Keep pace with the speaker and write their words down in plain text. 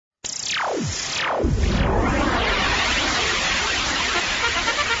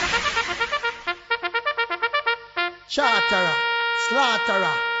charterer,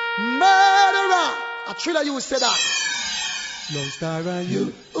 slaughterer, murderer. A thriller you say that. Lone Star are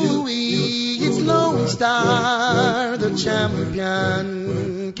you, it's Lone Star, the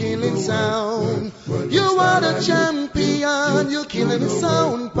champion, killing sound. You are the champion, you killing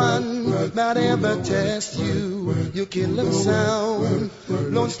sound pan. Not ever test you, you killing sound.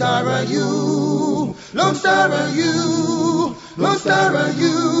 Lone Star are you, Lone Star are you, Lone Star are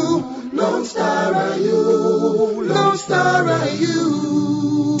you, Lone Star are you, Lone Star are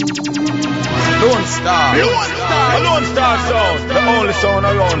you. Lone Star. Lone Star Sound, the only sound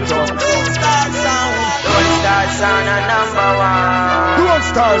around town. Lone Star Sound. Lone Star Sound are number one. Lone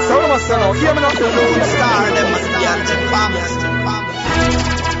Star Sound, must know. Hear me now. Lone Star, them must be on the farmers.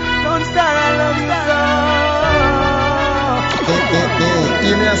 Lone Star, I love you so.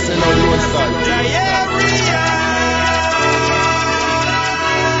 Hear me and say now, Lone Star.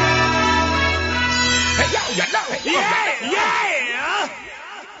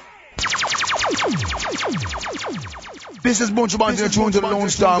 This is Bunch of Bands in tune to the Lone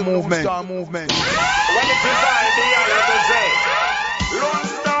Star movement. When it is I, the Lone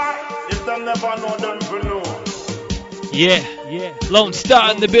Star, if them never know them for know. Yeah, Lone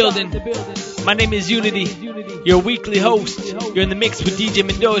Star in the building. My name is Uni-T, your weekly host. You're in the mix with DJ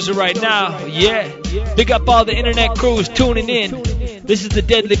Mendoza right now. Yeah, big up all the internet crews tuning in. This is the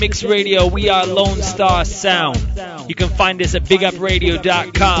Deadly Mix Radio. We are Lonestar Sound. You can find us at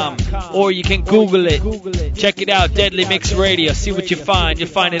bigupradio.com or you can Google it. Check it out, Deadly Mix Radio. See what you find. You'll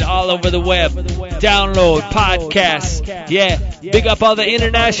find it all over the web. Download, podcasts. Yeah, big up all the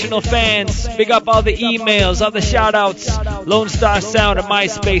international fans. Big up all the emails, all the shout outs. Lonestar Sound at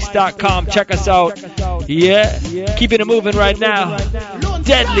myspace.com. Check us out. Yeah, keeping it moving right now.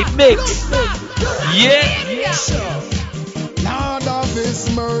 Deadly Mix. Yeah. Lord of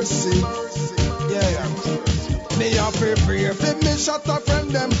His mercy. Yeah. Me have to pray for me shut up from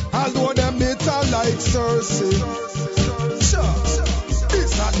them, although them bitter like Cersei.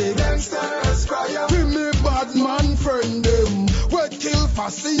 It's not the gangsters cry. We me bad man friend them. We kill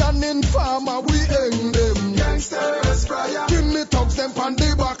Fassi and Informer, we hang them. Gangsters cry. We me thugs them on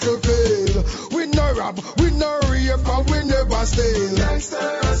the battlefield. We no rob, we no rape, and we never steal.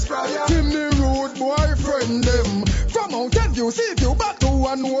 Gangsters cry. We me rude boy friend them. From Mountain View, see if you back to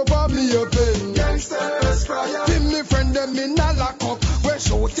one over me a pen. Gangsters cry. We me friend them in a lock up. We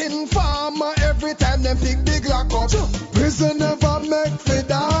shooting farmer every time them pick the Glock up. Prison never make for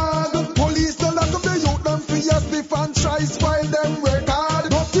dog. Police don't lock up the youth them fierce before and try spoil them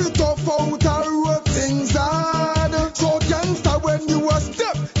record. Not it tough out and road things hard. So gangster when you a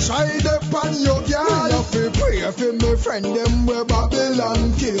step, try them on your yard. Me have to pray for me friend them where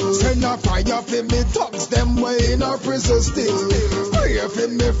Babylon kill. Send a fire for me thugs them way in a prison still. Pray for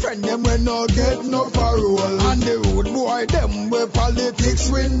me friend them when no get no parole. And the road boy them where politics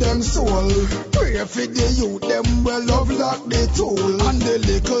win them soul. Pray for the youth them where love lock the tool. And the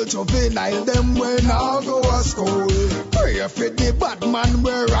little juvenile them when now go to school. Pray for the bad man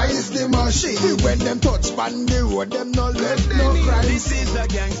where rise the machine. When them touch pan the road them no let no crime. This is a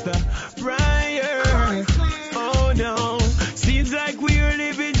gangster prior. Oh no, seems like we're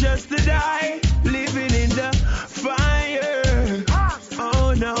living just to die. Living in the fire.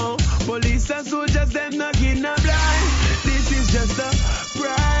 Oh no, police and soldiers them not getting a blind. This is just a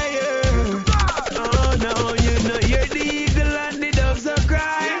prior. Oh no, you know you're the eagle and the doves are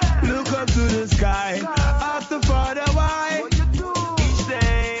crying. Look up to the sky, ask the Father why. Each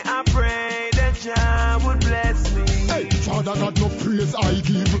day I pray that Jah would bless me. Hey, Father God, no praise I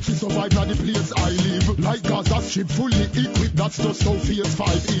give. She survive now the place I live. Like Gaza ship fully equipped, that's just how phase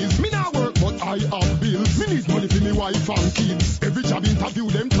 5 is. Me now work but I have bills. Me need money for me wife and kids. Every job interview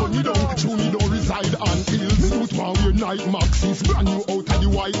them turn me down. True me don't reside on hills. Me youth want wear night maxis. Brand new out of the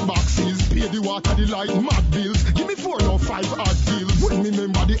white boxes. Pay the water, the light, mad bills. Give me 4 or 5 odd bills. When me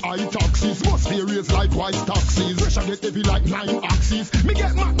remember the high taxes. Must pay raise like white taxes. Pressure get heavy like 9 axes. Me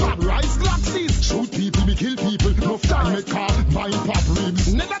get mad rice glasses. Shoot people, me kill people. Enough time make car, buying pop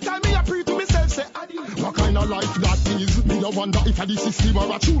ribs. Never time me a pray to myself say what kind of life that is. Me no wonder if I the system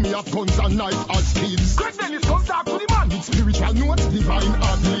or a true me have guns and knife as kids. Greg Dennis come talk to the man with spiritual notes, divine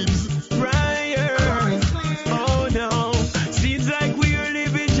ad libs. Prior. Oh no, seems like we're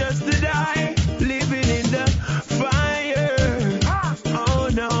living just to die. Living in the fire. Oh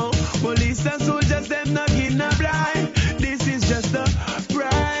no, police and soldiers them not getting a blind. This is just a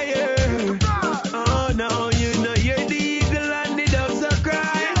prior. Oh no, you know you're the eagle and the doves are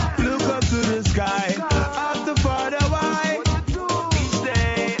crying. Look up to the sky, ask the Father why. Each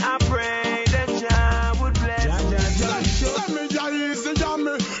day I pray that Jah would bless me. Send me your easy, me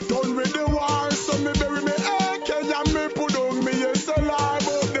done with the war, so me bury me AK,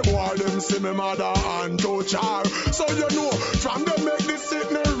 mother and touch her. So you know, from them make this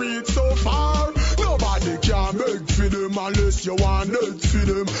signal reach so far. Nobody can beg for them unless you want it for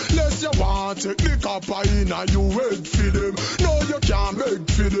them. Unless you want take the copper in and you wait for them. No, you can't beg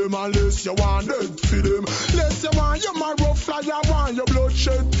for them unless you want it for them. Unless you want your marrow fly, you want your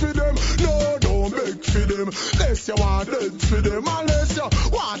bloodshed for them. No, don't beg for them. Unless you want it for them. Unless you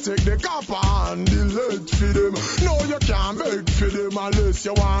want take the copper and the lead for them. No, you can't beg for them unless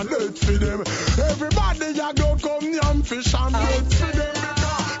you want it for them. Everybody ya go come yam fish and blood for them.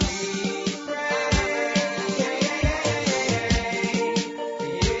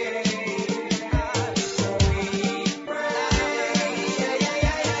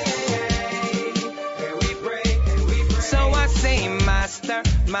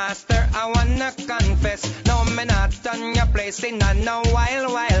 Master, I wanna confess. No, me not on your place in a no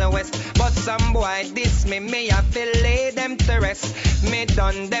wild west. But some boy diss me have to lay them to rest. Me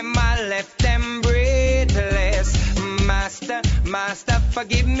done them, I left them breathless. Master,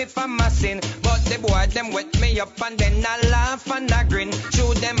 forgive me for my sin. But the boy them wet me up and then I laugh and I grin.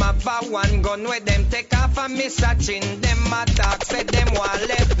 Shoot them up a one gun with them take off and miss a chin. Them attack said them want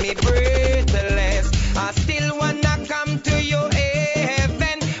left me breathless. I still wanna come to you,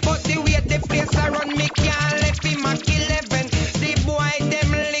 heaven. But the way the place around me can't let me Mach 11. The boy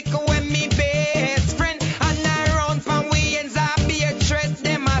them lick when me best friend. And around from we ends I be a threat.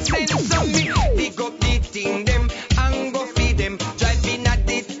 Them a send some me pick up the thing them and go feed them. Driving at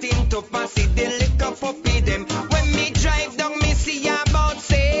the thing to pass it the liquor puppy them. When me drive down me see about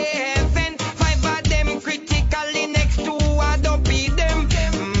 7. 5 of them critically next to I don't beat them.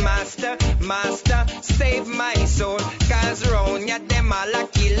 Master, save my soul. Cause round ya them all a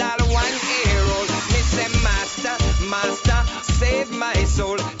kill all 1 hero. Me say master, save my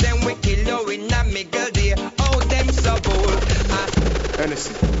soul. Then we kill you in a middle day. Oh, them so bold.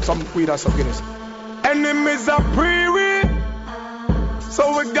 Hennessy, some weed or some Guinness. Enemies are pre-we,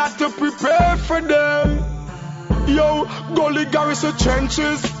 so we got to prepare for them. Yo, gully garrison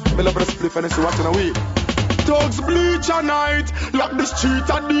trenches. Me love the split and it's watching a weed. Thugs bleach at night, lock the street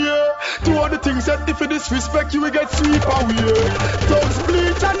at day. To all the things that if you disrespect you will get sweep away. Thugs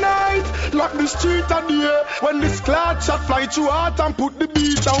bleach at night, lock the street at day. When this cloud shot fly through heart and put the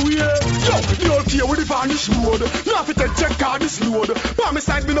beat away. Yo, you all care with the vanish mode. Now if you take check out this load. By my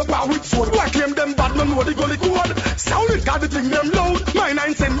side me no power with sword. Why claim them bad man know the gully code. Sound it got the thing them loud. My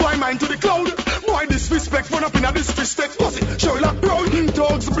 9 send boy mine to the cloud. Boy disrespect run up in a disrespect. Pussy, show like proud.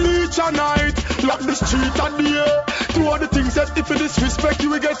 Thugs bleach at night, lock the street at day. To all the things that if you disrespect you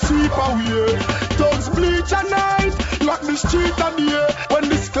will get sweep away. Thugs bleach at night, lock the street at day. When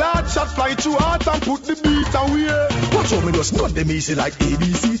this cloud shot fly through heart and put the beat away. Watch out me just not them easy like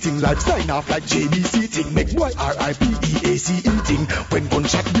ABC thing. Like sign off like JBC thing. Make boy RIPEACE thing. When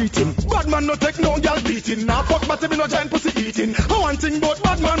gunshot beat him. Bad man no take no girl beating. Now fuck but me no giant pussy eating. I one thing but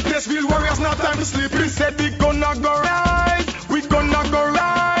bad man place real warriors not time to sleep. He said we gonna go rise, we gonna go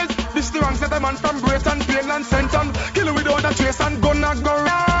rise. This the wrong set a man from Britain, Pain and Senton. Kill it without a trace and gonna go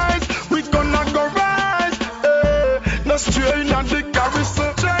rise. We gonna go rise. No strain at the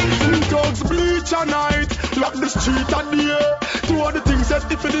garrison. Thugs bleach at night, lock the street at day. To all the things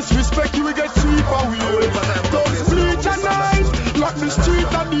that if you disrespect you will get sweep away. Thugs bleach at night, lock the street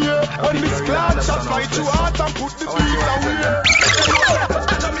at day. When this cloud shot fly through heart and put the beat away.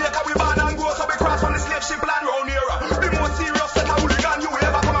 Jamaica we born and grow so we cross on the slave ship land round here. The most serious set of hooligan you will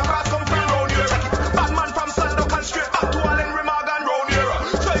ever come across come from round here. Bad man from Sandock and straight back to Allen Remagan round here.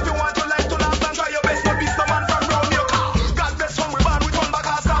 So if you want your life to last and try your best not be some man from round here. God bless from we born we turn back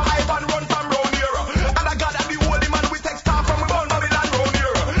our star hype and run from round here. And I God that be holy man we take star from we born Babylon round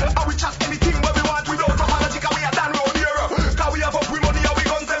here. And we chat anything where we want without apology cause we are done round here. Cause we have up we money and we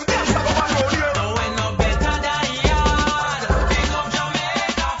guns them things that go on round here. No we no better than yard. Big up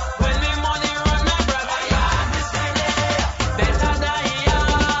Jamaica. When me money run my brother yard. Me stay there. Better than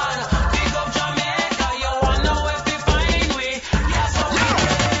yard. Big up Jamaica. You wanna know if we find we. Yes, so we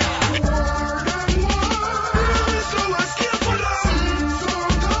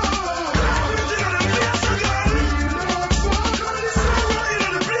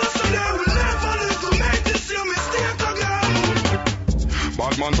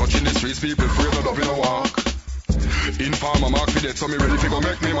Bad man touching the streets, people afraid of in a walk. Informer mark for dead, so me ready to go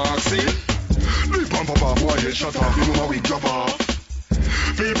make me mark. See? The pump up off, boy, head shut off, you know my wig drop off.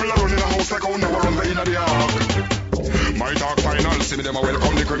 People are running a house like I never run the inner the ark. My dark final, see me them a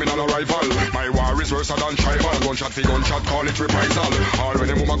welcome the criminal arrival. My war is worse than tribal. Gunshot for gunshot, call it reprisal. All when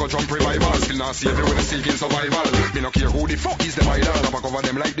them woman go jump revival, still not save you when they seeking survival. Me no care who the fuck is the idol. I back over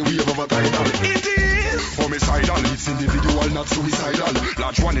them like the wave of a tidal. It is homicidal, it's individual, not suicidal.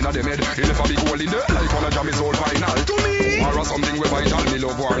 Large one in a them head, he left a big hole in there like one of jam is all final. To me, war or something we vital. Me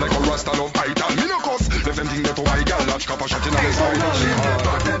love war like a rasta love idol. Me no cuss, left them thing there to my gal. Large copper shot in a the spinal.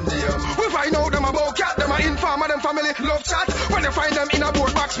 We find out them about cat, them a informer, them family love chat. When they find them in a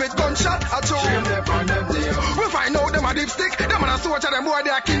board box with gunshot, I told we find out them a dipstick, them and a soldier, them boy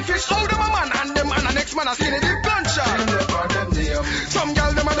they a kingfish. How them a man and them and a next man a skinny dip gunshot. Some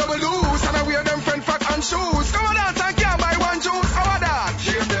gal them a double loose and I wear them friend fat and shoes. Come on dance and can't buy one juice. How about that?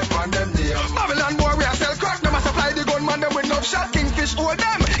 Babylon boy we a sell crack, them a supply the gunman them with enough shot. Kingfish hold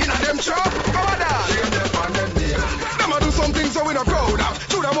them in a them trap. How about that? Them a do something so we no proud of.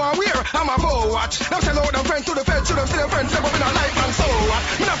 To them one wear, I'm a bow watch. Now sell out them friends to the feds, to them still friends, step up in a life and so what?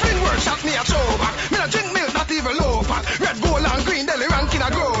 Me no fling word shot, me a show back. Me no drink milk, not even low fat. Red, gold and green, deli rank in a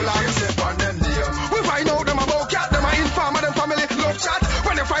grow lads. We find out them about cat, them a informer, them family love chat.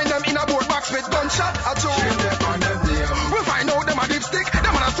 When they find them in a board box with gunshot, I told we find out them a dipstick,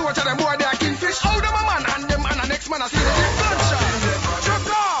 them and a soldier, them boy they a kingfish. How them a man and them and a next man a skinny dip gunshot.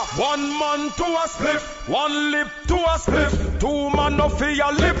 One man to a spliff, one lip to a spliff. Two man no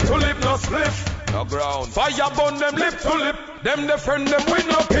fear, lip to lip no spliff. No ground. Fire burn them lip to lip. Them the friend them win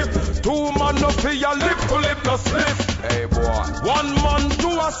no pip. Two man no fear, lip to lip no spliff. Hey boy. One man to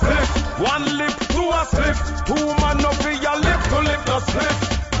a spliff, one lip to a spliff. Two man no fear, lip to lip no spliff.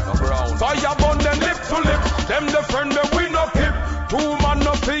 No ground. Fire burn them lip to lip. Them the friend them win no pip. Two man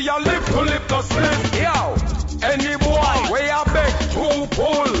no fear, lip to lip no spliff. Yo. Any boy, way I beg, two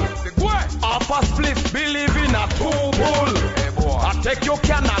pull. Half a split, believe in a two bull. Hey boy. I take your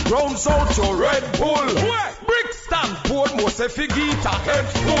can of grounds out your Red Bull. Brick stand, board, most if you get a head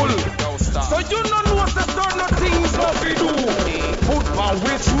full. So you don't know the certain things what we do. Put my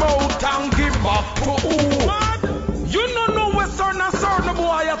which mouth and give back to who. You don't know what certain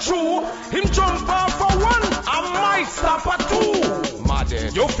boy are true. Him jump off for one, I might stop at two.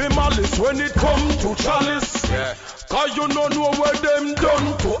 You feel malice when it come to chalice. Yeah. Cause you don't know what them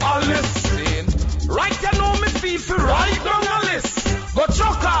done to Alice. Right you know me feel right down a list. Go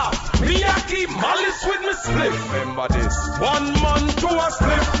chuck off, me a keep malice with me spliff. Remember this. One man to a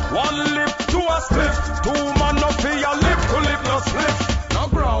spliff, one lip to a spliff. Two man no fear, lip to lip no spliff. No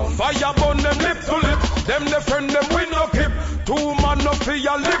ground. Fire burn them lip to lip. Them the friend them win no hip. Two man no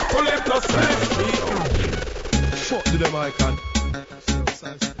fear, lip to lip no spliff. Fuck to them icon.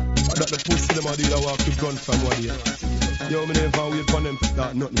 That the pussy them a deal a walk with gun from one day. Yo, me never wait for them to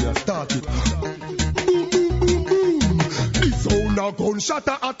start nothing, me a start it. Boom, boom, boom, boom. This sound a gunshot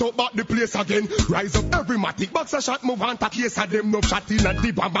a top back the place again. Rise up every matic, box a shot, move on to case of them. No shot in a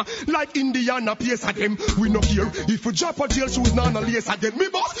the bomber, like Indiana pace of them. We no care if you drop a jail shoes, none a lace again. Me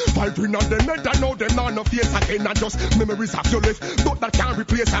boss, fight we not them head, I know them none no face again. And just memories of your life, but that can't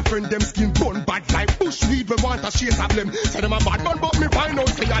replace a friend. Them skin bun bad like bush weed, we want a chase of them. Say them a bad man, but me find out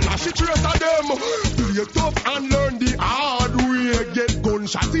say a lash it trace of them. Play tough and learn the hard way. Get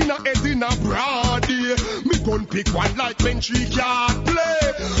gunshot in a head in a broad day. Me gun pick one like Mentry can't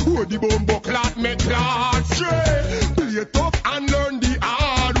play. Who the bumbo clot make clot stray. Play tough and learn the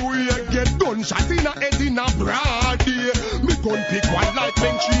hard way. Get gunshot in a head in a broad day. Me gun pick one like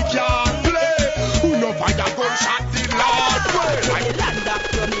Mentry can't play. Who no fire gunshot the Lord way. I land up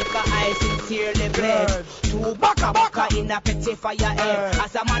Jamaica, I sincerely bled. Two baka in a petty fire head.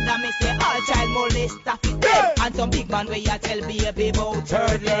 As a mother me say all child molester fit dead. And some big man where you tell baby about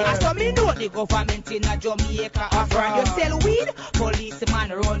third leg. And so me know the government in a Jamaica offering. You sell weed,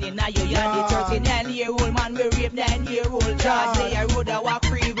 policeman running at you. You're the 39-year-old man we rape 9-year-old charge. They a road a walk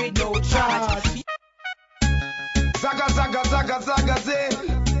free with no charge. Zaga, say.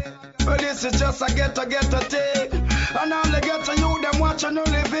 Well, this is just a get a take. And all the ghetto you them watching you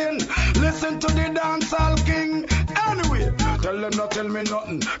living. Listen to the dancehall king. Anyway, tell them not tell me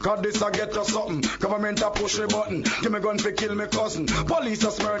nothing. Cause this a get us something. Government a push the button. Give me gun for kill me cousin. Police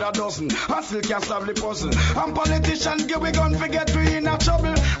a murder dozen. And still can't solve the puzzle. And politicians give we gun for get we in a trouble.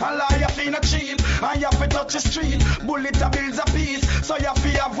 And lie you in a cheat. And you have to touch the street. Bullet a bills a piece. So you have to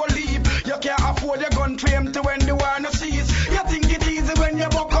have a leave. You can't afford your gun to empty when the war no cease. You think it easy when you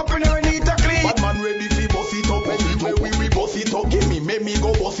buck up and you need to clean. Bad man ready fi bust it up. We bust it up. Give me, make me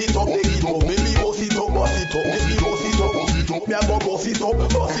go bust it up. Make it up. Make me bust it up. Bust it up. Make me bust it up. Bust it up. Me a go bust it up.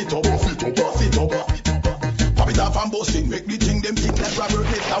 Bust it up. Bust it up. Bust it up. Pop it off and bust it. Make the thing them think like Robert.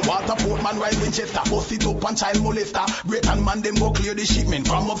 selector. Waterport man ride Winchester. Bust it up and child molester. Great and man them go clear the shipment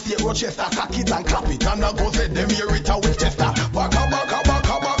from upstate Rochester. Cock it and clap it and I go say them hear it a Winchester. Baka baka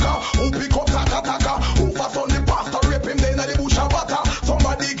baka baka. Who pick up taka taka? Who fast on the pastor rape him then at the bush of butter?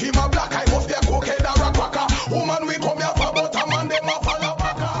 Somebody give a black eye must be a cokehead or a cracker. Woman we come here for butter man them a follow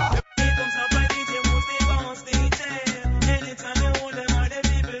baka.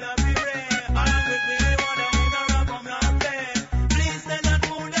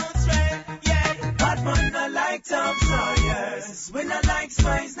 Top sawyers, we not like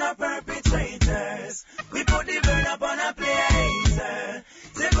spies, not perpetrators. We put the burn up on a blazer.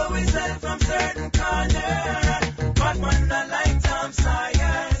 Take what we sell from certain corner. But man not like Tom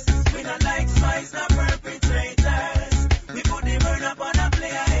Sawyers. We not like spies, not perpetrators. We put the burn up on a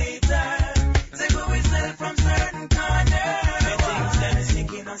blazer. Take what we sell from certain corner. The things them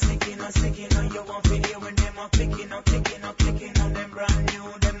sticking on, sticking on, sticking on. You won't feel when them are clicking on, clicking on, clicking on. Them brand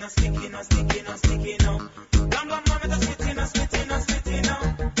new, them not sticking on, sticking on, sticking on. Spitting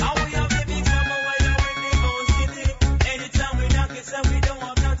on. How we have a big trouble while you're in the whole city. Anytime we knock it, so we don't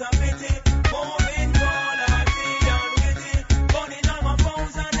have not a pity. Moving quality and witty. Burning all my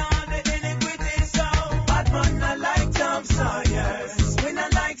phones and all the iniquity. So, bad man not like Tom Sawyers. We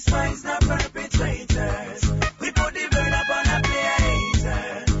not like spies, not perpetrators. We put the burn up on a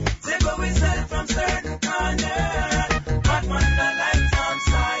blazer. Take what we sell from certain corner. Bad man not like Tom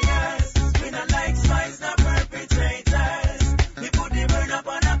Sawyers. We not like spies, not perpetrators. We put the burn up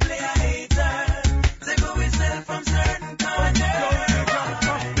on a player hater. Take what we sell from certain corner.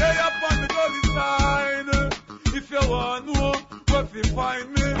 Stay up on the gully side. If you want to know where you find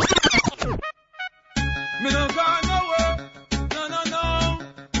me. Me no gone nowhere. No, no, no.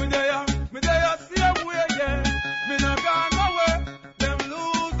 Me there same way, yeah. Me no gone nowhere. Them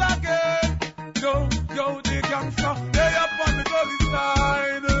lose again. Yo, the gangster. Stay up on the gully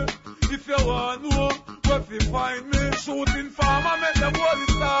side. If you want to know where you find me. Shooting farmer make them hold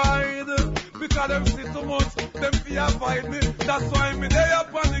side. Because them see too much, them fear avoid me. That's why me there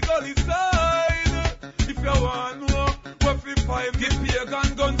up on the gully side. If you want to know where you find me. Give me a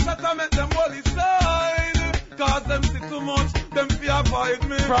gunshot and make them hold side. Cause them see too much, them fear avoid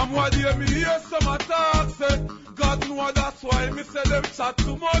me. From what you me hear some attacks, say, God know that's why me say them chat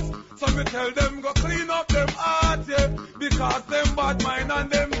too much. So me tell them go clean up them heart, yeah. Because them bad mind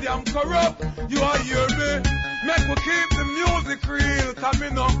and them damn corrupt. You are hear me? Make we keep the music real. Cause me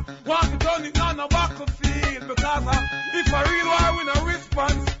no want to turn it on a battlefield. Because if a real war with a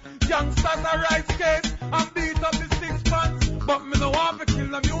response, youngsters are right case and beat up the sixpence. But me no want to kill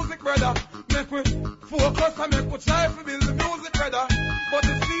the music, brother. Make we focus and make we try to build the music, brother. But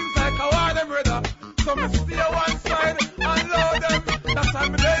it seems like I want them, brother. So me stay one side and load them. That's why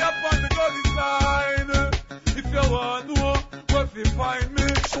me lay up on the gully side. If you want to know where you find me,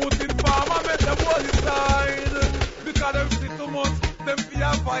 shooting farmer make them hold side. Because them see too much, them fear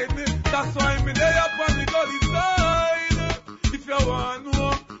avoid me. That's why me lay up on the gully side. If you want to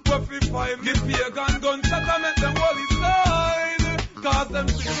know where you find me, give me a gunshot and make them hold side. Cause them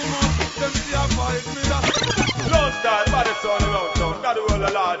see too much, them fear avoid me. Lonestar, baddest sound around town. Got the world a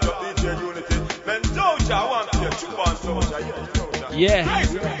large up DJ Uni-T. Mendoja, one here, 2 1 soldier.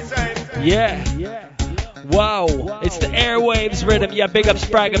 Yeah. Wow, it's the airwaves rhythm. Yeah, big up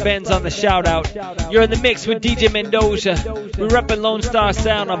Spragga Benz on the shout out. You're in the mix with DJ Mendoja. We're repping Lonestar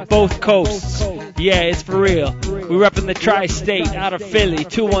Sound on both coasts. Yeah, it's for real. We're repping the tri-state out of Philly,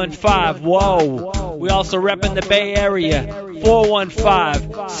 215. Whoa. We also repping the Bay Area,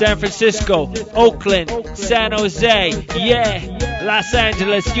 415. San Francisco, Oakland, San Jose. Yeah, Los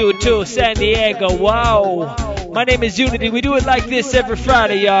Angeles, U2, San Diego. Wow. My name is Uni-T. We do it like this every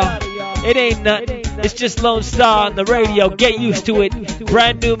Friday, y'all. It ain't nothing. It's just Lonestar on the radio. Get used to it.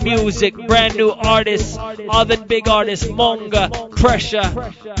 Brand new music, brand new artists. All the big artists. Monga,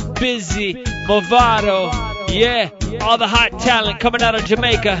 Pressure, Busy, Movado. Yeah, all the hot talent coming out of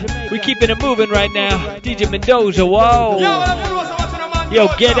Jamaica. We keeping it moving right now. DJ Mendoja, whoa. Yo,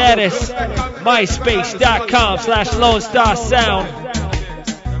 get at us. MySpace.com/Lonestar Sound.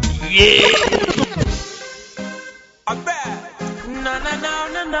 Yeah. I'm back.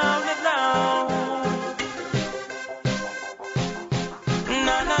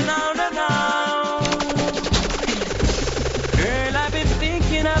 No. Girl, I've been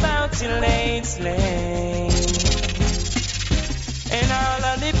thinking about you lately, and all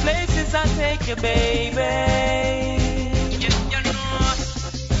of the places I take you, baby. You know,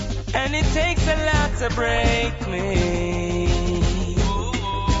 and it takes a lot to break me.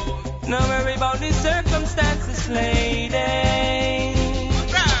 Don't worry about the circumstances, lady,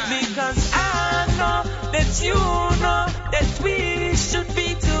 because I know that But you know that we should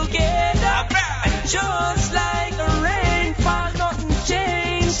be together. And just like a rainfall, nothing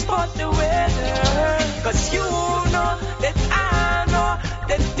changed but the weather. Cause you know that I know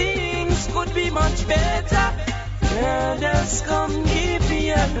that things could be much better. Girl, just come give me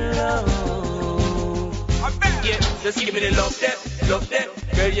your love. Yeah, just give me the love that.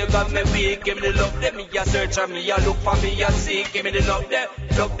 Girl, you got me weak, give me the love that. Me a search and me a look for me a seek. Give me the love that.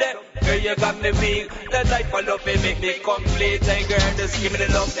 Girl, you got me weak. The type of love it make me complete. Hey girl, just give me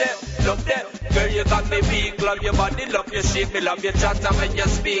the love that. Girl, you got me weak. Love your body, love your shape, me love your chat and when you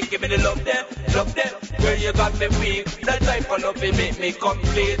speak. Give me the love that. Girl, you got me weak. The type of love it make me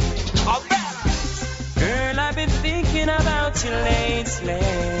complete. Girl, I've been thinking about you lately,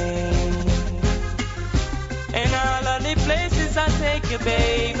 and all of the places I take you,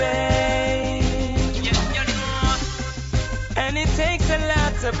 baby. And it takes a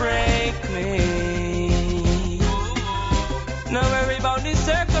lot to break me. No worry about the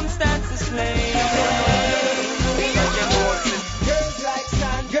circumstances, lady. Girls like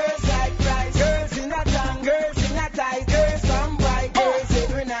sand, girls like rice, girls in a tongue, girls in a tie, girls from white, girls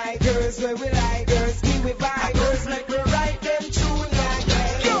every night, girls where we like, girls give we vibe, girls make we write them tune like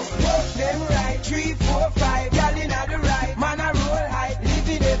that. Walk them right, 3, 4, 5, y'all in the right, man a roll high,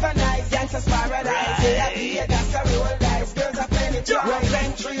 living ever nice, gangsters paradise, yeah, that's a roll dice, girls are penetrate, rock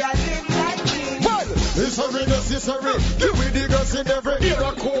country, I live like king. Well, it's a necessary, give me the girls in every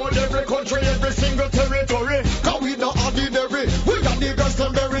era code, every country, every single territory, cause we not ordinary, we got the girls to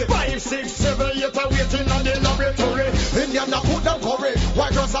bury, 5, 6, 7, 8 are waiting on the laboratory, Indian are put down curry,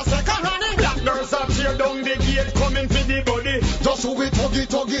 white girls are second honey, black girls are tear down the gate, coming to the body, just who we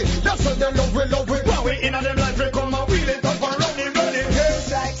tuggy, that's what they love we, when we in on them life, we come and wheel it up and run it.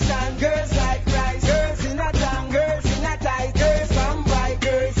 Girls like sand, girls like rice, girls in a tongue, girls in a tie, girls from white,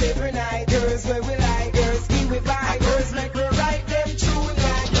 girls every night, girls where we like, girls give we vibe, girls make we write them tune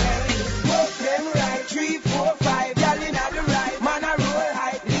like that. Walk them right, 3, 4, 5, y'all in the right, man a roll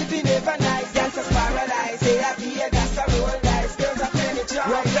high, living ever nice, gangsters paradise, yeah, that's a roll dice, girls are penetrate,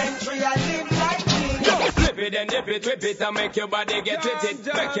 rock country, I live like king. Flip it and dip it, whip it and make your body get with it.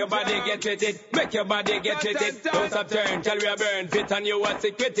 Make your body get with it. Make your body get with it. Don't stop turn till we are burn. Fit and you are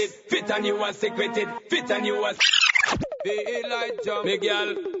sick with it. Fit and you are sick with it. Fit and you are feel like jump, big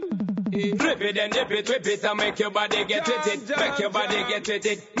girl. Flip it and dip it, whip it and make your body get with it. Make your body get with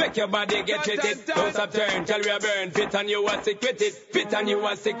it. Make your body get with it. Don't stop turn till we are burn. Fit and you are sick with it. Fit and you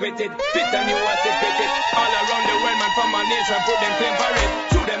are sick with it. Fit and you are sick with it. All around the world, man, from our nation, put them claim for it.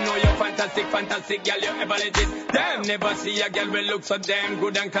 To them know you're fantastic, girl, you ever legit. Them never see a girl will look so damn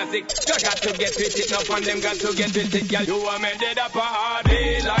good and classic. You got to get with it, no fun, them got to get with it, girl. You are made it up a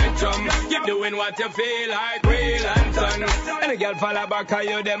party like drum. You're doing what you feel like, real and son. And a girl fall back on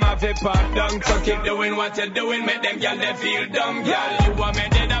you, them have to pop down. So keep doing what you're doing, make them girl they feel dumb, girl. You are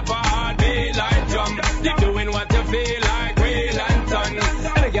made it up a party like drum. You're doing what you feel like, real and son.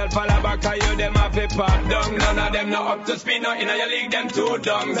 And a girl fall back on you, them have to pop down. None of them not up to speed, no in your league, them too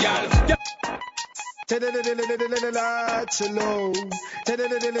dumb, girl. Chilo, tell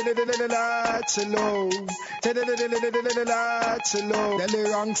the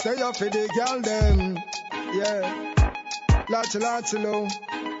wrong stay up for the girl them, yeah. Chilo,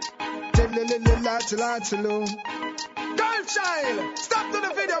 girl child, stop to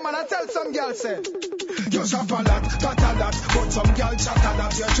the video man and tell some girl say. You shop a lot, got a lot, but some girl chat a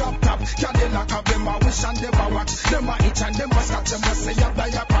lot. You drop top, Cadillac of them a wish and them a watch. Them a itch and them a scratch, them a say you die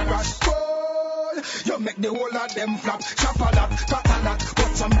a parash. You make the whole of them flap. Chop a lot, got a lot,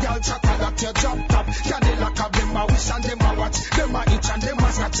 but some girl chat a lot. You drop top, Cadillac of them a wish and them a watch. Them a itch and them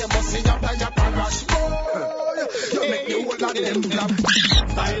a scratch, them a say you die a parash. You make the whole of them flap.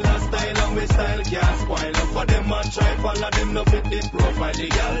 Style and we style can't spoil. For them a try follow them no fit the profile. The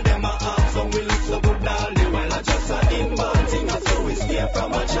girl them a have some we look so good all the while. I just a inbound thing so we stay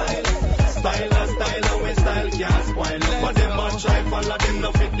from a child. Style and we style can't spoil. For them a try follow them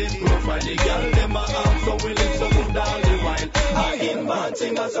no fit the profile. The girl them a have some we look so good all the while. A inbound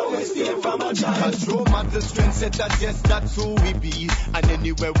thing so we stay from a child. Control matter strength set that yes that's who we be. And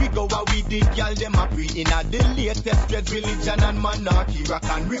anywhere we go we the girl them a free. In a the latest dread religion and monarchy. Rock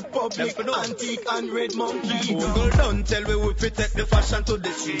and republic, antique and red monkey. Google don't tell we fit take the fashion to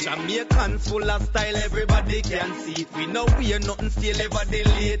the street. Jamaicans full of style, everybody can see it. We know we are nothing still ever the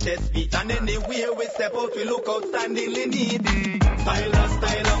latest beat. And anywhere we step out, we look outstandingly neat. Style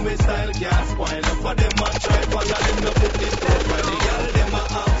and we style can't spoil. For them a try, follow them no put this profile. The girl them a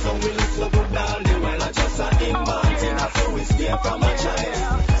have some we look so good all the while. I just a inbound thing, so we stay from a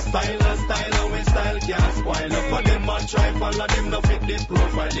child. Style and we style can't spoil. For them a try, follow them no fit the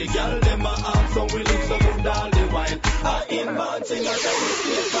profile. The girl them a have some we look so good sound all the while. I inbound singers and we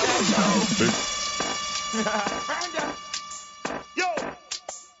stay for the show. Yo!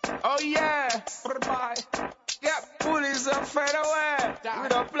 Oh yeah! Bye. Yeah, police are fed away. We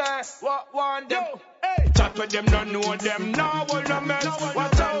don't play what want them. Hey, chat with them, don't know them. Now will no mess.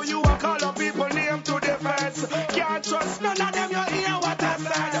 Watch how you a call up people name to defense. Can't trust none of them. You hear what I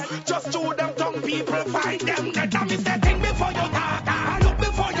said? Just to them tongue people find them. Let me say thing before you talk. And look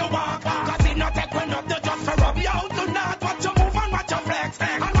before you walk. Cause it not take one up to just to rub you out tonight. Watch you move and watch you flex.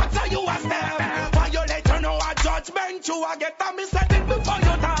 And watch how you a step. Violate you know a judgment. You a get me say thing before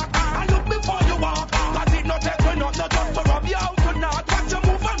you talk. And look before you walk. Cause it not take one up to just to rub you out tonight. Watch you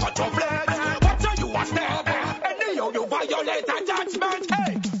move and watch you flex. Watch how you a step. Anyhow you violate a judgment.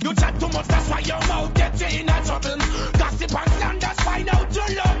 Hey, you chat too much, that's why your mouth gets you in a trouble. Gossip and slanders, find out your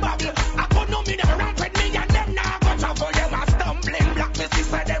love bubble. I could know me never run with me and them now go trouble. Them a stumbling block, me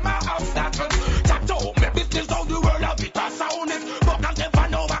sister, them a obstacle. Chat to me business, how the world of it a sound it. But I never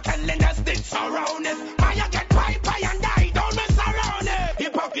know what cleanliness did surround it. I get pipe and die, don't mess around it.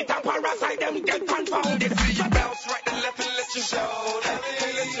 Hypocrite and parasite, them get confounded. See you bounce right and left and let you show.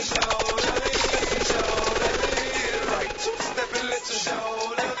 Let you show. Two-step and let you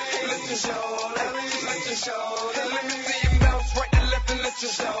show, let you show, let you show, let me see you bounce right and left and let you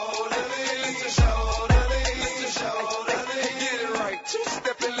show, let you show, let you show, get it right.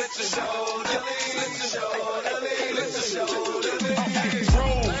 Two-step and let you show, let you show, let you show, bro,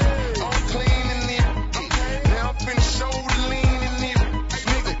 I'm clean in it. Now I'm finna show the lean in it.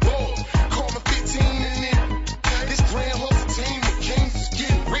 Nigga, boy, call me 15 in it. This grand hustle team of kings is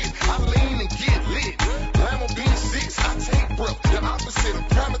getting rich. I lean and get lit. Lamborghini 6, I take breath. The opposite of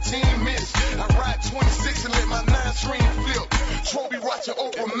Primatine miss. I ride 26 and let my 9 string flip. Trophy watching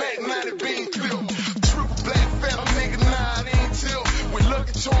Oprah Mac, 90 being clip. Triple black fat, I'm nigga, nah, it ain't till. We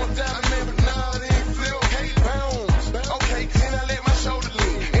lucky torn down, I never, nah, it ain't flip. Hey, bounce. Okay, and I let my shoulder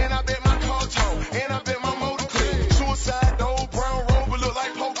lean. And I bet my car tall. And I bet my motor clean. Suicide, the old brown rover look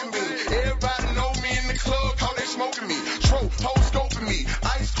like poking me. Everybody know me in the club, how they smoking me. Tro, whole scoping me.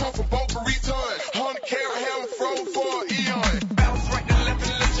 Ice come from Boca Raton. 100 carat ham froze for an eon. Bounce right to left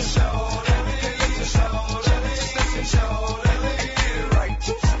and let you show. Let you show. Let you show. Let it right.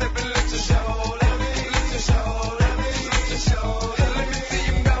 Two-step and let you show. Let you show. Let you show. Let me see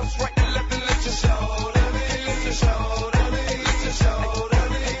you bounce right to left and let you show. Let you show. Let you show.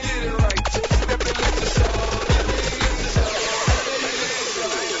 Let it get it right. Two-step and let you show.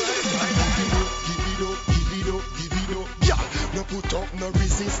 Give it up, yeah. No put up, no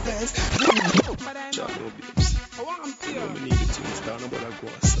resistance. John, no babes. I need the tunes down, nobody go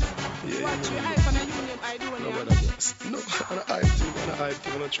outside. Yeah, watch you hype on a union, I do on nobody goes. No, on a hype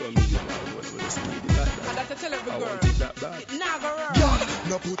team, I'm not sure I'm meeting now. When I see it like that. And that's a tell every girl. I want it that bad. It never works. Yeah,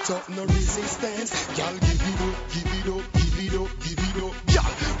 no put up, no resistance. Y'all give it up, give it up, give it up, give it up. Yeah,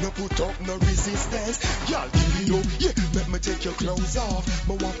 no put up, no resistance. Y'all give it up, yeah. Let me take your clothes off.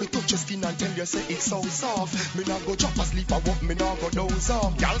 Me want to touch your skin and tell you say it's so soft. Me not go drop asleep, I want me not go doze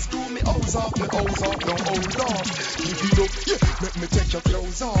off. Y'all screw me O's off, no hold off. Give it up, yeah. Let me take your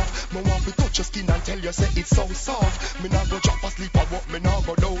clothes off. Me want to touch your skin and tell you say it's so soft. Me not go drop asleep, I want me not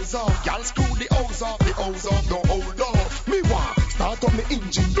go doze off. Y'all screw the O's off, no hold off. Me want start up me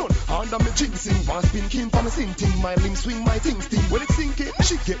engine done under me jinxing. Want spin king for me sinting. My limb swing, my thing sting. When it's sinking,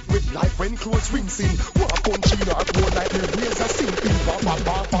 she get wet like when clothes rinsing. Walk on China at one like me razor sinking.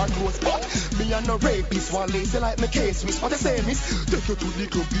 Papa close, but me and no rapist. One lazy like me case miss. What I say miss? Take you to the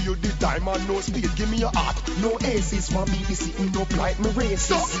club, give you the diamond, no speed. Give me your heart, no aces. Want me be sitting up like me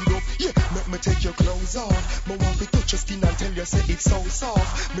racist. Yeah, let me take your clothes off. Me want to touch your skin and tell you say it's so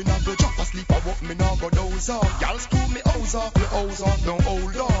soft. Me not go drop asleep, I walk me not go doze off. Y'all screw me O's off, no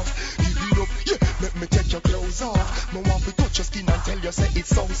hold off. Give it up, yeah, let me take your clothes off. Me want to touch your skin and tell you say it's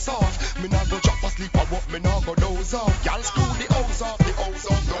so soft. Me not go drop asleep, I walk me not go doze off. Y'all screw the O's off, no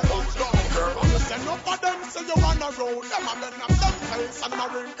hold off. Girl, understand enough of them say you wanna roll. Them a blend them face and a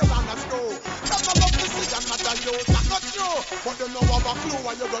wrinkle and a screw. Them a love to see them not a you, that's not true. But they know have a clue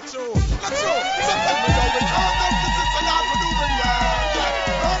what you got through. Not true. So tell me how we heard them to sister that we doing well.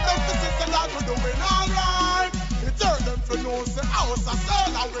 Heard them to sister that we doing alright. It hurt them to know say house a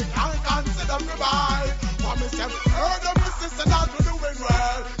sell and we can't consider me buy. What me say? Heard them to sister that we doing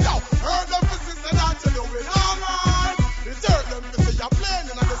well. Yo, heard them to sister that we doing alright. It hurt them to see you playing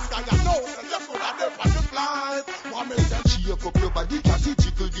in the sky. I know that you could have them on the flight. What me say? Shake up your body, catty,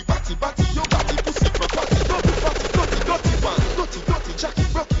 jiggle the body, your body, pussy, property, dirty one, dirty, Jackie,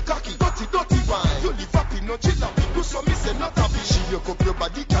 rocky, cocky, dirty wine. You live happy, no chill happy, do so me say not happy. Shake up your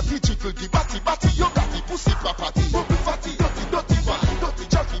body, catty, jiggle the body, your body, pussy, property, fatty, dirty wine, dirty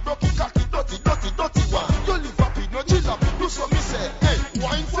Jackie, rocky, cocky, dirty wine.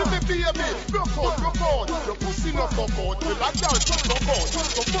 baby, broke out. Your pussy not so good, you like girl so good.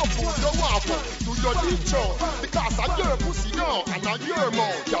 So fuck who you want for, do your deep job. Because I your pussy now, and I your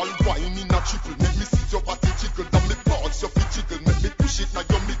mouth. Girl wine in a trickle, make me see your body jiggle. Then me pause your feet jiggle, make me push it now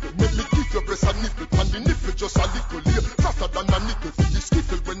your middle. Make me give your breast a nipple, and the nipple just a little. Here, faster than a nickel, for the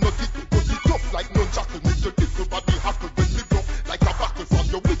skiffle when no tickle. But it tough like no jackal, make your little body hackle. When me rough like a buckle, from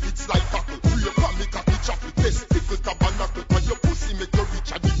your wickets like buckle. Real family cocky chocolate, testicle tabernacle. And your pussy make you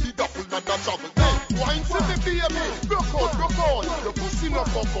rich, and the duffel and a travel. Hey, wine to me baby, broke out. Your pussy not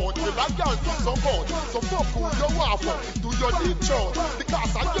so good, you like girl so good. So fuck who you want for, do your deep job.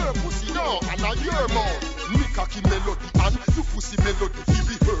 Because I your pussy now, and I your mouth. Me cocky melody, and you pussy melody. He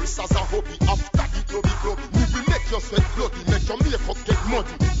rehearse as a hobby, after the clubby. Me will make your sweat bloody, make your makeup get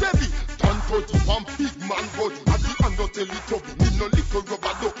muddy. Baby, stand body, one big man body. At the end of the little me no little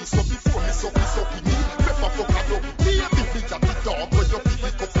rubber ducky. So before me sucky, me pepper fuck a dog. Me a big bitch at the dog, when you pick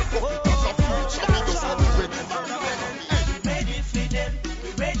it up and fuck it. Cause a future, me just not ready. Ready for them, we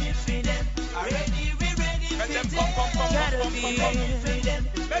ready for them. Ready for them. Gotta be ready for them,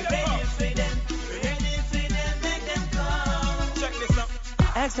 ready for them. Ready for them, make them come. Check this out.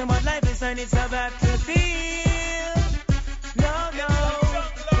 Ask them what life is and it's about to feel. No.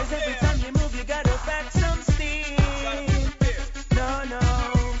 Cause every time you move you gotta pack some steam. No.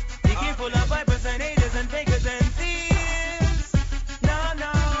 Be careful of vipers and haters and fakers and thieves. No.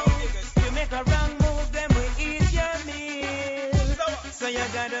 You make a wrong move, then we eat your meal. So you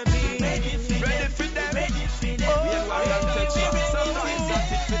gotta be ready for them. Ready for them. Gotta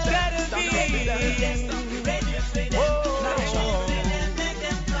be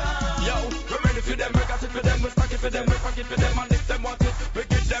ready for them. We got it for them, we stack it for them, we pack it for them, and if them want it, we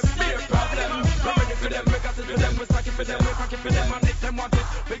give them beer problem. We're ready for them, we got it for them, we stack it for them, we pack it for them, and if them want it,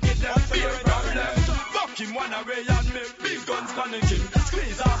 we give them beer problem. Fuck him one away and make big guns panicking.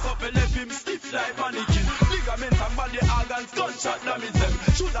 Squeeze ass up and left him stiff like mannequin. Ligament and body organs, gunshot damage them.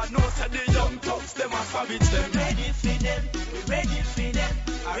 Shoulda know said the young thugs, them a savage them. Ready for them, we ready for them.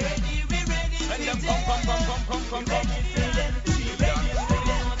 Ready for them. Let them come. Ready for them, we ready for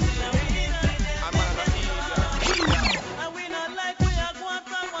them.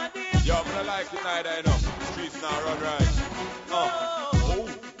 Yo, I like it neither, you know. Streets now run right.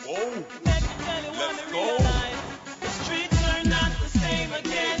 Let's go. The streets are not the same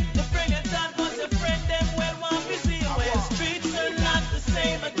again. The bring it down, but the friend them well want to see where streets are not the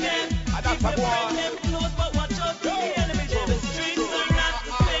same again. Keep your friend them close, but watch out for the enemy. The streets are not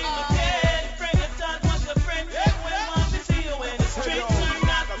the same again. Bring it down, but the friend them well want to see where the streets are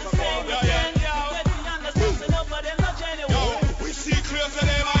not the same again. Get the understand, so nobody not genuine. We see clear to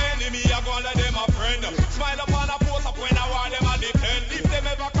them are enemy, I go let them a friend. Smile upon a post up when I want them a depend. If them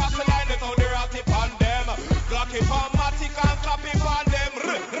ever cross the line, let out the rat tip on them. Glock it on matic and clap it on them.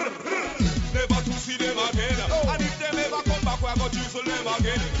 Never to see them again. And if them ever come back, we go juice them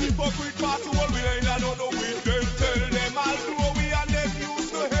again. Hypocrite party, all we ain't no with them. Tell them I'll do we and them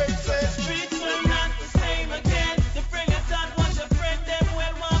used to hate. Say streets are not the same again. The bring it down, watch your friend them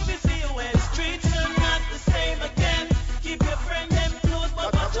well want to see where streets are not the same again. Keep your friend them close,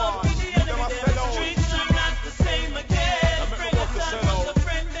 but watch out for the enemy. The streets are not the same again. Bring it down, watch your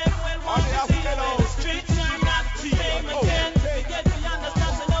friend them well want to see where the streets are not the same again. You get to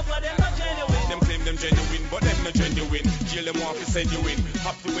understand, so nobody not genuine. Them claim them genuine, but them not genuine. Jail them want to send you in.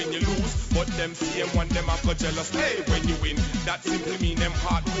 Happy when you lose, but them see them want them have got jealous. Hey, when you win, that simply mean them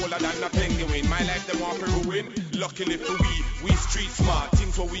heart colder than a penguin. My life them want to ruin. Luckily for we street smart.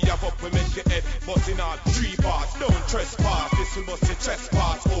 Things what we have up, we make your head busting out 3 parts. Don't trespass, this will bust your chest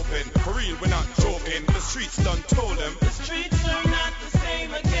parts open. For real, we're not joking. The streets done told them. The streets are not the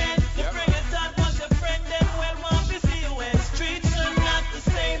same again. You bring it down, watch your friend them well want to see where the streets are not the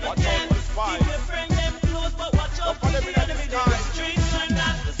same again. Keep your friend them close, but watch out for the enemy. The streets are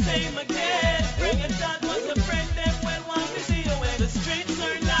not the same again. Bring it down, watch your friend them well want to see where the streets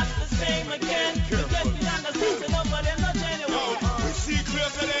are not the same again. You get the understand, so nobody not genuine. We see clear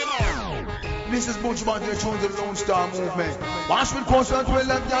to them. This is Bunch about the tune of the Lonestar movement. Bashment concert will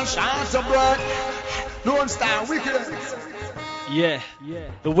let them shine so bright. Lonestar, wicked. Yeah,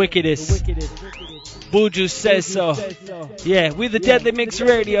 the wickedest. Buju says so. Yeah, we're the Deadly Mix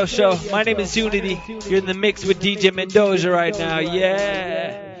Radio Show. My name is Uni-T. You're in the mix with DJ Mendoza right now.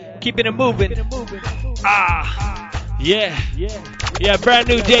 Yeah, keeping it moving. Yeah, brand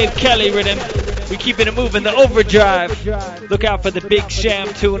new Dave Kelly rhythm. We keeping it moving. The Overdrive. Look out for the Big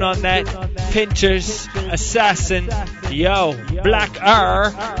Sham tune on that. Pinchers, Assassin, yo, Black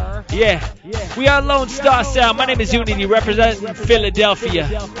R. Yeah, we are Lonestar Sound. My name is Uni-T, representing Philadelphia.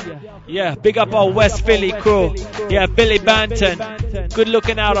 Yeah, big up our West Philly crew. Yeah, Billy Banton. Good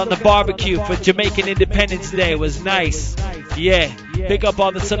looking out on the barbecue for Jamaican Independence Day. It was nice. Yeah, big up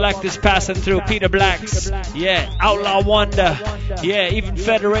all the selectors passing through. Peter Blacks. Yeah, Outlaw Wonder. Yeah, even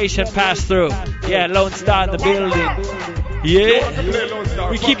Federation passed through. Yeah, Lone Star in the building. Yeah,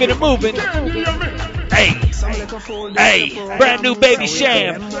 we keeping it moving. Hey, brand new Baby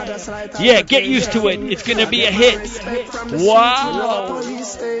Sham. Yeah, get used to it. It's gonna be a hit. Wow.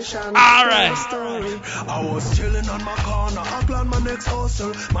 Alright. I was chilling on my corner, I plan my next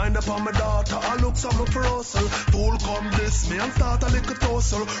hustle. Mind upon my daughter, I look something for hustle. Fool come this me and start a little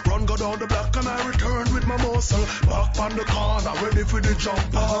tussle. Run go down the block and I return with my muscle. Back on the corner, ready for the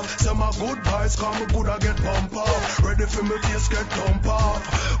jump off. Say my goodbyes, come me good I get bump off. Ready for me face get dump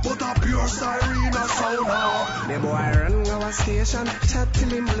off. But a pure siren a sound off. The boy run our station, chat till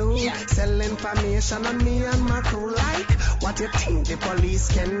him blue. Sell information on me and my crew. Like, what you think the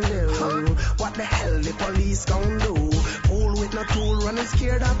police can do? What the hell the police gon' do? Fool with no tool, running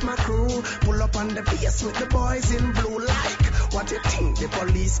scared of my crew. Pull up on the base with the boys in blue. Like, what you think the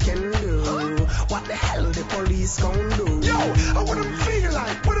police can do? What the hell the police gon' do? Yo, I wouldn't feel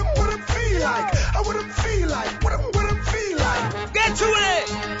like, wouldn't feel like, I wouldn't feel like, wouldn't feel like. Get to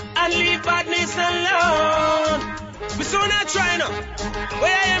it and leave badness alone. We so not trying now.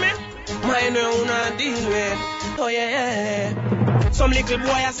 Where I am, mine own and deal with. Oh yeah. Some little boy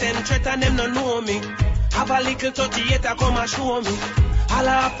I send threat and them don't know me. Have a little 38 come and show me. All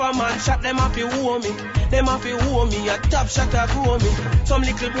half a man shot them off you me. Them off you me. A top shot a grow me. Some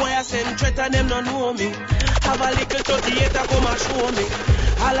little boy I send threat and them don't know me. Have a little 38 come and show me.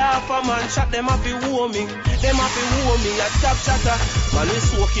 All half a man shot them off you me. Them off you me. A top shot a man we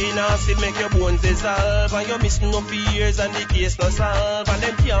soaking acid make your bones dissolve. And you miss no fears and the case no solve. And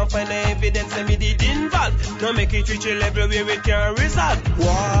them can't find the evidence and me did involve. No make it reach a level where we can resolve.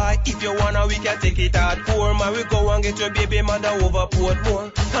 Why? If you wanna we can take it hardcore. Man we go and get your baby mother overboard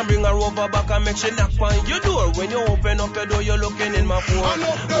more. And bring her over back and make she knock on your door. When you open up your door, you're looking in my phone. I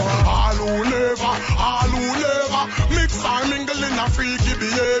love them. All who never mix and mingle in a freaky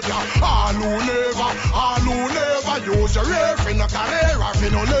behavior. All who never use your rave in a career if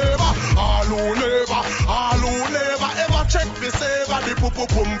you no labor. All who never ever check the savor, the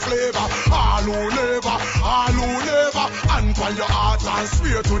pum flavor. All who never and on your heart and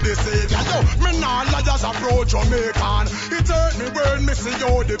swear to the savior. Yo, me nah lie as a pro Jamaican. It hurt me when me see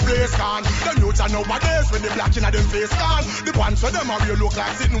how the place gone. The youths are nowadays when the black in them face gone. The pants for them are real look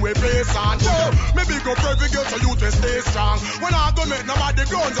like sitting with face on. Yo, me big up every girl so you to stay strong. When I go make nobody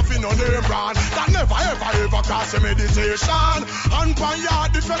guns up in no name brand. That never ever cross your meditation. And pan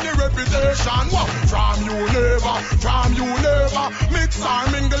yard defend the reputation. What? From you never mix and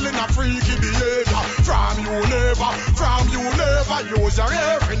mingle in a freaky behavior. From you never use your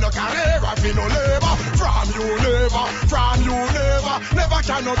hair in no career if you no labor. From you never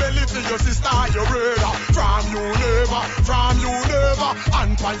can no belly to your sister or your brother. From you never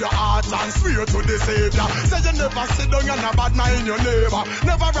and pan your heart and swear to the savior. Say you never sit down and a bad mind your neighbor.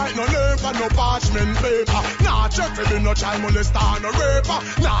 Never write no name for no parchment paper. Nah check for me no child molester no raper.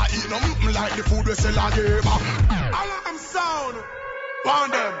 Nah eat no like the food we sell a giver. I like them sound.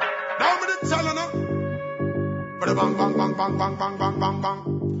 Pound them. Down with the telling them. Bada bang bang bang bang bang bang bang bang bang.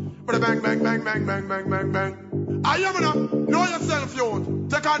 Bada bang bang bang bang bang bang bang bang. I am enough. Know yourself, youth.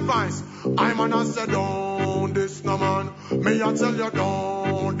 Take advice. I'm gonna say don't this no man. Me I tell you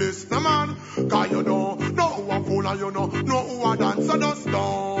don't this no man. Cause you don't know who a fool and you know who a dancer. Just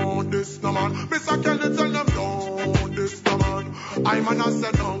don't this no man. Mr. Kelly tell them don't this no man. I'm gonna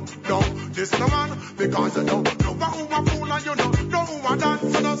say don't this no man. Because you don't know who a fool and you know who a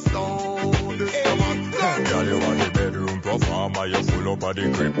dancer. Just don't this no man. Girl, you want the bedroom performer, you full up of the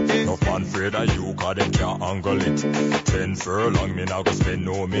grip. No fan afraid of you, cause them can't angle it. 10 furlong, me not go spend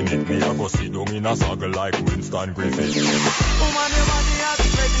no minute. Me a go sit down in a saddle like Winston Griffith. Woman, your body has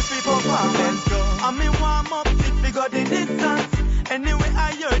ready for performance. And me warm up it, we got the distance. Anyway,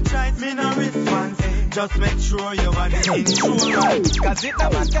 I your choice, me no response. Just make sure your body insurance. Cause it a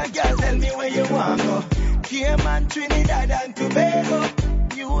matter, girl, tell me where you want go. Cayman, Trinidad and Tobago.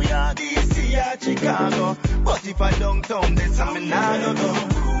 New York, DC, or Chicago. But if I don't come, then I'm not go.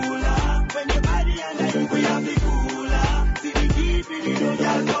 Cooler, when your body and I we have the cooler. See the deep in the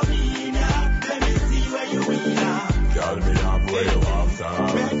girl come in. Let me see where you in. Girl, me have where you have some.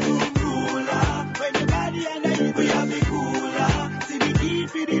 Make you cooler, when your body and I we have the cooler. See the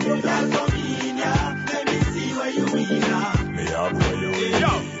deep in the girl come in. Let me see where you in. Me have where you in.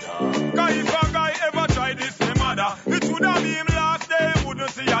 Yo, guy if a guy ever try this, me mother, it would have been him last day, wouldn't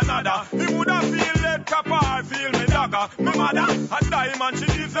see another. swagger. My mother a diamond, she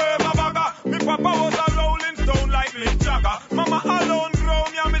deserve a bagger. Me papa was a rolling stone like Mick Jagger. Mama alone grow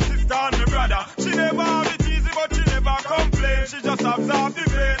me and my sister and my brother. She never have it easy, but she never complain. She just absorb the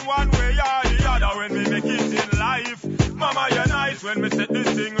pain one way or the other when we make it in life. Mama, you're nice when me set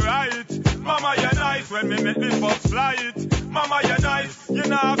this thing right. Mama, you're nice when me make the first flight. Mama, you're nice. You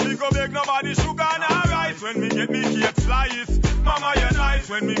know have to go beg nobody sugar and rice when me get me cake slice. Mama, you're nice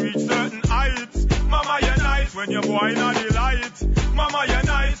when me reach certain heights. Mama, you're nice when you're boy in the light. Mama, you're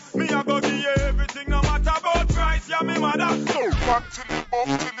nice. Me a go give you everything no matter about price. Yeah, me mother. So back till it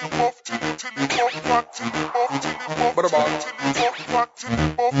buff, till it buff, till it buff, back till it buff, till it buff, till it buff, back till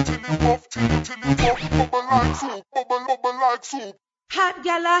it buff, till it buff, till it buff, bubble like soup, bubble like soup. Hot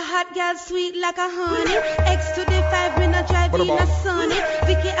gal, sweet like a honey. X to the 5, me not drive in a sunny.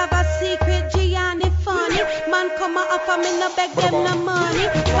 Vicky have a secret, Gianni funny. Man come a offer me no beg them no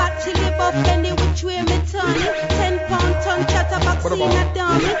money. Fat till the buff, any which way me turn it. 10 pound ton chatterbox in a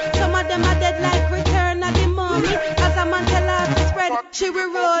dummy. Some of them are dead like return of the mummy. As a man tell her to spread, she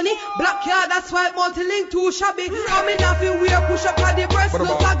will run it. Black yard, that's why multi-link too shabby. I'm in nothing weird, push up at the breast,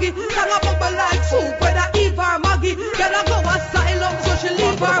 no baggy. Song a bubble like soup, whether Eve or Maggie. Girl a go a style up. So she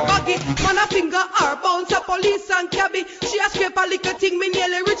leave her baggy. Man a finger her bounce a police and cabby. She a scrape a little thing, me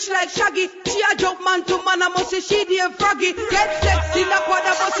nearly rich like Shaggy. She a jump man to man, I must say she damn froggy. Get sexy like what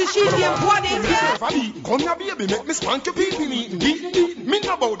I must say she damn body. Come here baby, make me spank your pee beatin'. Me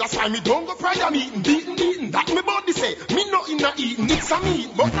no bow, that's why me don't go prior meetin'. Beatin', that me body say. Me no inna eatin', it's a meat.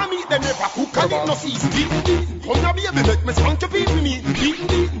 But a meat them never cook and it no season. Beatin', come here baby, make me spank your pee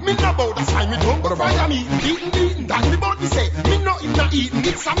beatin'. Me no bow, that's why me don't go prior meetin'. That me body say. Me no inna eatin',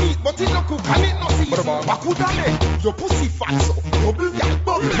 it's a meat, but it no cook and it no season. What could I make? Your pussy fat so bubble gal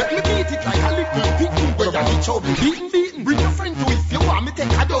bubble. Let me beat it like a little picking where you be trouble. Beatin', bring your friend to if you want me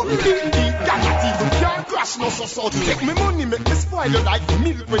take a double. Beatin', gal not even can't crash no so. Take me money, make me spoil you like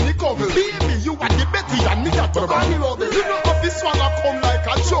milk when you come. Baby, you are the Betty and me that the bunny rubble. You know if this one come like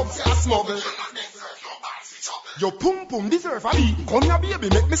a job, say a smuggle. Your pum pum deserve a beat. Come here baby,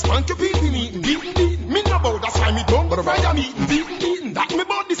 make me spank your pee beatin'. Me no bow, that's why me don't go fire meetin'. Beatin', that me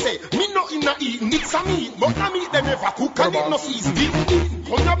body say. Me no inna eatin', it's a meat. But a meat them never cook and it no season. Beatin',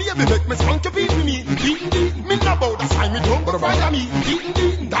 come here baby, make me spank your pee beatin'. Me no bow, that's why me don't go fire meetin'.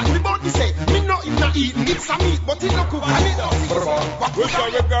 Beatin', that me body say. Me no inna eatin', it's a meat. But it no cook and it no season. We show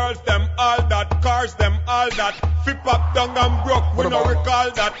the girls them all that, cars them all that. Flip up down and broke, we no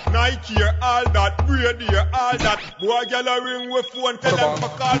recall that. Nike here all that, radio all that. Boy, girl a ring with phone, tell them to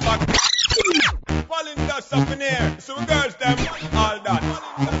call back. Falling dust up in here, so we girls them all that.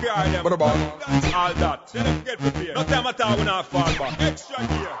 Car them all that. Tell them get prepared. No time at all we not fall back. Extra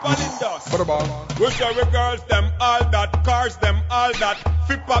gear, falling dust. We show we girls them all that, cars them all that.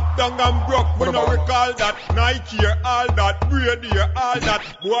 Flip up down and broke, we no recall that. Nike here all that, radio all that.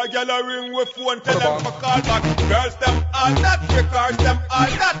 Boy, girl a ring with phone, tell them to call back. Girls them all that, we cars them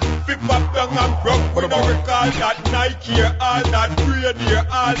all that. Flip up down and broke, we no recall that. Nike here all that, radio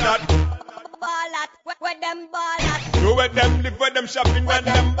all that. Ball at, where them ball at. Know where them live, where them shopping, when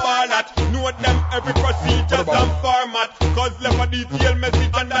them ball at. Know them every procedure and format. Cause left a detail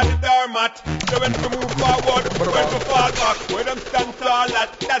message under the doormat. So when we move forward, when we fall back, where them stand tall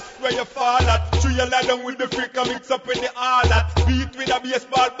at, that's where you fall at. Show you lie down with the freak and mix up with the all at. Beat with a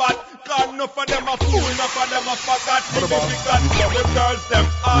baseball bat. Cause enough of them a fool, enough of them a forgot. Significant, so the girls them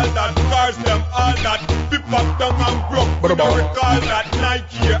all that, cars them all that. Flip up down and broke, we don't recall that.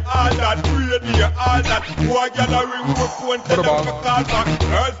 Nike all that, radio all that. Boy, girl a ring with phone, tell them to call back.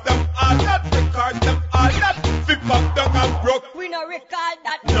 Girls them all that, the cars them all that. Flip up down and broke, we no recall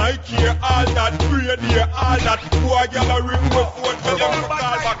that. Nike all that, radio all that. Boy, girl a ring with phone, tell them to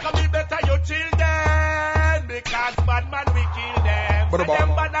call back. Come in better you chill them, because bad man we kill them. And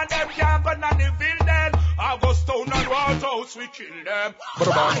them bad and them can't go on the building. I go stone and Waterhouse we kill them.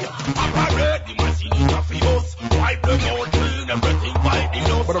 Operate the machine in a famous. Wipe them out clean, everything wipe the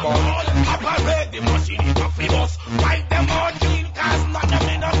nose. Operate the machine in a famous. Wipe them out clean, cause none of them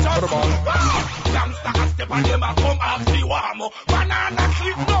in a touch. Gangsta can step on them and come off the warm. Banana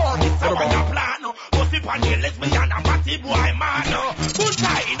clip no, this is what you plan. Pussy pan the lesbian and batty boy man. Good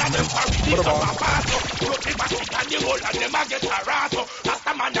guy in a them party, this is a pass. Look the basket and the whole and them a get harassed. Last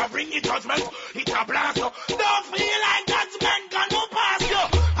time man a bring the judgment, it a blast. Don't feel like judgment gonna pass you.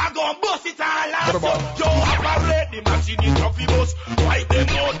 I go and bust it all out. Yo, operate the machine in coffee bus. Wipe them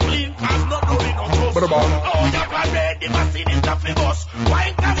out clean, cause not knowing no trust. Oh, you operate the machine in coffee bus.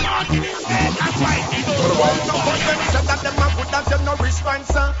 Wipe them out clean, that's why they do. So when them say that them a good, that them no response.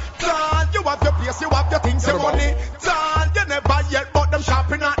 Tall, you have your place, you have your things, your money. Tall, you never yet, but them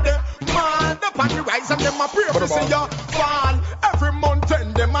shopping at them. Man, the party rise and them a pray for to see you fall. Every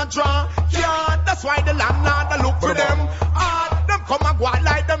mountain them a draw. Yeah, that's why the landlord a look for them. Them come and go out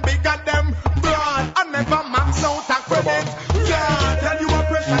like them big and them broad. And never max out a credit. Yeah, tell you a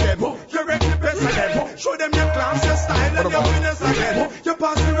pressure them. You ready to pressure them. Show them your class, your style and your finesse again. You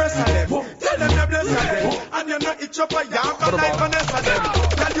pass the rest of them. Tell them you bless them. And you not itch up a yard and like Vanessa them.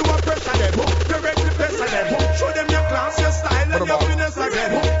 Tell you a pressure them. You ready to pressure them. Show them your class, your style and your finesse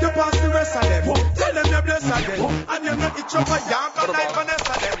again. You pass the rest of them. Tell them you bless them. And you not itch up a yard and like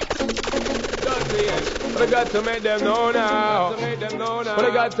Vanessa them. But I got to make them know now. But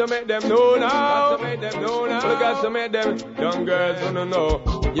I got to make them know now. But I got to make them young girls wanna know.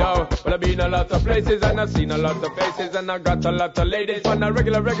 Yo, but I've been a lot of places and I've seen a lot of faces and I got a lot of ladies on a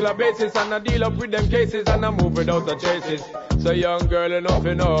regular basis and I deal up with them cases and I move without the chases. So young girl enough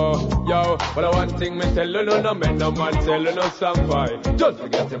you know. Yo, but I one thing me tell you no man no man tell you no some fight. Just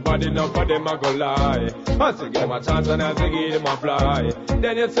forget your body enough for them I go lie. Once you give them a chance and I give them a fly.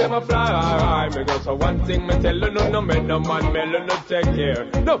 Then you say my fly. Me go so one thing me tell you no man no man melon no take care.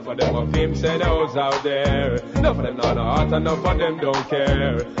 No for them of him say those out there. No for them not no heart and no for them don't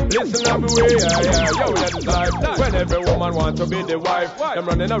care. Listen everywhere, yeah, yo them life. When every woman want to be the wife, them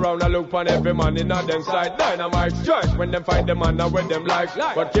running around and look for every man in a them side. Dynamite strike when them find the man and when them like.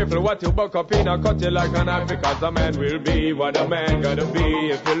 But careful what you buck up in and cut you like a knife because a man will be what a man gotta be.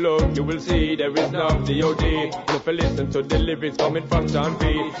 If you look, you will see there is no D.O.D. And if you listen to the lyrics coming from John P,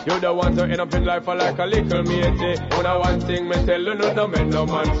 you don't want to end up in life like a little matey. When I one thing me tell you no man no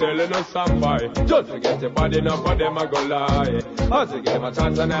man tell you no somebody. Just forget your body enough for them I go lie. As you give them a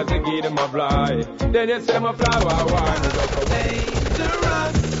chance and as you give them a fly. Then you say my fly why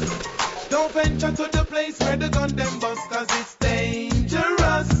dangerous. Don't venture to the place where the gun them bust cause it's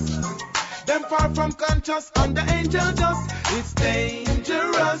dangerous. Them far from conscious and the angel dust. It's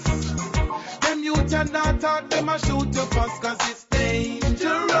dangerous. Them youth and not talk them a shoot you first cause it's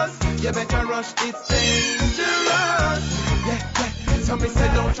dangerous. You better rush, it's dangerous. Yeah. So me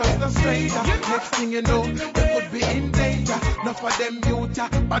say don't trust no stranger. Next thing you know, you could be in danger. Enough of them youth,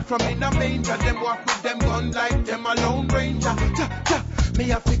 bad from in a manger. Them walk with them gun like them a lone ranger. Me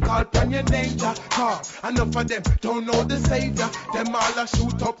have to call upon your danger. Enough of them don't know the savior. Them all a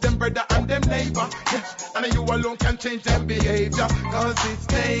shoot up them brother and them neighbor. Yeah. And you alone can change them behavior. Cause it's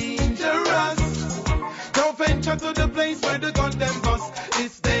dangerous. Don't venture to the place where the gun them bust.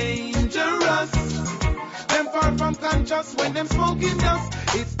 It's dangerous. Them far from conscious when them smoking dust.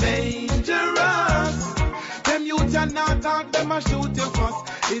 It's dangerous. Them youth and not talk, them a shoot you first.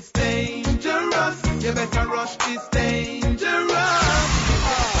 It's dangerous. You better rush, it's dangerous.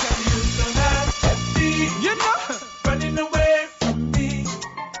 You know, running away from me.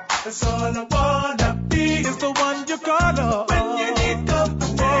 That's all I wanna be. Is the one you call up when you need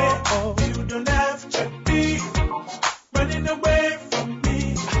company. You don't have to be running away from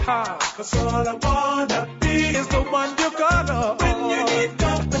me. Cause all I wanna be is the one you call up when you need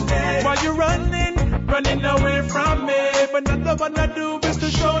company. While you're running away from me, but not the one I do is to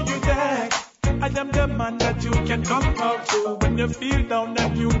show you that I am the man that you can come talk to when you feel down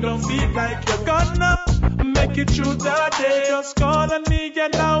and you don't feel like you're gonna make it through the day. Just call on me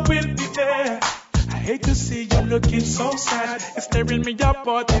and I will be there. I hate to see you looking so sad. It's tearing me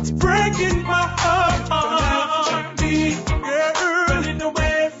apart, it's breaking my heart. Girl, running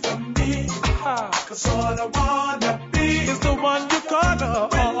away from me. Cause all I wanna be is the one you call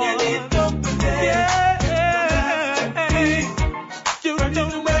up when you need company. Yeah. You don't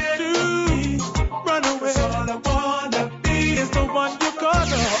have to run away. All I wanna be is the one you call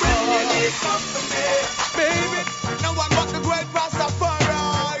up when you need company. Baby, now I got the great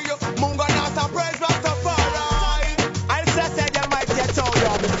Rastafari. Mungo Nasa praise Rastafari. I'll say them might get all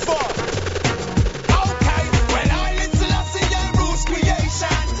your before. Okay, well I little I see your rules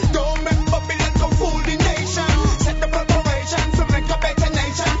creation. Don't make Babylon to fool the nation.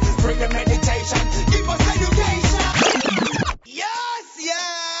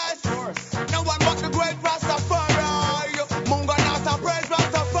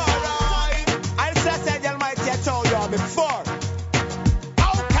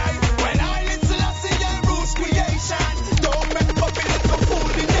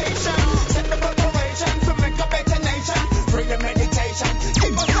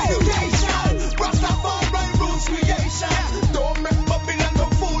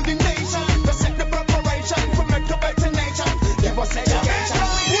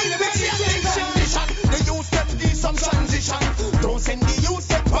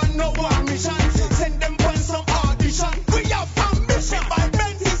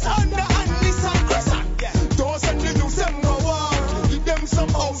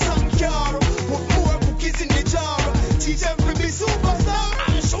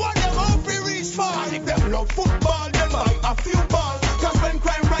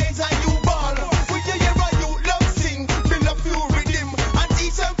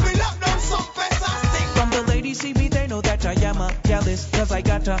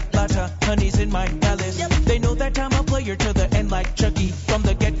 lotta honeys in my palace. They know that I'm a player to the end like Chucky. From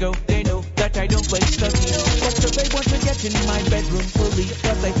the get-go, they know that I don't play stucky. But still they want to get in my bedroom fully,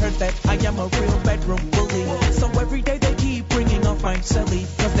 cause they heard that I am a real bedroom bully. So every day they keep bringing up I'm silly,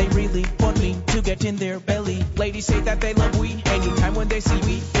 cause they really want me to get in their belly. Ladies say that they love we, anytime when they see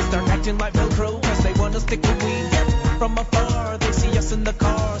me, they start acting like Velcro, cause they wanna stick with we. From afar, they see us in the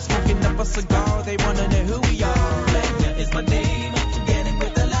car, smoking up a cigar, they wanna know who we are. Lenya is my name, getting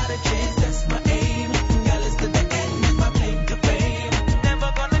with a lot of chicks, that's my aim. Girl is to the end, is my claim to fame.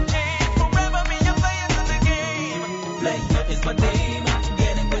 Never gonna change, forever be a player to the game. Lenya is my name,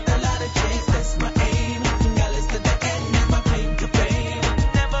 getting with a lot of chicks, that's my aim. Girl is to the end, is my claim to fame.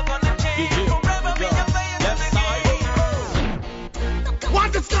 Never gonna change, forever be a player to the game.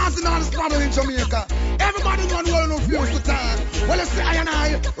 What is causing all this problem in Jamaica? Everybody want to know feels the time. Well, let's say I and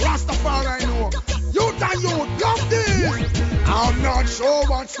I, Rastafari know. Youth and youth, love this. I'm not sure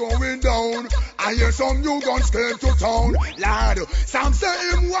what's going down. I hear some new guns came to town. Lad, some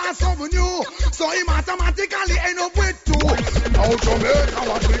say him was something new, so he mathematically end up with two. Now Jamaica,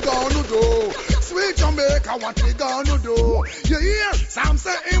 what we gonna do? Sweet Jamaica, what we gonna do? You hear? Some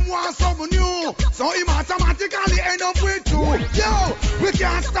say him was something new, so he mathematically end up with two. Yo, we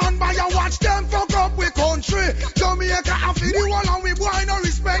can't stand by and watch them fuck up with country. Jamaica, I feel the one and we boy no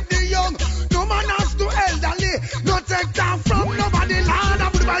respect the young. No man has to elderly, no take time from nobody. Lord,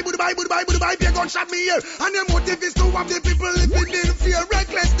 Buddha, be a gunshot me here. And the motive is to have the people living in fear,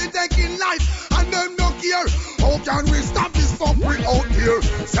 recklessly taking life, and them no care. How can we stop this fuckery out here?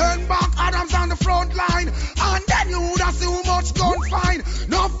 Send back Adams on the front line, and then you would have so much gun fine.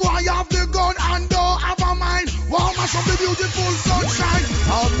 No boy have the gun and don't have a mind. Wow, mash up the beautiful sunshine.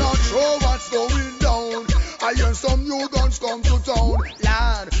 I'm not sure what's going down. I hear some new guns come to town.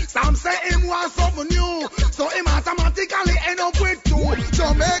 Lad, some say him was something new, so he mathematically end up with two.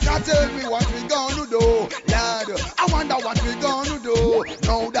 Jamaica, tell me what we gonna do. Lad, I wonder what we gonna do.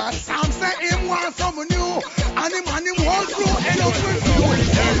 Now that some say him was something new, and him whole crew end up with two.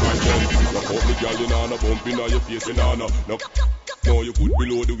 Put the girl in on a bump in your face in on no, you put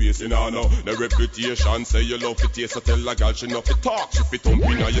below the waist in her now. The reputation say you love it taste, so tell a girl she not fit talk. She fit thump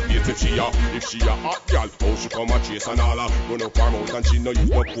in her face if she a hot girl. How she come and chase and all her. Run up her mouth and she no use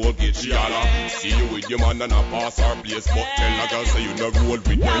no Colgate, she all see you with your man and a pass her place, but tell a girl say you no roll with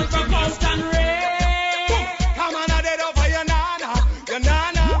no engineers. Come on, I dead over your nana, your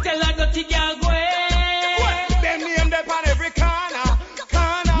nana. Tell her dirty girl go away. Them name them on every corner.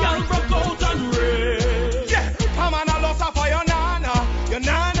 Y'all broke out and red. Yeah, come on, I lost her for your nana, your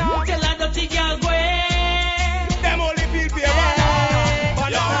nana. Tell her dirty girl go away. Them only people here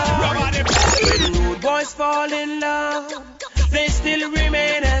banana. Rude boys fall in love, they still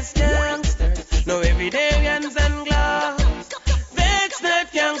remain as gangsters. No everyday guns and gloves, that's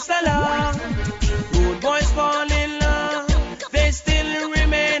not gangster love. Rude boys fall in love, they still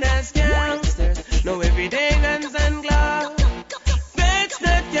remain as gangsters. No everyday guns and gloves, that's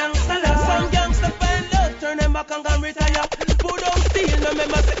not gangster love. Some gangster find love, turn them back and come retire. Put down steel, no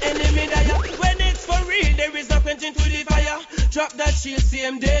members the enemy die. When it's for real, there is no quenching to the fire. Drop that shield,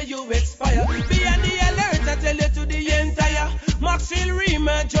 same day you expire. Be on the alert, I tell you to the entire Maxwell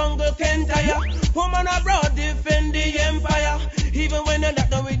Rima, jungle can tire. Woman abroad defend the empire. Even when you're not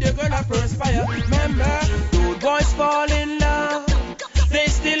done with the girl, I perspire. Remember, good boys fall in love, they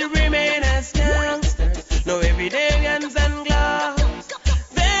still remain as gangsters. No everyday guns and gloves,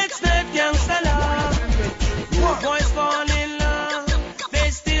 that's not gangster love. Good boys fall in love, they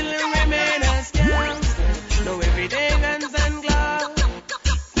still remain as gangsters. No everyday guns and gloves,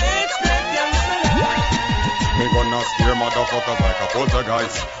 that's not gangster love. Me gonna scare motherfuckers like a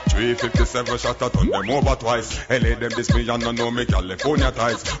poltergeist. 357 shot, I turn them over twice. LA them this me and I know me California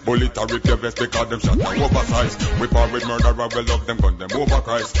ties. Bullet a rip your vest because them shot are oversized. We par with murderer, we love them gun them over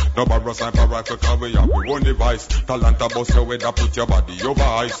Christ. No barrel sniper rifle cause we have we own device. Talanta bust your head, put your body over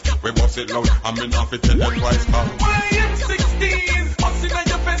ice. We bust it loud and me not fit tell them twice. YM16, busting on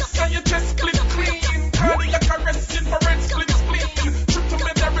your vest and your chest split clean. Cardiac arresting for red split spleen. Trip to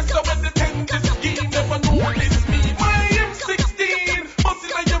me there is so when the tender scheme. Never know this me. YM16,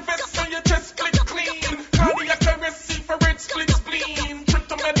 busting on your vest and your chest split clean. Cardiac arresting for red split spleen. Trip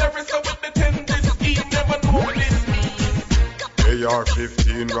to me there is so when the tender scheme. Never know this me.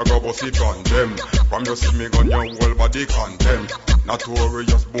 AR-15, we go bust it on them. From you see me gun your whole body condemn.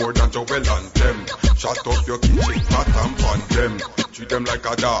 Notorious more than Joel and them. Shut up your kitchen fat and pan them. Treat them like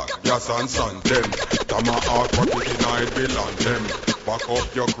a dog, yes and son them. Tama out for it in a belong them. Back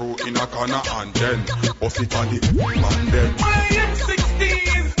up your crew in a corner and then bust it on the man them.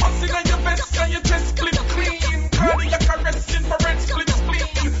 YM16, busting on your vest and your chest split clean. Cardiac arresting for red split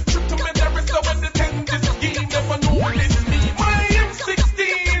spleen.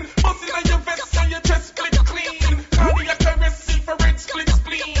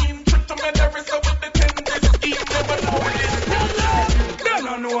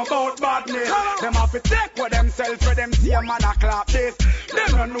 themselves for them see a man a clap this. Them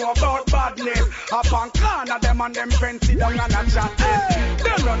don't know about badness. Up on corner them and them friends sit down and a chat this.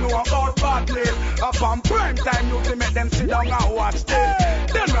 Them don't know about badness. Up on prime time you to make them sit down and watch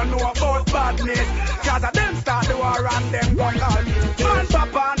this. Them don't know about badness. Cause of them start the war and them gun all man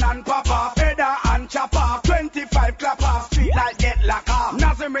papa and papa, feather and chopper, 25 clapper, street like get locked off.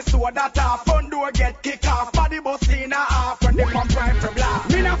 Nothing me saw that off, front door get kick off, body bus in a half when they come prime for black.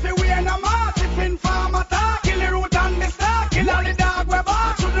 Me not fi wear no mask if in farm attack, kill the root and the star, kill all the dog we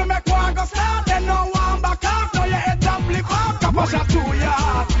bark. Should you make one go start, then no one back off, now your head up lick off, couple shot to your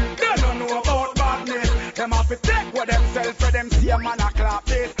heart. They don't know about badness, them have to take what themselves for them see a man a clap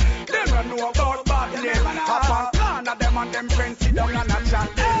this. They don't know about badness, up on corner them and them friends sit down and a chat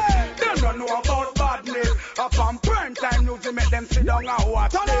this. They don't know about badness, up on prime time news to make them sit down and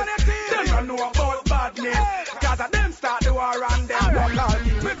watch this. They don't know about badness, cause of them start the war and them don't call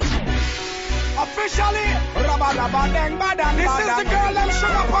it. Officially, rabadabadeng badang. This is the girl them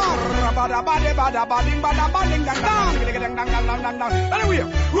sugar pop. Rabadabadabadabading badabading dang. Anyway,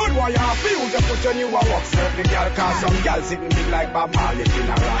 road warrior feel the put on you a walk serve the girl cause some girl sitting big like Bob Marley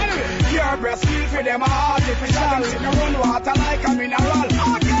funeral. Anyway, your breast feel for them artificial. Them sitting around water like a mineral.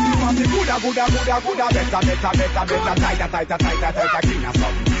 Okay. You have the gooda, better, tighter, cleaner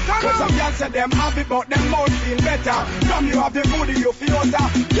something. Cause some girls say them happy but them mouth feel better. Come you have the booty you feel hotter.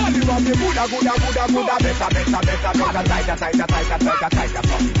 Girl you have the gooda, better, tighter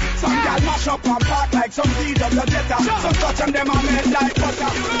something. Some girls mash up and park like some seed of the jetter. Some touch and them are made like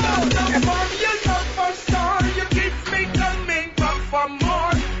butter. If I'm your love for star, you keep me coming back for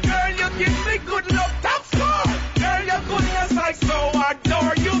more. Girl you give me good love, top score. Girl your goodness I so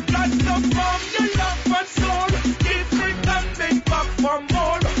adore. You got some from your love for soul. Keep me coming back for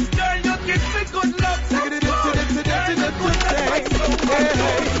more. Girl you give me good love, top score. Girl your goodness I so adore.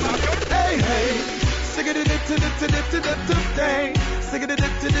 Hey, sing it to the thing. Sing it to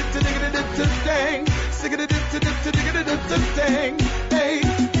the thing. Sing it to the thing. Hey,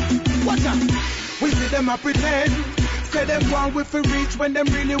 watch out. We see them a pretend. Say them want we for reach when them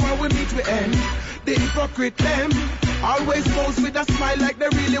really want we meet we end. The hypocrite them always pose with a smile like they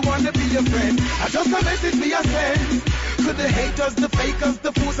really want to be your friend. I just a message me a send to the haters, the fakers,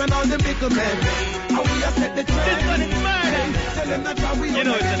 the fools and all the middlemen. And we have set the trend. Tell them that how we you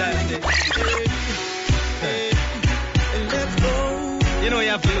know it's a nice day. Let's go. You know you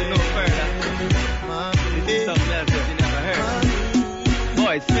have to look no further. This is something else that you never heard.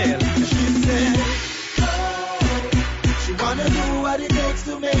 Boys fail. She said, oh, she wanna do what it takes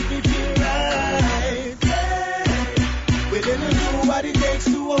to make me feel right. We didn't do what it takes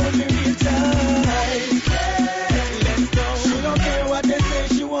to hold me real tight. Let's go. She don't care what they say,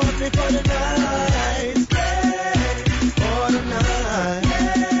 she wants me for the night. For the night.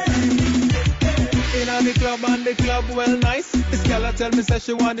 In the club and the club well nice. This girl tell me say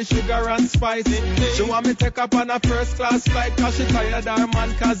she want the sugar and spice. She want me take up on a first class flight cause she tired her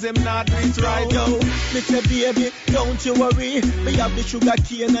man cause him not reach right. Yo, me say baby, don't you worry. Me have the sugar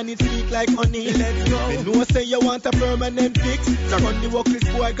cane and it sweet like honey. Let's go. Me know say you want a permanent fix. So run the workless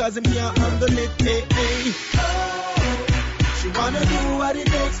boy cause him can't handle it. Hey, hey. Oh, she wanna do what it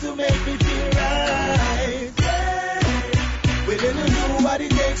takes to make me feel right. We didn't do what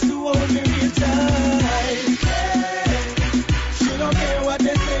it takes to hold me real tight. She don't care what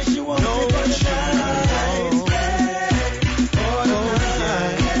they say, she wants me for the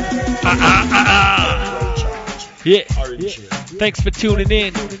night. Yeah. Thanks for tuning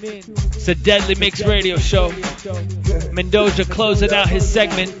in. It's a Deadly Mix Radio Show. Mendoza closing out his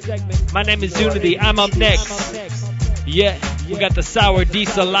segment. My name is Uni-T. I'm up next. Yeah, we got the Sour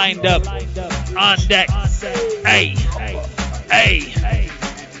Diesel lined up on deck. Hey.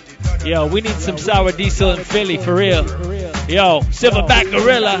 Yo, we need some Sour Diesel in Philly for real. Yo, Silverback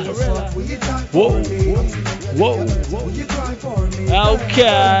Gorilla. Whoa.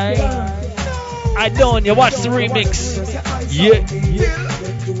 Okay. I don't. You watch the remix. Yeah.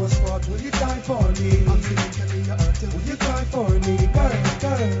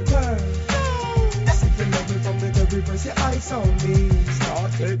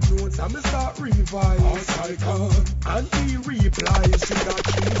 Take notes and me start revise. And he replies. She got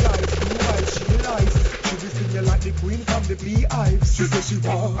 3 eyes, 2 eyes, she lies. She be singing like the queen from the beehives. She says she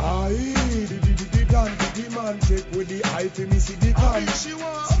want the man take with the eye to me see the guy. See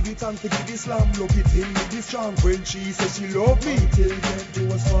the time to give the slam, look it in with the strong. When she says she love me, till then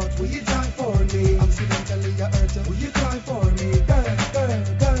do a spot, will you die for me? Accidentally you hurt her, will you cry for me? Girl.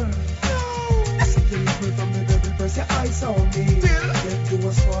 From the devil press your eyes on me. Get to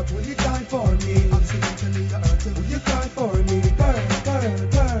a spot, will you die for me? Accidentally you hurt her, will you cry for me? Girl.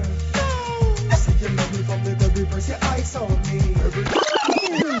 I see you love me from the devil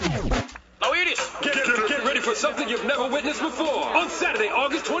you've never witnessed before. On Saturday,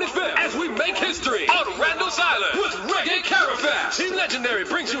 August 25th, as we make history on Randall's Island with Reggae Carafest. Team Legendary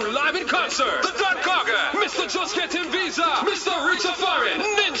brings you live in concert. The Don Gaga, Mr. Just Get Him Visa, Mr. Richa Farin,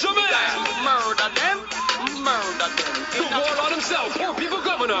 Ninja Man. Murder them. The warlord himself, Poor People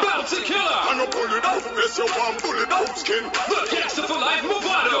Governor, Bounty Killer. And you pull it out, yes, you want pull it out, skin. The Gangster for Life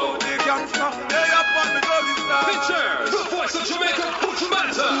Movado. The gangster, they up on the gully side. Features the voice of Jamaica,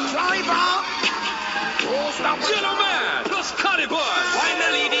 Uchumata. Yellow Man, plus Cannibal.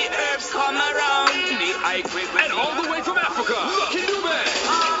 Finally the herbs come around. The high quick. And all the way from Africa, Lucky Dube.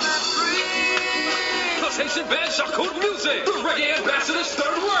 Plus Haitian band Shakur Music. The Reggae Ambassador's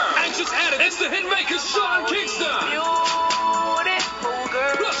Third World. Anxious Addict, it's the hitmaker Sean Kingston.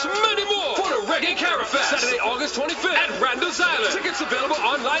 Plus many more for the Reggae Carafest. Saturday, August 25th at Randall's Island. Tickets available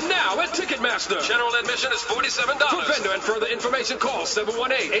online now at Ticketmaster. General admission is $47. For vendor and further information, call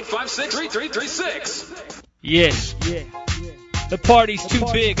 718-856-3336. Yeah. The party's too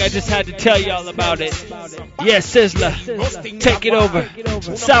big, I just had to tell y'all about it. Yeah, Sizzler, take it over.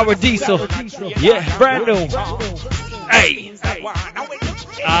 Sour Diesel, yeah, brand new. Hey.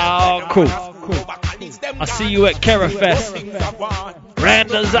 Oh, cool. I'll see you at Carafest,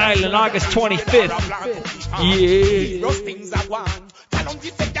 Randall's Island, August 25th. Yeah.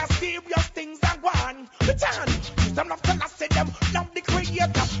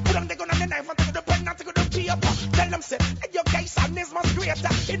 Tell them say, your guys and this must greater.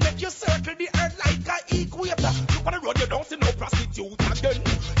 It make you circle the earth like a equator. Look on the road, you don't see no prostitute again.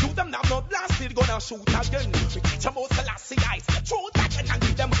 You them now no blasted, gonna shoot again. We teach them most Selassie eyes, the truth again, and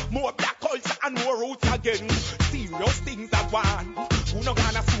give them more black culture and more roots again. Serious things are one. Who no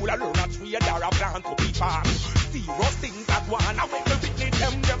gonna fool a learn a trade or a plan to be farm. Serious things are one. I wait to witness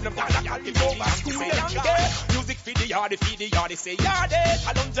them gonna live over school them. Music for the yard, they say yard.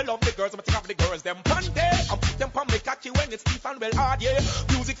 I don't love the girls, but think of the girls them panty. I put them on me cocky when it's stiff and well hard, yeah.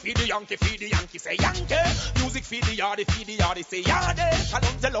 Music for the Yankee, say Yankee. Music for the yard, they say yard. I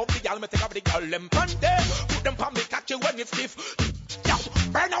don't love the girl, but think of the girl them panty. Put them on me cocky when it's stiff. Yo,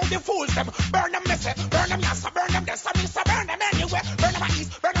 burn out the fools them, burn them messy, burn them yassa, burn them this, burn them anywhere. Burn them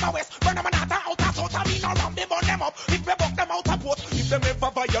east, burn them west, burn them north, out, I mean around they burn them up. If we buck them out of boat, if them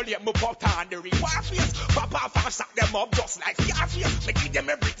ever violate me pop on the reward face. Papa fast shot them up just like your face. Me give them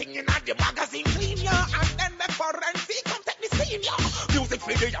everything in the magazine clean ya, and then me forensic come take me scene ya. Music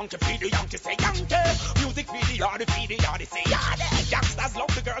for the Yankee, say Yankee. Music for the yard, they say yard. Youngsters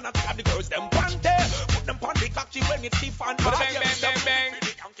love the girl, and think of the girls them panty. Put them on the cocky when it's stiff and hard. Bang.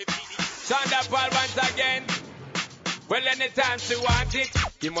 Sound up all once again. Well, anytime she want it,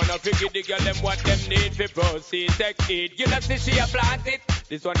 you wanna figure the girl them what them need for proceed, take it. You know see she a plant it.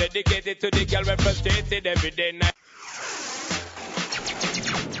 This one dedicated to the girl we frustrated every day night.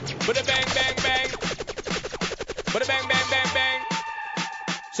 Put a bang. Put a bang.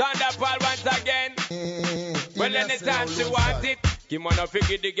 Sound up all once again. Well, anytime she want it, you wanna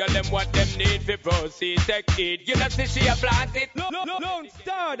figure the girl them what them need for proceed, take it. You know see she a plant it.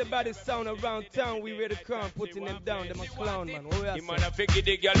 Lonestar, the baddest sound around town. We ready to come, putting them down. Them a clown, man. You wanna figure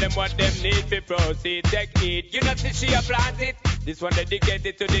the girl them what them need for proceed, take it. You know see she a plant it. This one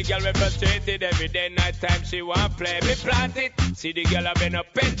dedicated to the girl we frustrated every day night time she want play. Me plant it. See the girl a been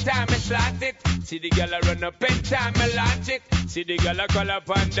up in time, me slant it. See the girl a run up in time, me launch it. See the girl a call up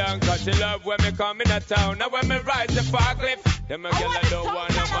and down, cause she love when me come in a town. Now when me rise the forklift, them a girl I don't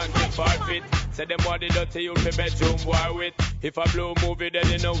want no man to forfeit. Say them what they dirty you for bedroom war with. If a blue movie then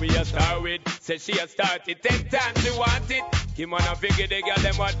you know we a star with. Say she a started 10 times she want it. He wanna figure the girl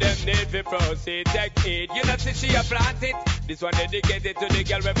them what them need for proceed, take it. You know see she a plant it. This one dedicated to the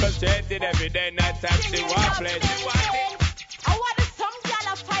girl we frustrated every day night time she want play, she want it. I want some girl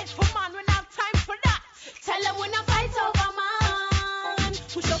a fight for man, we not time for that. Tell them we not fight over man.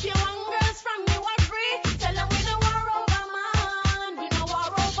 Push up your one girls from you are free. Tell them we no war over man. We no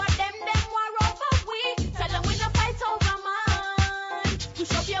war over them war over we. Tell them we no fight over man.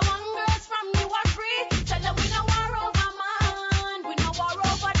 Push up your one girls from you are free. Tell them we no war over man. We no war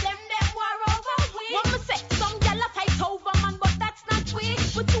over them war over we. What me say? Some girl a fight over man, but that's not we.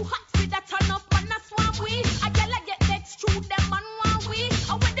 We too hot for that turn up man, that's why we. A girl a get next through them man want we.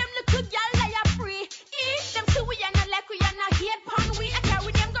 And with them little girl they are free. Them two we and not like we and not hate pan we. I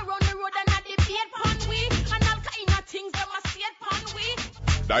carry them go round the road and not debate pan we. And all kind of things them a say pan we.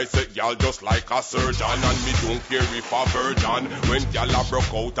 Dissect y'all just like a surgeon, and me don't care if a virgin. When y'all a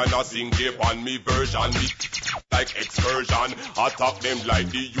broke out and a sing tape on me version, me like excursion. Attack them like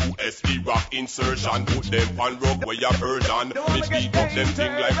the US Iraq insertion. Put them on rock where you Persian. Me beat up them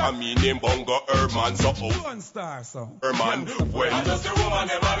thing like a me name Bongo Herman. So Lonestar Sound. Herman, when I just a woman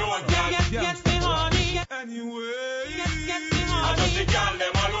never know. Get me honey. Anyway.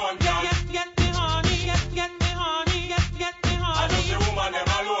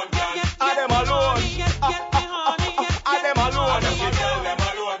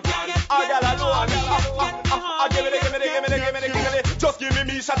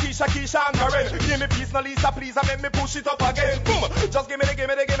 Keisha and Karen. Give me peace, no Lisa, please, and make me push it up again. Boom, just give me the girl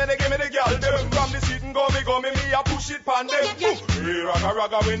them. From the seat and go me, I push it pan them. Boom, hey,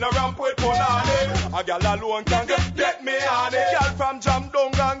 raga, when I ramp with Ponane. A girl alone can get me on it. Girl from Jam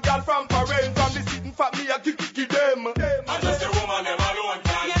Dong and girl from Parade. From the seat and fat me, I kick them. I just a woman them alone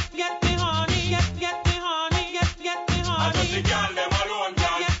can get me honey, get me honey, get me honey. I just a girl them alone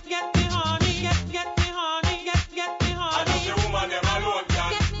can get me honey, get me honey, get me honey. I just a woman them alone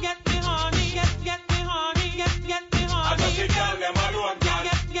can get me honey, get me honey, get me honey. I just a girl them alone can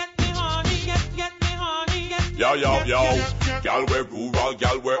get me honey, get me honey, yo. Gal we rural,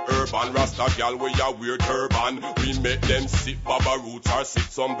 gal we urban, Rasta gal we a weird turban. We make them sip baba roots or sip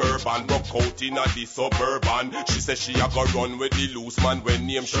some bourbon. Rock out in a the suburban. She say she a go run with the loose man when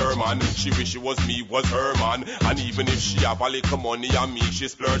named Sherman. She wish it was me, was her man. And even if she have a little money on me, she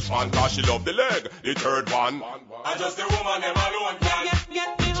splurge on cause she love the leg, the third one. I just the woman them alone can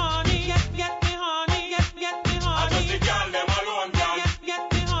get me honey, get me honey, get me honey. I just the gal them alone can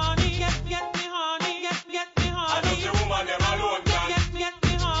get me honey, get me honey, get me honey. I just the woman them alone can get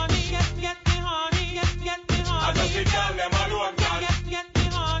me honey, get me honey, get me honey. I just the gal them alone can get me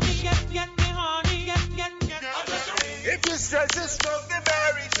honey, get me honey, get me honey. If you stress it, smoke the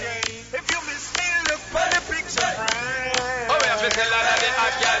Mary Jane. If you miss me, look for the picture frame. Oh, we have to tell all of the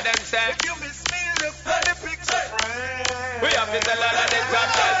hot girl them say. If you miss me, look for the picture frame. We have to tell all of the top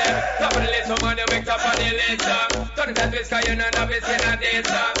girl them. Top of the list, woman, you make top of the list. Turn it that twist, cause you know that it's in a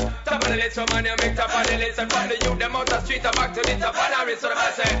dance. Top of the list, woman, you make top of the list. From the youth, them out the street, back to the top of the wrist. So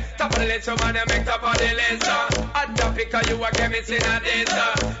I say, top of the list, woman, you make top of the list. Hot topic, cause you a chemist in a dance.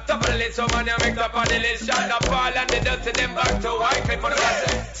 Top of the list, woman, you make top of the list. Shot the fall and the dust to them back to white clip for the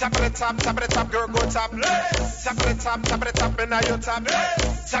rest. Top of the top, girl, go top. Top of the top, and now you top.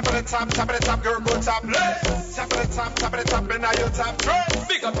 Top of the top, girl, go top. Top of the top, and now you top.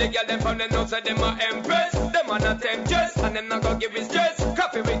 Big up the girl, them from the nose, them a empress. Them a not temptress, and them not gonna give it stress.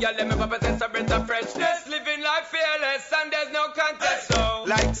 Coffee with girl, them ever possess a breath of freshness. Living life fearless, and there's no contest, so.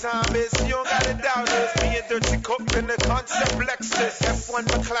 Like Thomas, you don't got it down. It's me and Dirty Cook in the concept Lexus. F1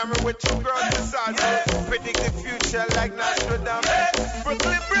 McLaren with two girls beside us. Predict the future like Nostradamus.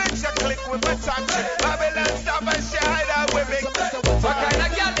 Brooklyn Bridge, I click with my taxi. Babylon stop and she hide out with me. What kind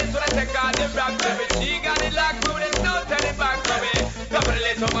of girl is when I take all the rock to me? She got it locked through, there's no turning back from me. Top of the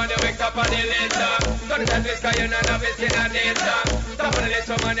list, woman, you make top of the list. Turn it that twist, cause you know that it's in a dance. Top of the list,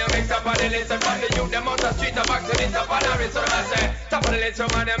 woman, you make top of the list. From the youth, them out the street, back to the top of the wrist. So I say, top of the list,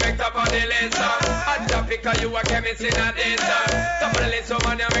 woman, you make top of the list. Hot topic, cause you a chemist in a dance. Top of the list,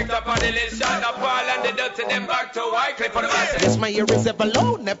 woman, you make top of the list. Shot the ball and the dirt to them back to white clip for the masses. Yes, my ear is ever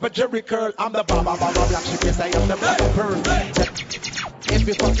low, never Jerry curl. I'm the baba black sheep, yes, I am the black pearl.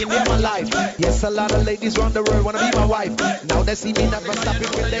 Every fucking in my life. Yes, a lot of ladies round the world wanna be my wife. Now they see me never stop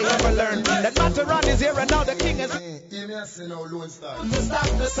it when they ever learn. That Mataran is here and now the king is. Hear me say now, Lonestar. To stop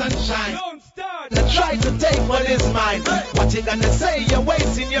the sunshine. Now try to take what is mine. What you gonna say? You're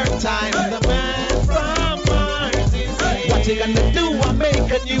wasting your time. The man from Mars is here. What you gonna do? I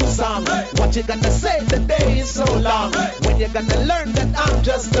make a new song. What you gonna say? The day is so long. When you gonna learn that I'm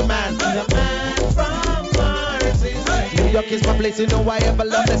just a man. The man from Mars is here. New York is my place, you know I ever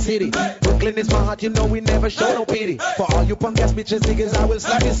love the city. Brooklyn is my heart, you know we never show no pity. For all you punk ass bitches niggas, I will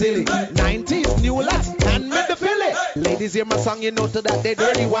slap you silly. 90s, new lads, hand me the filly. Ladies hear my song, you know to that they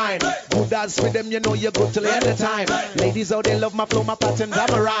dirty wine. Good dance with them, you know you're good till the end of time. Ladies out, they love my flow, my patterns,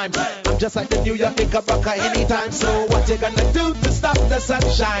 I'm a rhyme. I'm just like the New York Knickerbocker anytime. So what you gonna do to stop the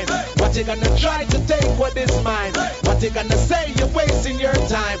sunshine? What you gonna try to take what is mine? What you gonna say? You're wasting your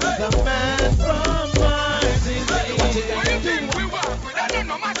time. The man from Mars is here. What you gonna do? We work with that,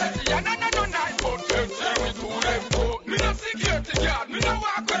 no matter the year, no night, but we do them go. Me no security guard, me no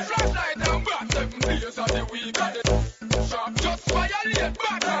walk with flashlight and bat 7 days of the week of the shop. Just violate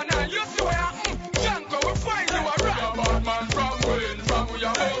Batman and you swear, Janko will find you a right. Bad man from Wayne, from we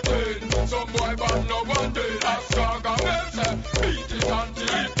are mountain. Some boy bad no one day, as Gaga Melsa, beat it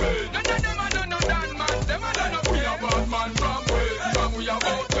until it pain. No, Dan man, them a no we are bad man from Wayne, from we are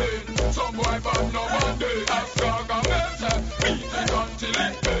mountain. Some boy bad no one day, as Gaga Melsa, beat it until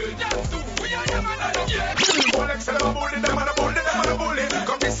it pain. That's who we are, them a no yeah. Bolex them a bully, them a bully, them a bully.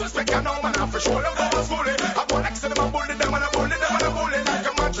 Come disrespect you now, man, for sure them powers fully. A Bolex them a bully, them a bully, them a bully. Like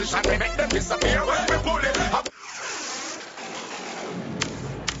a magician, we make them disappear when we pull it.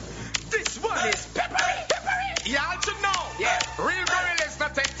 This one is peppery. Y'all should know. Yeah. Real gorillas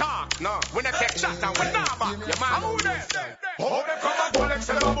not take talk. No. We not take shot and we not back. Your man. Who them? Oh, them come a Bolex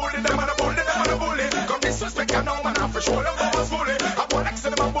them a bully, them a bully, them a bully. Come disrespect you now, man, for sure them powers fully. A Bolex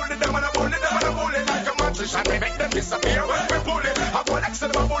them a bully, them a bully, them a bully. Like a magician, we make them disappear when we pull it. I go next to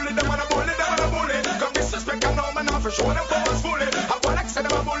them a bully, them and a bully, them and a bully. Come disrespect and no man off for show them powers fully. I go next to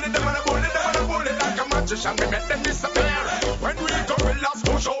them a bully, them and a bully, them and a bully. Like a magician, we make them disappear. When we gorillas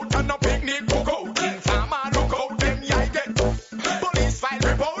push out and no picnic book out. Informer look out, then yeah get. Police file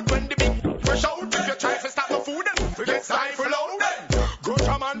report when the big fresh out. If you try to stop the food, then we get stifled out. Go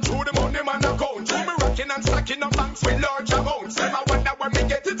come and through the money man account. Through me rocking and stacking up banks with large amounts. Them I wonder where me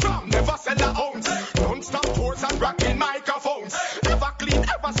get it from. Never sell a ounce. Don't stop tours and rocking microphones. Ever clean,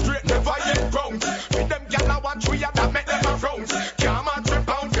 ever straight, never yet bounce. With them gyal I watch we that make them a frowns. Can't man for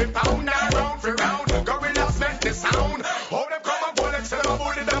pound, and round for round. Gorillas make the sound. All them come and go next to them a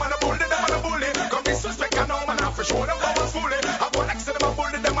bully, them and a bully, them and a bully. Come disrespect and no man have for show them powers fully. I go next to them a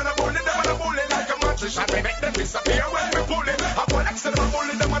bully, them and a bully, them and a bully. Like a magician, we make them disappear when we pull it. I go next to them a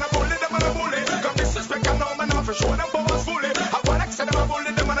bully, them and a bully, them and a bully. Come disrespect and no man have for show them powers fully. I go next to them a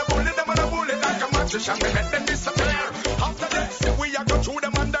bully, them and a bully, them and a bully. Like a magician, we make them disappear. After this, we are go through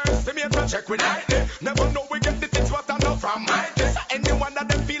them underestimate and check with lightning. Never know we get the things what I know from might. So anyone that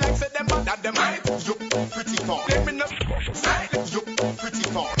them feel like say them bad that them might. You pretty far. Them in the side. You pretty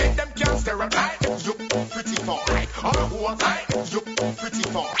far. Make them can't stereotype. You pretty far. All who are tight. You pretty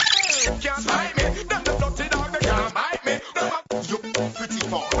far. Can't fight me. Them the dirty dog they can't bite me. You pretty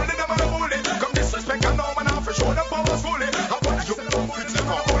far. Bully them and a bully. Come disrespect and no man have for show them powers fully. I want you pretty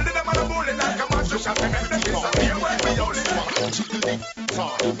far. Bully them and a bully like a magician. They make them disappear when we only want. Jiggle it.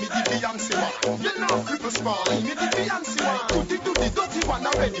 Give me the Beyonce one. You know cripple spawn. Give me the Beyonce one. Do the dirty one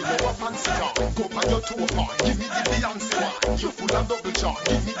already. No a fancy car. Go by your toe part. Give me the Beyonce one. You full of double charm.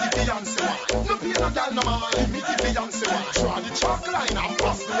 Give me the Beyonce one. No pay no girl no man. Give me the Beyonce one. Draw the chalk line and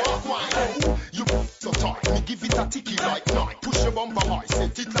pass the walk wine. Oh, you so tight. Me give it a ticky like night. Push your bumper high.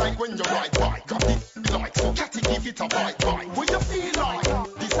 Set it like when you ride bike. Got it like so. Catty give it a bite bite. What you feel like?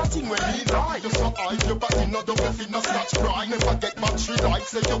 This a thing when me lie. You so high. Your body no double fit no scratch cry. Never get battery life.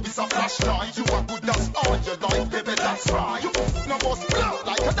 Say you is a flashlight. You are good as all your life, baby. That's right. You no must blow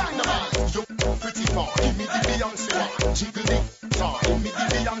like a dynamite. You pretty far. Give me the Beyonce one. Jiggle it. Give me the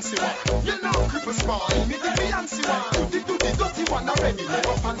Beyonce one. You know cripple spawn. Give me the Beyonce one. Do the dirty one already. No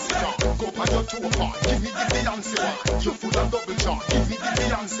a fancy car. Go by your toe part. Give me the Beyonce one. You full of double charm. Give me the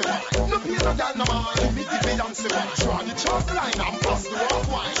Beyonce one. No pay no girl no man. Give me the Beyonce one. Draw the chalk line and pass the walk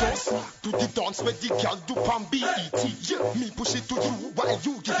wine. Just do the dance where the girl do pan BET. Yeah, me push it to you while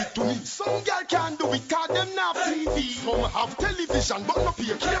you give it to me. Some girl can do it 'cause them not TV. Some have television but no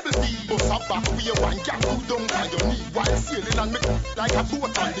pay cable fee. Bust a back where one can go down on your knee while sailing and make like a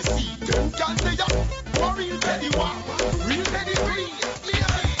boat on the sea. Them girls say ya, for real petty one, real petty free.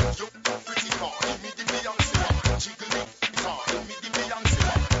 You pretty far, give me the Beyonce one. Jiggle it, give me the Beyonce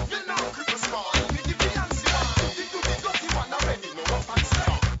one. You know cripple spawn, give me the Beyonce one. You do the dirty one already, no one fancy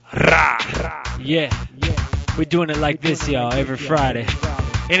car. Yeah, we're doing it like this, y'all, every Friday.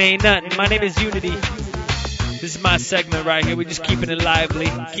 It ain't nothing. My name is Uni-T. This is my segment right here. We're just keeping it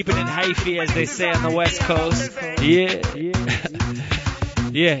lively, keeping it hyphy, as they say on the West Coast. Yeah.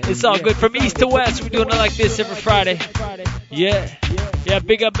 Yeah, it's all good. From east to west, we're doing it like this every Friday. Yeah. Yeah,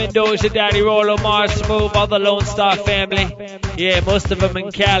 big up Mendoza, Daddy Rolo, Marsmoov, all the Lonestar family. Yeah, most of them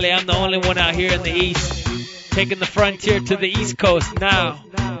in Cali. I'm the only one out here in the east. Taking the frontier to the east coast now.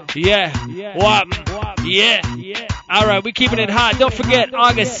 Yeah. What? Yeah. All right, we're keeping it hot. Don't forget,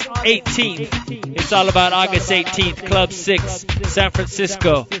 August 18th. It's all about August 18th, Club 6, San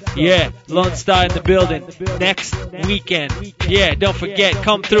Francisco. Yeah, Lonestar in the building. Next weekend. Yeah, don't forget,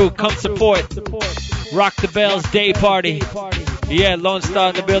 come through, come support. Rock the Bells Day Party. Yeah, Lonestar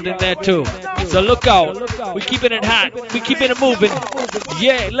in the building there too. So look out. We're keeping it hot. We're keeping it moving.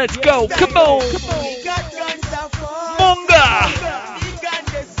 Yeah, let's go. Come on. Munga.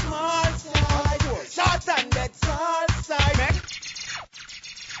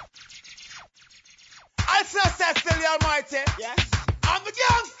 I saw Cecily Almighty. Yes. I'm a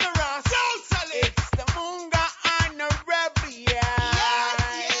gangster, socially. It's the Munga and the Rebel.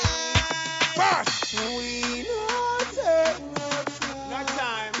 Yes. First, we no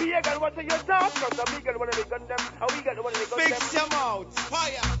time. We ain't got what you talk, cause we got one of the gun them, and we got one of the gun them. Fix your mouth.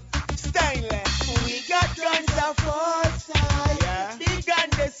 Fire. Stainless. We got guns of all sides. Yeah. Big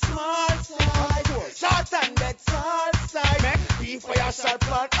and the small side. Short and the tall side. Make people fire shot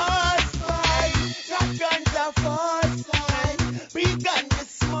for all sides. Got guns of all sides. Big and the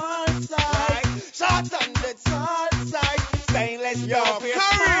small side. Short and the tall side. Stainless. Yo,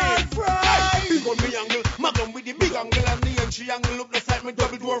 carry. big on me angle. Magnum with the big angle and the entry angle. Look just like me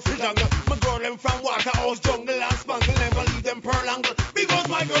double dwarf fridge angle. My girl them from Waterhouse, jungle and spangle. Never leave them pearl angle. Because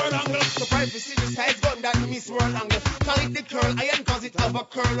my girl angle. The privacy the size gun that Miss World angle. Call it the curl iron cause it have a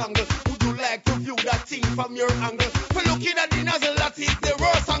curl angle. Would you like to view that thing from your angle? For looking at the nozzle that is the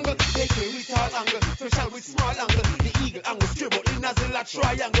worst angle. They came with tall angle, special with small angle. The eagle angle straight but the nozzle a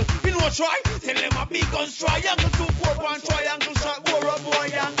triangle. You know try? Tell them a big guns triangle. 2 4 triangle shot bore a boy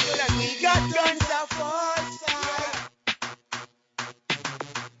angle. And we got guns of all sides.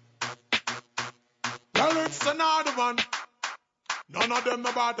 Well, it's another one. None of them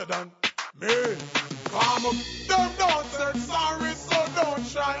are better than me. Come on, them don't say sorry, so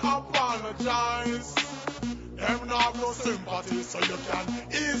don't try apologize. Them not have no sympathy, so you can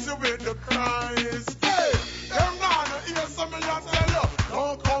easy with the cries. Hey, them not no ear, so me just tell you,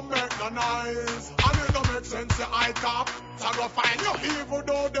 don't come make no noise. And it don't make sense, you eye top. So go find you evil,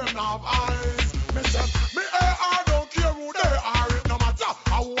 though them have eyes. Me say, me AR don't care who they are. It no matter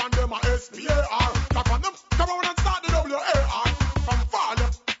how one them are SPAR. Tap on them, come on and start the WAR. From far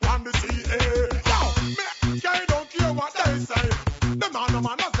left on the CA. Yo, me don't care what they say. Them are no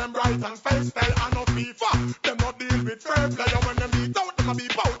manners, them bright and face style and no FIFA. Them not deal with fair play. When them beat out, them a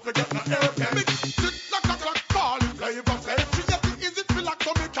beat out to get no airplay. Big tick, clack, clack, clack, call it flavor flame. She get the easy feel like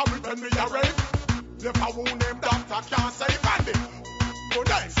so me carry when me a rape. If I won't name doctor can't say bandit. Go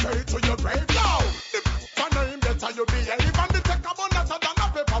down straight to your grave now. The name better you behave. And the take a bonnet than a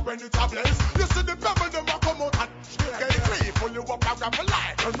paper when it's a place. You see the pebble them a come out and get free. Pull you up and grab a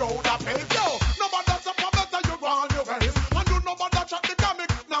light and road a pave. Yo, nobody that's a better you go on your face. And do nobody chat the comic.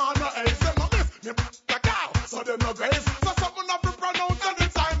 Nah, no ace. Them no miss. Me the cow. So them no grace. So someone have to pronounce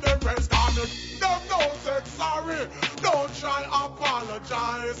anytime they raise. Call me. Them don't say sorry. Don't try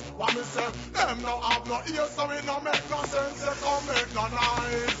apologize. What me say? Them no have no ears, so it no make no sense. They don't make no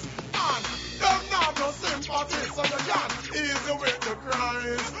noise. And them no have no sympathy, so you can't easy with the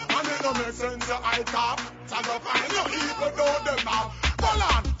cries. And it don't make sense. You eye top. So go find you evil, know them now. Hold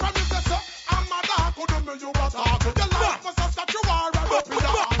on, from you say so. I'm a dark, who do me you a talk. You like me so that you are a up in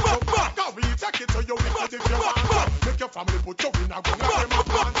your hand. Cause we take it to you wicked if you want. Make your family put you in a gun.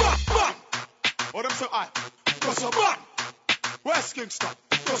 Oh, them so high. Go so bad. West Kingston.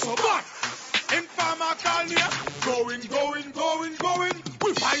 Go so bad. Informer call me. Going.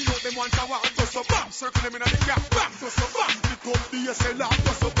 We find out them want to walk. Go so bam. Circle them in a the gap. Bam. Go so bam. Pick up the SLR.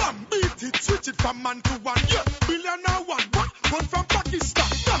 Go so bam. Beat it. Switch it from man to one. Yeah. Billionaire one. What? One from Pakistan.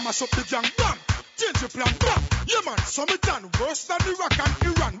 Bam. Mash up the jang. Bam. Change your plan. Bam. Yeah man. Summit done. Worse than Iraq and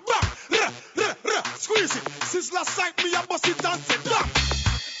Iran. Bam. Squeeze it. Since last night me a bust it and say bam.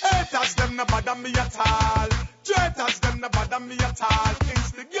 Haters them no bother me at all. Traitors them no bother me at all.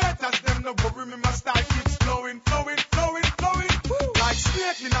 Instigators them no worry me. My style keeps flowing. Like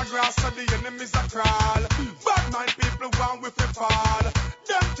snake in a grass so the enemies a crawl. Bad mind people want with a fall.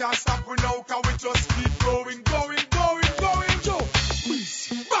 Them can't stop we now cause we just keep going. Yo, please,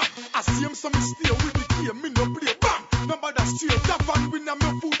 bam. I see him some stay with the game. Me no play bam. Number that straight up and win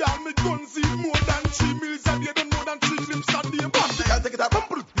me food and me guns eat more than 3 meals a day. Don't more than 3 glimpses a day. Bam. Can't take it up.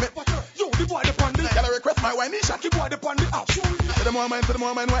 Yo, the boy the pon the. Can I request my wine? Shaki boy the pon the app. To the more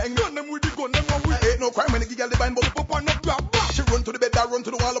mind, why ain't gun them with the gun them one we ain't no crime when the girl the bind but up on no grab. She run to the bed, I run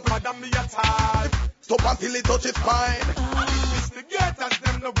to the wall up. Madam me a tie. Stop until it touches spine. Instigators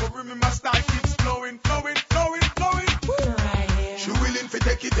them no worry me. My style keeps flowing. She willing to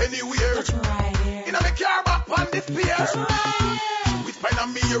take it anywhere. In a me car back on this pier. She whisper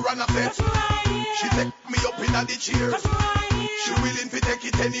in me you run a set. She take me up in a the chair. She willing to take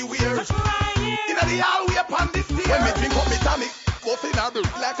it anywhere. In a the hallway upon this pier. When me drink up me tonic, go in a bill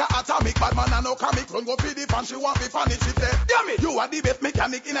like a atomic. Bad man and no comic. Run go feed the fan. She want me fan it. She say, damn it, you are the best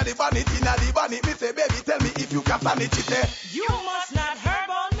mechanic in a the vanity. Me say, baby, tell me if you can stand it. She say, you must not herb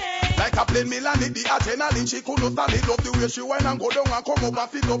on me. Like a plain melanic, the adrenaline, she couldn't stand it. Love the way she whine and go down and come up and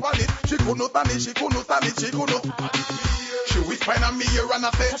fit up on it. She couldn't stand it. She whisper in me ear and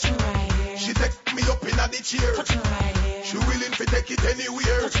I say, she take me up in a the chair. She willing to take it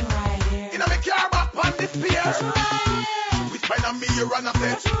anywhere. In a me car back on this pier. She whisper in me ear and I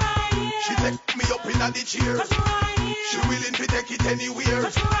say, she take me up in a the chair. She willing to take it anywhere.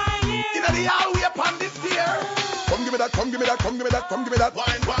 In a the hallway upon this pier. Come give me that.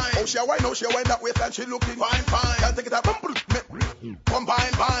 Wine. Oh, she a wine that waist and she looking fine. Can't take it up.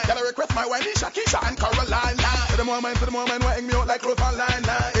 Combine. Can I request my wine? Keisha and Caroline. To the more mind, why hang me out like clothes on line.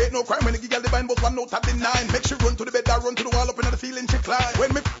 Ain't no crime when the girl the bind, but one note at the 9. Make she run to the bed, I run to the wall, up in the feeling she climb.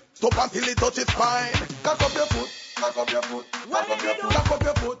 When me stop until it touches spine. Cock up your foot. Cock up your foot.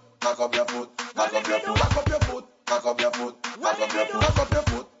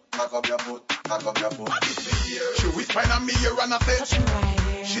 Cock up your foot, cock up your foot. She whisper in my ear and I say,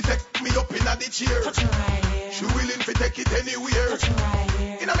 she take me up in the chair. She willing to take it anywhere.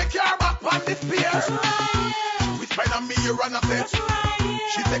 In a me car back on the spear. She whisper in my ear and I say,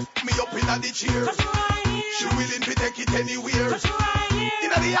 she take me up in the chair. She willing to take it anywhere.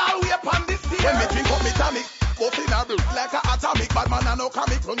 In the hallway upon the spear. When me drink up me tonic, up in her blood like a atomic. Bad man and no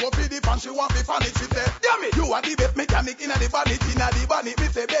comic. Run up in the pan, she want me fan it. She say, damn it, you are the best mechanic in the vanity, in the vanity. Me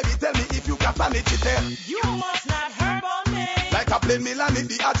say, baby, tell me if you can stand it. She say, you must not hurt on me. Like a plain Milani,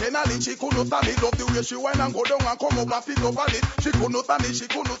 the adrenaline. She couldn't stand it. Love the way she went and go down and come up and fit over it. She couldn't stand it, she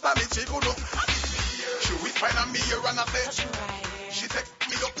couldn't stand it, she couldn't. She whisper in my ear and I say, she take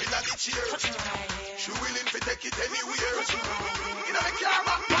me up in the chair. She willing to take it anywhere. In a car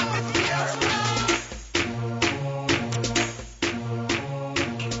back on the spear.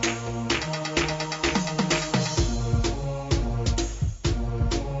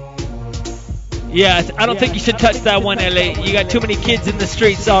 Yeah, I don't think you should touch that one, LA. You got too many kids in the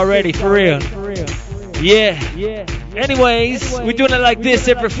streets already, for real. Yeah. Anyways, we're doing it like this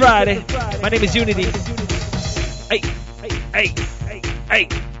every Friday. My name is Uni-T. Hey.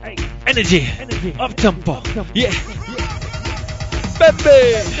 Energy. Up tempo. Yeah.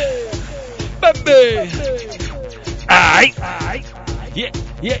 Baby. Aight. Yeah.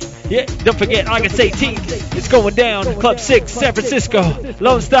 Don't forget, August 18th, it's going down. Club 6, San Francisco.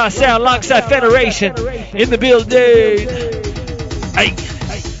 Lonestar Sound, alongside Federation in the building. Hey.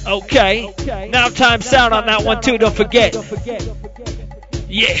 Okay. Now time sound on that one too. Don't forget.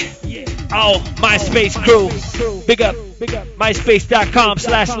 Yeah. Oh, MySpace crew. Big up.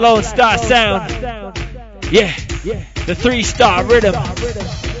 MySpace.com/Lonestar Sound. Yeah. The 3-star rhythm.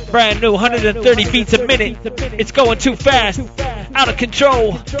 Brand new, 130 beats a minute. It's going too fast. Out of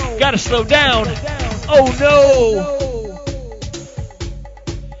control. Gotta slow down. Oh no.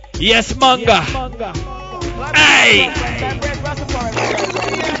 Yes, manga. Hey.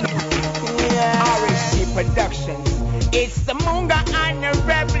 RSG Productions. It's the manga and the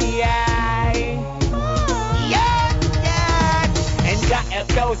rebel. Help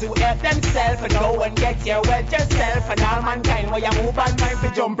those who help themselves and go and get your wealth yourself. And all mankind where you move and mind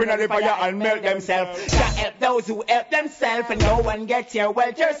to jump in the fire and melt themselves. Help those who help themselves and go and get your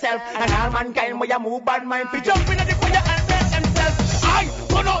wealth yourself. And all mankind where you move and mind to jump in the fire and melt themselves. I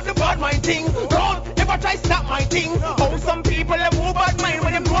run out the bad mind thing. Run, never try stop my thing. Oh, some people have move bad mind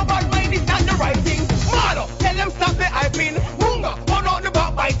when them know bad mind is not the right thing. Mother, tell them stop the hyping. Munga, run out the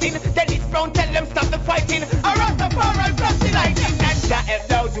backbiting. Then it's brown, tell them stop the fighting. I run the far and flash the lightning. Help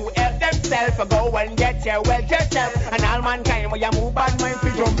those who help themselves, go and get your wealth yourself. And all mankind, when you move bad mind,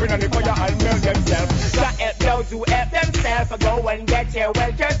 be jumping on the fire and melt themselves. Help those who help themselves, go and get your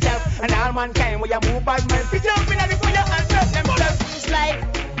wealth yourself. And all mankind, when you move bad mind, be jumping on the fire and melt themselves. It's like,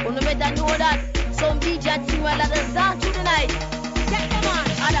 you better know that some DJ sing well at the dance through the night. Get them on.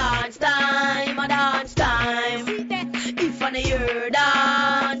 A dance time. If I hear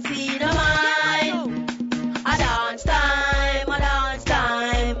dance in the mind. A dance time.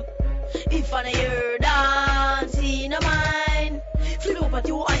 If I hear dance in the mind. Flip up at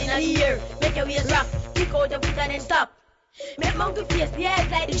you and in the ear. Make your waist rock. Kick out your foot and then stop. Make monkey face the head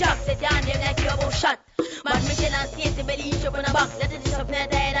like the jock. Set your hand there like you're about shot. Man, me tell and skate the belly each up on the back. Let it disappear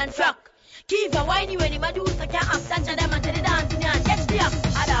the head and frock. Keep a whiny when him a do so can't act. And them and tell the dance in the hand. Catch the act.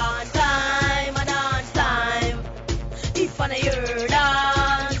 A dance time. If I hear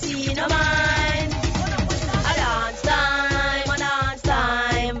dance in the mind. A dance time.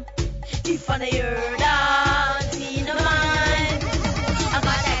 If I hear dance in the mind. I got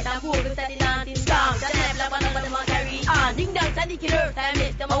that and focus at the dancing strong. That I'm like one of them a carry on. Ding dong, and the killer, time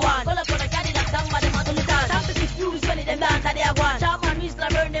makes them a one. Pull up on a Cadillac, somebody want to dance. Time to fix blues when them dance and they have one. Sharp man, we still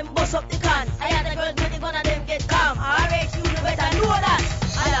burn them, bust up the can. I had the girls when they gonna them get calm. Alright, you better know that.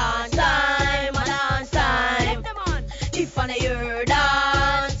 A dance time. If I hear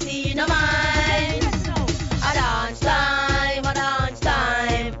dance in the mind. A dance time.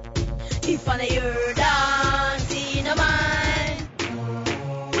 If I hear dance in the mind.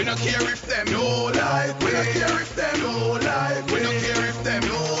 We don't care if them no like. We don't care if them no like. We don't care if them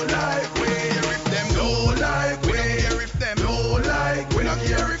no like. We don't care if them no like. We don't care if them no like. We don't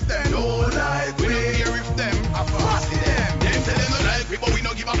care if them no like. We don't care if them a fuck them. Them tell them no like we, but we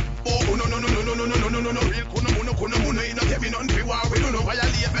don't give up. Oh no. Real kuno. You don't get me nothing free war. We don't know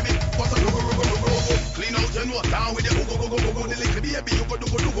violate baby. What's up? Clean out your nose down with the go. The little baby you go do.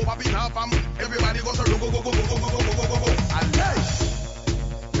 Pop it off and everybody goes to go.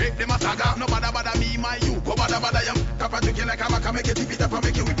 Make them a saga, no bada me, my you. Go bada yam. Tapa drinking like I'm a make it tip it up and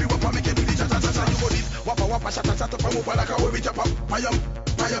make it whip you up and make it do the cha. You go this, wapa, shata, from up like a webby chapa. Payam.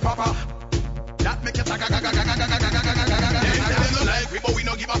 fire papa. That make you saga gaga gaga gaga gaga gaga gaga. They no like we, but we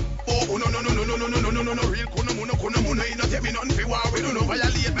no give up. Oh no no no no no no no no no no. Real kuno muno. You no tell me nothing fi war. We don't know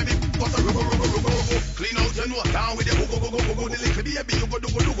violate, baby. Cause a go. Clean out your nose down with the go. The little baby you go.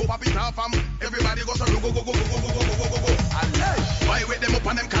 Pop it off everybody goes a go. Why wait them up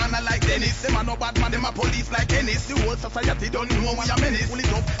on them corner like Dennis? Them a no bad man, them a police like Dennis. The whole society don't know we a menace. Pull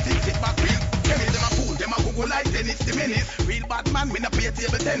it up, sit back real. Chemist, them a fool, them a go like Dennis. The menace, real bad man, me no play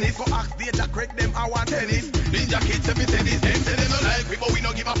table tennis. Go ask the Jack Craig, them I want tennis. Ninja kids, every tennis. Them say they no like we, but we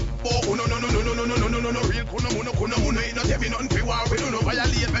no give up. Oh no. Real kuno muno. You no tell me nothing fi war. We don't know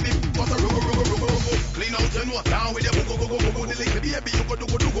violate, baby. Cause a go. Clean out your nose down with the go. The little baby you go.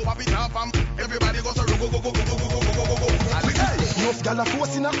 Pop it off everybody goes a go. Enough gal a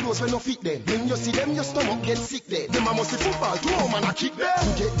force in a clothes when no fit them. When you see them, your stomach get sick there. Them a must football, two home and a kick them.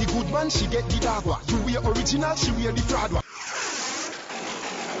 You get the good man, she get the dog one. You wear original, she wear the fraud one.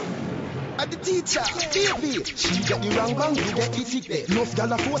 At the teacher, baby, she get the wrong bang, you get the tick there. Enough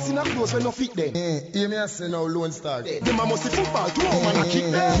gal a force in a clothes when no fit them. Hear me a say now, Lonestar. Them a must football, two home and a kick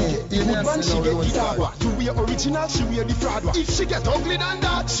them. The good man, she get the dog one. You wear original, she wear the fraud one. If she get ugly than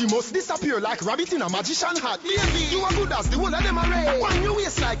that, she must disappear like rabbit in a magician hat. Baby, you a good as the whole of them array. One you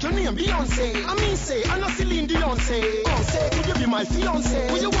waist like your name Beyonce. I mean say, I'm not Celine Beyonce. Say, could you be my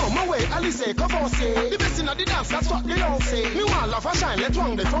fiance? Will you want my way? Alice say, come on say. The best in the dance, that's what they all say. Me want love a shine, let's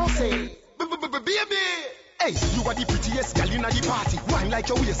wrong the phone say. Baby, hey, you are the prettiest gal in the party. Wine like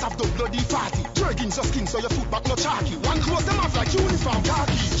your waist have the bloody party. Jerking your skin so your foot back no chalky. One close them off like uniform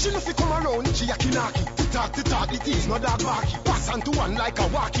khaki. She no fi come around, she a kinaki. Talk, it is no dog barky. Pass on to one like a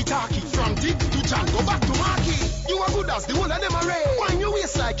walkie-talkie. From Dick to John, go back to Marky. You are good as the whole of them array. Wine your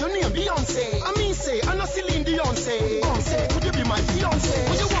waist like your name Beyonce. I mean say, I'm not Celine Beyonce. Say, could you be my fiance?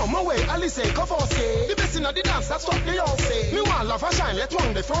 Will you want my way? Alice say, come on say. The best in the dance, that's what they all say. Me want love a shine, let's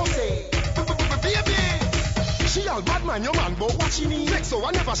wrong the phone say. Baby, she all bad man, your man, but watching me. Next so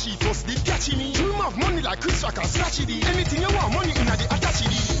whenever she first did catching me. Dream of money like Chris Rock and Scratchy. Anything you want, money in the attache.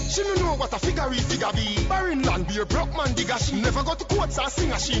 She don't know what a figure be. Barren land be a broke man digger. She never got to quotes or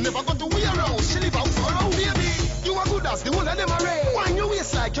singer. She never got to warehouse. She live out for her baby. You are good as the whole of them array. Wine your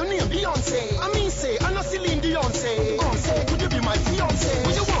waist like your name Beyonce. I mean say, I'm not Celine Beyonce. Say, could you be my fiance?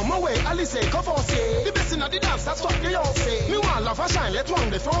 Will you want my way? Alice say, come on say. The best in the dance, that's what they all say. Me want love a shine, let's wrong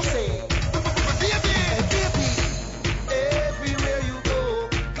the phone say. Baby, everywhere you go,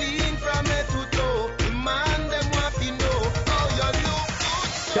 clean from head to toe. The man them want to know how you look.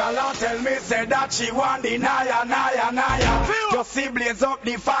 Y'all tell me say that she want the naya. Just see blaze up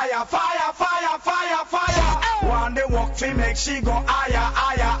the fire. Want the walk to make she go higher.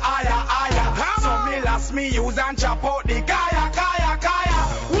 So me last me use and chop out the kaya.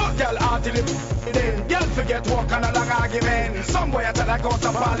 What girl out till the then? Girl forget walk on a long argument. Some boy I tell I go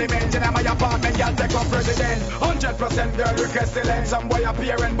to parliament. In my apartment, girl take up president. 100% girl request the lens. Some boy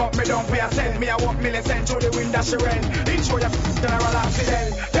appearing but me don't pay a cent. Me I walk millicent through the window she rent. Intro your general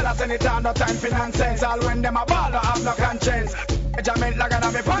accident. Tell us anytime, no time for nonsense. All when them a ball, I have no conscience. Measurement like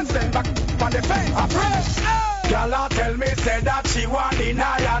on me pants, then back on the fence. I pray. Girl tell me say that she want the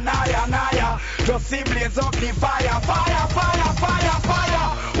naya. Just see blaze up the fire.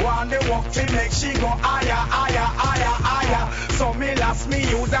 Want the walk to make she go higher. So me last me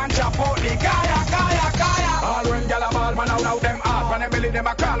use and chop out the kaya. All when girl a ball, man out them hard. When them belly them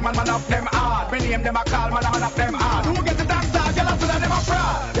a call, man up them hard. Me name them a call, man up them hard. Who get the dance star, girl a full of them a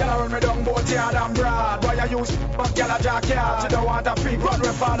fraud. Girl a run me down both yard and broad. Boy I use but girl a jackyard. She don't want a freak, run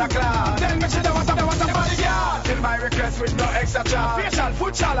with father class. Tell me she don't want a bodyguard. Till my request with no extra charge. Facial,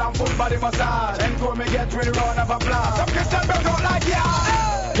 foot shall and full body massage. And for me get with a round of applause. Some Christian broke out like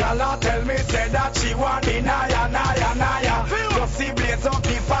yeah. Girl tell me say that she want the naya. Just see blaze up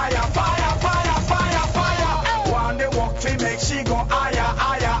the fire. Want the walk to make she go higher.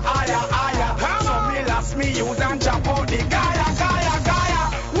 So me last me use and chop out the kaya.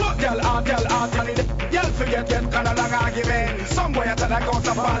 What girl out, girl forget get kind of long argument. Some boy I tell I go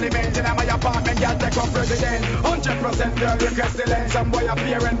to parliament. In my apartment, girl take up president. 100% girl request the lens. Some boy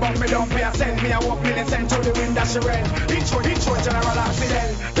appearing but me don't pay a cent. Me I walk millicent through the window she rent. Intro general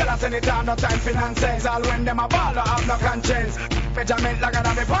accident. Tell us anytime, no time for nonsense. All when them a ball, I have no conscience. Measurement like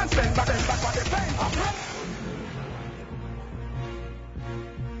on me pants, then back on the fence.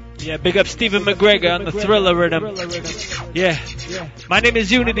 Yeah, big up Stephen McGregor on the Thriller rhythm. Yeah. My name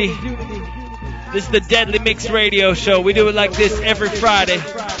is Uni-T. This is the Deadly Mix Radio Show. We do it like this every Friday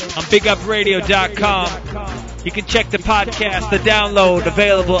on BigUpRadio.com. You can check the podcast, the download,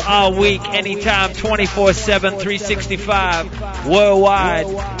 available all week, anytime, 24/7, 365, worldwide.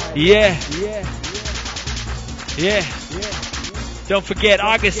 Yeah. Don't forget,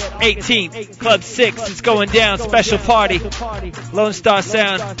 August 18th, Club 6. It's going down. Special party. Lonestar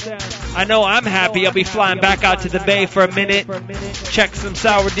Sound. I know I'm happy. I'll be flying back out to the Bay for a minute. Check some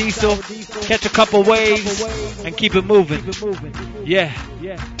sour diesel. Catch a couple waves. And keep it moving. Yeah.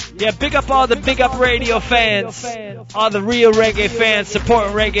 Yeah, big up all the Big Up Radio fans. All the real reggae fans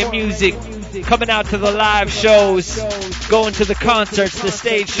supporting reggae music. Coming out to the live shows. Going to the concerts, the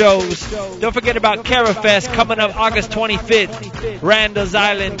stage shows. Don't forget about Carafest coming up August 25th. Randall's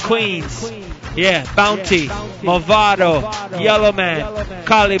Island, Queens. Yeah, Bounty, Movado, Yellowman,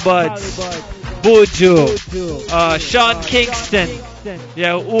 Collybuds, Buju, Sean Kingston.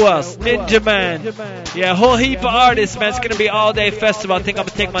 Yeah, who else? Ninja Man. Yeah, a whole heap of artists, man. It's going to be an all-day festival. I think I'm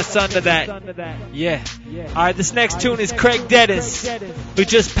going to take my son to that. Yeah. All right, this next tune is Craig Dennis, who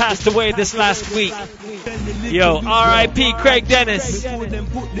just passed away this last week. Yo, R.I.P. Craig Dennis.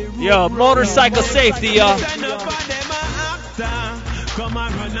 Yo, motorcycle safety, y'all. Come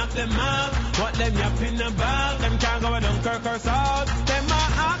and run up them up. What them yapping about? Them can't go down Kirkers out. Them a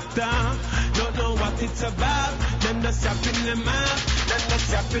actor. Don't know what it's about. Them just yapping them up. Them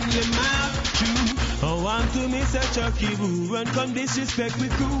just yapping them up. True. I want to miss a Chucky Boo. Run come disrespect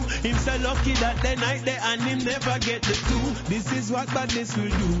with crew. Him so lucky that the night there and him never get the two. This is what badness will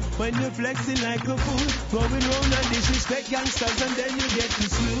do. When you're flexing like a fool. Going round and disrespect youngsters and then you get to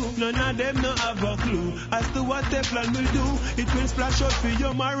slew. None of them no have a clue as to what their plan will do. It will splash out for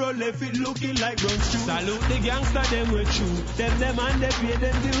your marrow left it looking like guns true. Salute the gangster, them were true. Them and they pay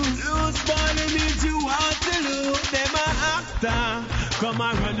them dues. Loose body means you want to lose. Them a actor. Come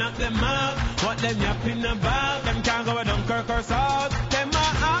and run up them up. What them yapping about? Them can't go down Kirkers out. Them a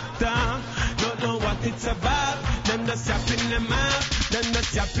actor. Don't know what it's about. Them just yapping them up. Them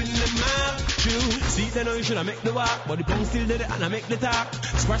just yapping them up. True. See, they know you should have make the walk. But the punk still did it and I make the talk.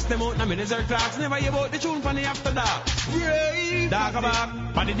 Squash them out in a minister class. Never hear about the tune from the after dark. Dark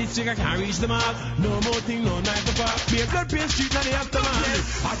about. But the district I can't reach the mark. No more thing, no 9 to 5. Be a blood pain street now the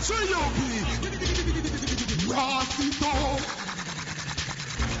aftermath. I tell you, Rosito.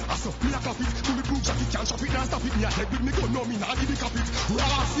 I saw me a cop it. To me prove jacket can't shop it and stop it. Me a head with me gun, no me nah give it cop it.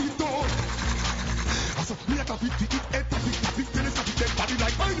 Rosito. I saw me a cop it. Pick it, head topic, telescopic, dead body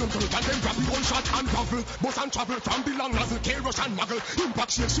like iron girl. And then grab it, one shot and travel. Bus and travel from the long nozzle. K-rush and muggle.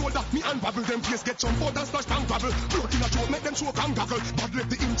 Impact shake shoulder, me and bubble. Them face get jump out and splash and gravel. Blood in a throat, make them choke and gaggle. Bad left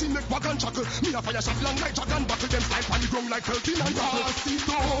the inch in neck, bag and chuckle. Me a fire shot long like dragon buckle. Them slide on the ground like 13 and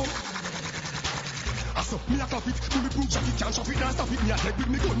Rosito. I saw me a cop it. To me prove jacket can't shop it and stop it. Me a head with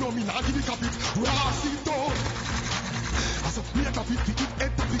me gun, no me nah give it cop it. Rosito. I saw me a cop it. Pick it,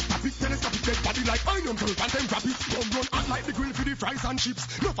 head topic, telescopic, dead body like iron girl. And then grab it. Run hot like the grill for the fries and chips.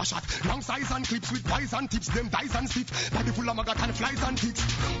 No for shot, long size and clips with pies and tips. Them dice and stiff. Body full of maggot and flies and ticks.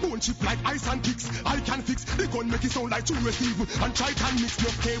 Bone chip like ice and kicks. I can fix. The gun make it sound like true receive. And try can mix. No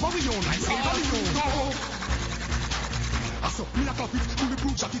care what we own. I say what we own. I saw me a cop it. To me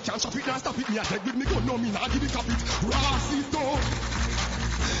prove jacket can't shop it and stop it. Me a head with me gun, no me nah give it cop it. Rosito.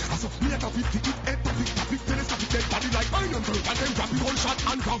 I saw me a cop it. Pick it, head topic, telescopic, dead body like iron girl. And then grab it, one shot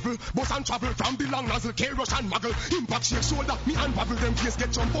and gravel. Bus and travel from the long nozzle. K-rush and muggle. Impact shake shoulder, me and bubble. Them face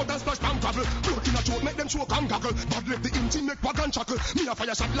get jump out and splash and gravel. Blood in a throat, make them choke and gaggle. Bad left the inch in neck, bag and chuckle. Me a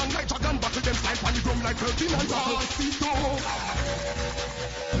fire shot long like dragon buckle. Them slide on the ground like 13 and Rosito.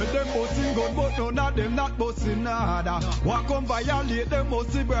 Them bossing gun, but none of them not bossing nada. Walk on violate them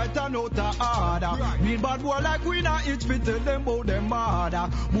bossy bright and out of order. Real bad boy like we not itch fit tell them about them murder.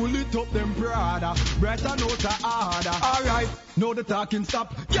 Bullet up them Prada, bright and out of order. Alright, now the talking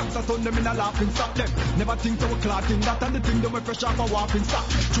stop. Gangsta son them in a laughing stop them. Never think to a clotting that and the thing them we fresh off a walking stop.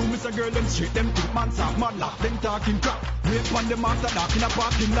 True Mr. Girl them straight them think man soft man laugh them talking crap. Wait on them after dark in a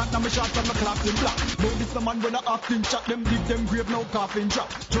parking lot. Now me shot from the clocks in black. Know this the man when I acting chat them dig them grave no coffin drop.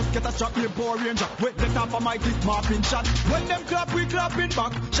 Just get a strap me a Power Ranger. Wait the top of my kick marking shot. When them clap we clapping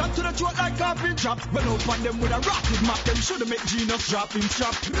back. Shot to the throat like coffin chops. When out on them with a rocket map. Them shoulda make Genius dropping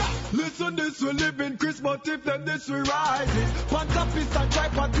strap. Listen this we live in Chris but if them this we rise it. Panta fist and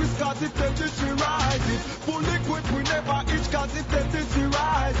tripod twist cause if them this we rise it. Full liquid we never itch cause if them this we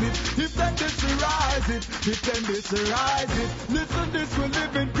rise it. If them this we rise it. If them this we rise it. Listen this we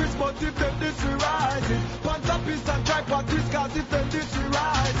live in Chris but if them this we rise it. Panta fist and tripod twist cause if them this we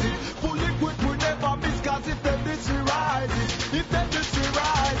rise it. Full liquid we never miss cause if them this we rise it. If them this we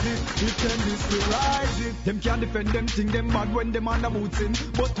rise it. If them this we rise it. Them can't defend them thing them mad when them on the boots in.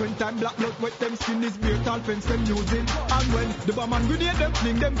 But when time black blood wet them skin is beer tall fence them using. And when the bomb and grenade them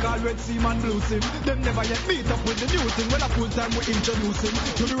fling them call red seaman blue sim. Them never yet beat up with the new thing. When a full time we introduce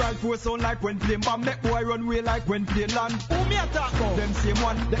him. To the right force sound like when playing bomb. That boy run way like when playing land. Who me attack about? Them same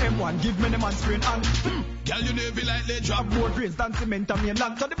one, the M1 give me the man sprain and Girl, you never like they drop more grace than cement and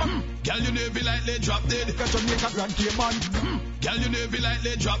mainland. So the girl, you never like they drop dead. Catch on make a grand Cayman. Girl, you never like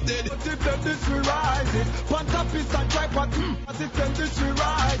they drop dead. But if them this we rise it, pant piece and tripod. As if them this we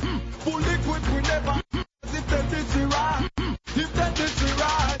rise, full liquid we never. As if them this we rise, if them this we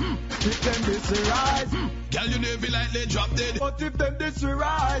rise, if them this we rise. Girl, you never like they drop dead. But if them this we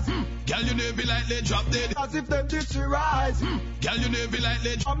rise, girl, you never like they drop dead. As if them this we rise, girl, you never like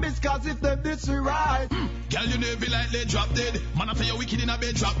they drop. Miss, cause if them this we rise, girl, you never like they drop dead. Man, I say you wicked in a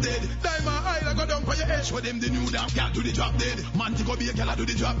bed drop dead. Diamond Island go down for your edge. For them the new damn girl do the drop dead. Man, to go be a girl I do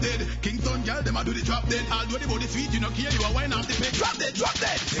the drop dead. Kingston girl them I do the drop dead. Although the body sweet, you know care you a wine off the peg. Drop dead, drop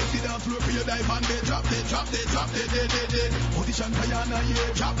dead. Take the dance floor for your diamond bed. Drop dead, drop dead, drop dead, dead, dead, dead. Position for your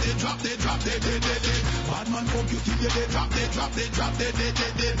yeah. Drop dead, drop dead, drop dead, dead, dead, dead. Bad man fuck you till you dead. Drop dead, drop dead, drop dead, dead,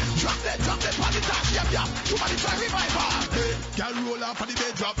 dead, dead. Drop dead, drop dead. Party touch, yap yap. Somebody try revival. Hey, girl roll off for the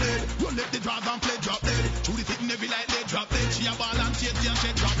bed. Drop dead. Run left the drums and play. Drop dead. Through the sitting every light they drop dead. She a ball and chase and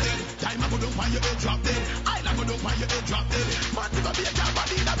she drop dead. Time I go down on your head. Drop dead. I go down on your head. Drop dead. Man, you gonna be a girl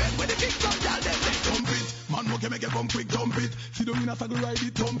body in a bed with the big drum, girl. Then they dump it. Man, no make a bum quick dump it. See them in a saddle ride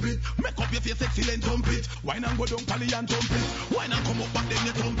it, dump it. Make up your face excellent, dump it. Wine and go down, pally and dump it. Wine and come up back then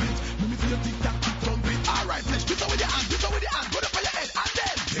you dump it. Let me see your tic tac tick dump it. Alright, let's do it with your hands, do it with your hands. Go down for your head and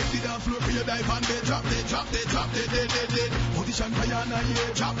then take the dance floor for your dive and then drop dead, drop dead, drop dead, dead, dead, dead. Position for your hand,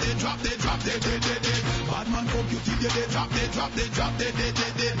 yeah. Drop dead, drop dead, drop dead, dead, dead, dead. Bad man fuck you till you dead. Drop dead, drop dead, drop dead, dead,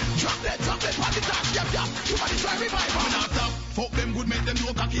 dead, dead. Drop dead, drop dead, party touch, yap yap. Somebody try revival. Now stop. Fuck them good, make them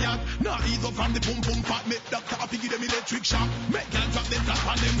no cocky out. Now ease up from the pum pum fat. Make doctor happy, give them electric shock. Make girl drop them flat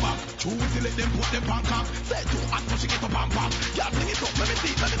on them back. Choose to let them put them on cock. Say too hot, so she get up and back. Girl, bring it up, let me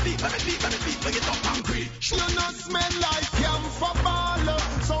see, let me see, let me see, let me see. Bring it up concrete. You not smell like camphor ball.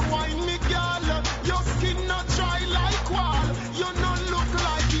 So wine me girl. Your skin not dry like wall. You not look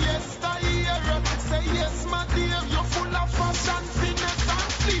like yesteryear. Say yes, my dear. You're full of fashion, finesse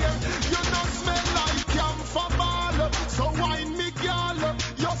and fear. You not smell like camphor ball. So wine me girl.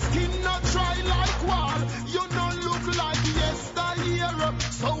 Your skin not dry like wall. You not look like yesteryear.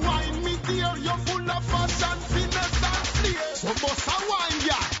 So wine me dear. You're full of fashion, finesse and fear. So boss a wine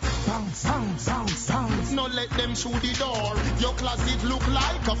girl. Bounce, bounce, bounce, bounce. No let them through the door. Your closet look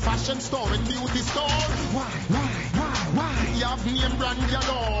like a fashion store and beauty store. Why? You have name brand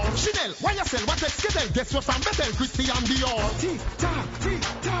galore. Chanel, why you sell? What Excel? Guess what from Bethel, Christian Dior. Tick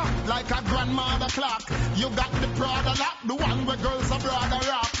tock, like a grandmother clock. You got the Prada lock, the one where girls are brother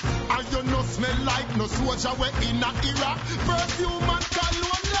rock. And you no smell like no soldier we in a Iraq. Perfume and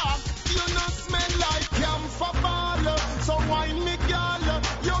cologne lock. You no smell like camphor ball. So wine me girl.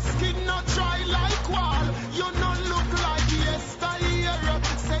 Your skin not dry like wall. You no look like yesteryear.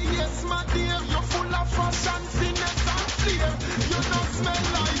 Say yes, my dear. You're full of fashion, finesse and fear. You no smell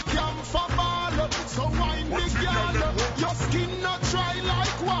like camphor ball. So wine me girl. Your skin not dry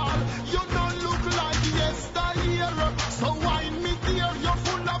like wall. You no look like yesteryear. So wine me dear. You're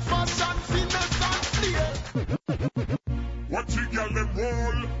full of fashion, finesse and fear. What you gal them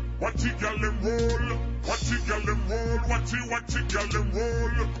roll? What you gal them roll? What you gal them roll? What you gal them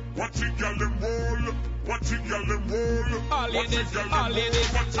roll? What you gal them roll? What you gal them roll? All ladies, all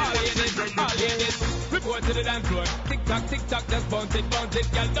ladies, all ladies, all ladies. Report to the dance floor. Tick tock, just bounce it, bounce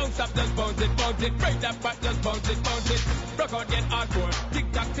it. Girl, don't stop, just bounce it, bounce it. Break that back, just bounce it, bounce it. Rock out, get hardcore.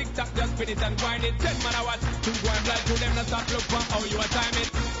 Tick tock, just spin it and wind it. 10 man a watch, 2 go and fly to them, not stop, look for how you a time it.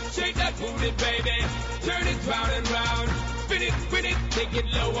 Shake that booty, baby. Turn it round and round. Spin it, take it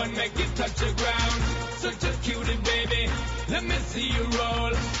low and make it touch the ground. Such a cutie, baby. Let me see you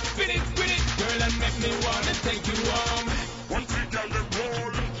roll. Spin it, girl, and make me wanna take you home. What you gal them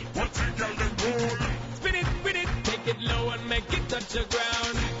roll? What you gal them roll? Spin it, take it low and make it touch the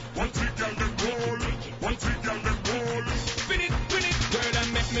ground. What you gal them roll? What you gal them roll? Spin it, girl,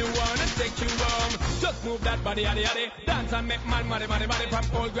 and make me wanna take you home. Just move that body, yaddy. Dance and make man money. From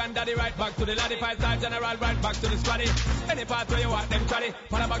old granddaddy right back to the laddie. 5-star general right back to the squaddy. Any part where you want them traddy.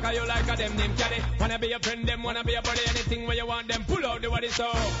 Wanna back of you like a them named caddy. Wanna be a friend, them wanna be a buddy. Anything where you want them, pull out the body so.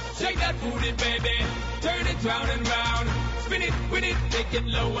 Shake that booty, baby. Turn it round and round. Spin it, take it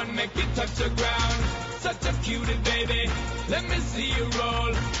low and make it touch the ground. Such a cutie, baby. Let me see you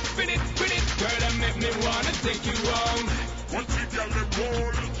roll. Spin it, girl, and make me wanna take you home. What you gal them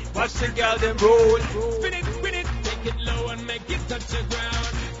roll? Watch the gal them roll. Spin it, take it low and make it touch the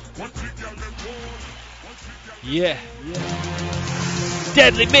ground. What you gal them roll? Yeah.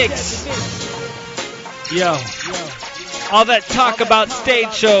 Deadly mix. Yo. All that talk about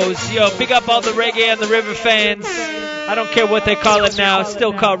stage shows. Yo, big up all the Reggae on the River fans. I don't care what they call it now. It's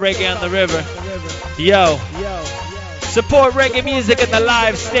still called Reggae on the River. Yo. Support reggae music in the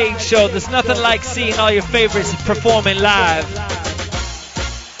live stage show. There's nothing like seeing all your favorites performing live.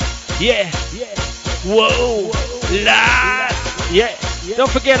 Yeah. Whoa. Live. Yeah.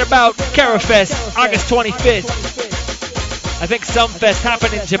 Don't forget about Carafest, August 25th. I think Sumfest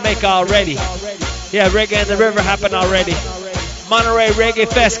happened in Jamaica already. Yeah, Reggae in the River happened already. Monterey Reggae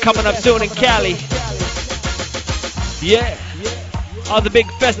Fest coming up soon in Cali. Yeah. All the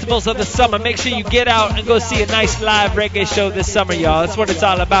big festivals of the summer. Make sure you get out and go see a nice live reggae show this summer, y'all. That's what it's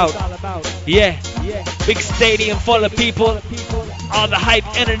all about. Yeah. Big stadium full of people. All the hype,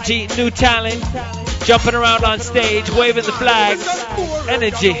 energy, new talent. Jumping around on stage, waving the flags.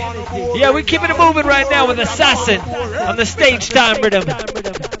 Energy. Yeah, we're keeping it moving right now with Assassin on the stage time rhythm.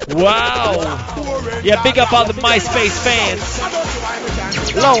 Wow. Yeah, big up all the MySpace fans.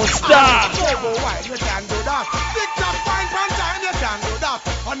 Lonestar.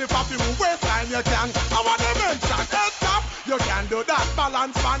 And if I feel waistline, you can. I want to mention head top. You can do that.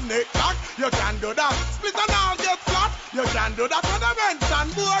 Balance man neck back. You can do that. Split and all get flat. You can do that. When I mention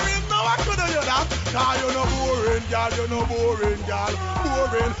boring, no, I couldn't do that. Nah, you no boring, girl. You no boring, girl.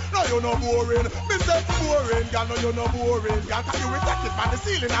 Boring. No, you no boring. Me say boring, girl. No, you no boring, girl. Cause you will take it by the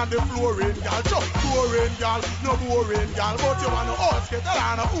ceiling and the flooring, girl. So boring, girl. No boring, girl. But you want to all skate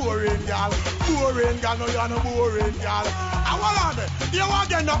around a boring, girl. Boring, girl. No, you no boring, girl. I want on it. You want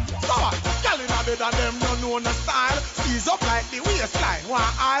get up, so what? Girl in a bed and them no know no style. Squeeze up like the waistline, one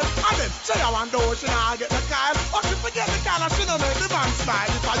aisle. And then she a one door, she not get the kyle. Or she forget the color, she no make the man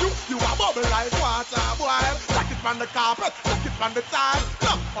smile. If I you a bubble like water boil. Take it from the carpet, take it from the tile.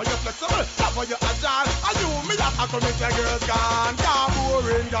 Love how you flexible, love how you agile. And you me that I come make your girls gone. Girl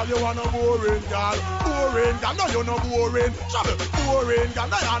boring, girl you want no boring, girl. Boring, girl no you no boring. Trouble, boring, girl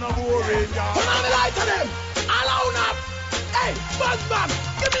no you no boring, girl. Turn on the light to them, alone up. Hey, Buzzman,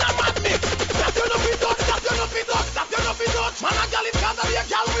 give me a mad mix. That you no fit out, that you no fit out, that you no fit out. Man a girl it can't be a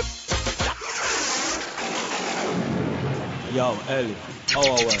girl with. Yo, Ellie,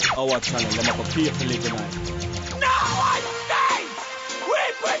 our channel, I'm up carefully tonight. Now I say, we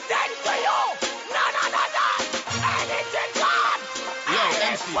present to you none other than anything gone. Yo,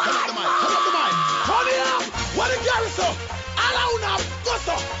 MC, come up the mic, come up the mic. Turn it up, what a garrison. Alone up, go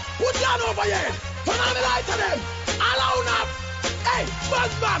so. Put down over your head. Turn on the light to them. Alone up. Hey,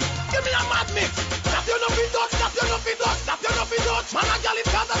 Buzzman, give me a mad mix. That you no fit out, that you no fit out, that you no fit out. Man a girl it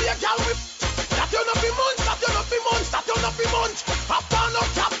can't be a girl with. That you no fit munch, that you no fit munch, that you no fit munch. After no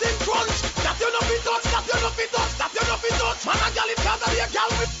Captain Crunch. That you no fit out, that you no fit out, that you no fit out. Man a girl it can't be a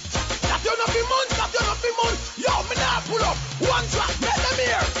girl with. That you no fit munch, that you no fit munch. Yo, me nah pull up one track, let them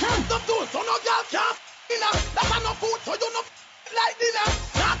hear. The two, so no girl can't dinner. That's no food, so you no like dinner.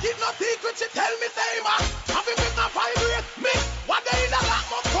 Not keep no secret, she tell me say man. Have you been a vibrate me? What they in a lot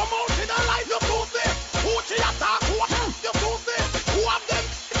must come out in a life you too say. Who she attack, who you too say. Who have them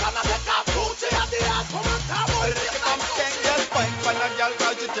can I take off, who she at the ass, come and talk about it. I'm saying girl fine, but a girl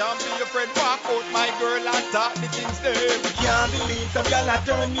cause she can't be your friend. Walk out my girl and talk the things them. Can't believe some girl a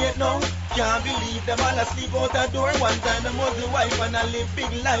turn yet now. Can't believe them all asleep out the door. One time them was the wife and I live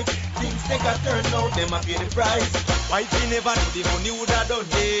big life. Things take a turn now, them a pay the price. Wife she never knew the money would have done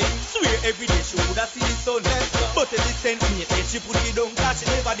it. Swear every day she would have seen the sun. But every cent me she put it down. Cause she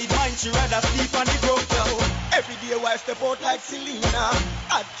never did mind, she rather sleep on the ground. Every day wife step out like Selena.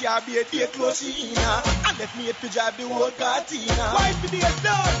 Hot car be a day close she in. And left me to drive the whole Cartina. Wife be a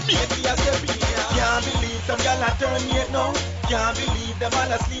done, me a step in. Can't believe some girl a turn yet now. Can't believe them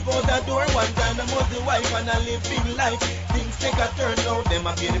all asleep out the door. One time them was the wife and I live big life. Things take a turn now, them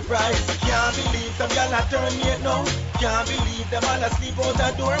a pay the price. Can't believe some girl a turn yet now. Can't believe them all asleep out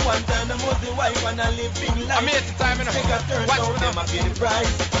the door. One time them was the wife and I live big life. I'm here to time Things take a turn now, them a pay the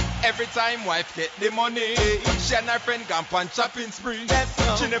price. Every time wife get the money, she and her friend gone on shopping spree.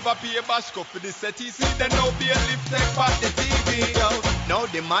 She never pay a bash cup for the set easy. Then no be a lift take back the TV. Now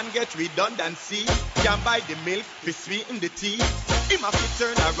the man get redundancy. Can't buy the milk, fi sweeten the tea. Him have to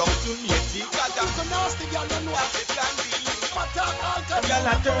turn around to me tea. Cause I'm so nasty, girl, don't know what it can be. Girl,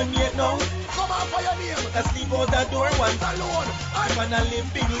 I turn yet now. Come on for your name. I sleep out the door once alone. I'm gonna live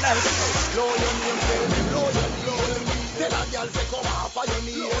big life. Blow your name, baby, blow your name. Tell a girl say come on for your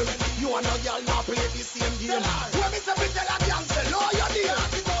name. You and a girl now play the same game. When me say tell a girl say blow your name.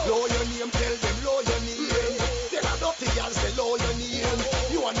 Blow your name, tell them blow your name. Tell a dirty girl say blow your name.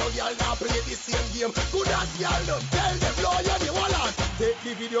 You and a girl now play the same game. Good as girl them, tell them blow your name. Hold on. Take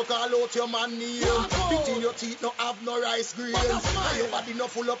the video, call out your man name. Between your teeth no have no rice grain. Your body no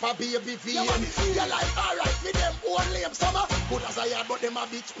full up a baby vein. You're like alright, me them own lame summer. Good as I had, but them a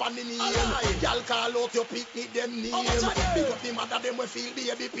bitch pan the name. Y'all call out your picnic them name. Big up the mother them we feel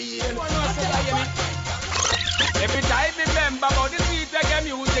baby pain. Every time me remember about the sweet reggae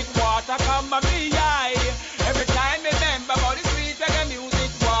music, water come a me eye. Every time me remember about the sweet reggae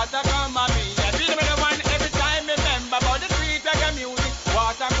music, water come a me eye. Feel me the one. Every time me remember about the sweet reggae music,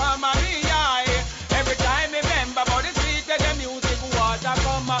 water come a me eye. Every time me remember about the sweet reggae music, water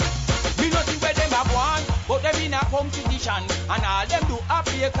come a. Me not see where them have one, but them in a competition, and all them do a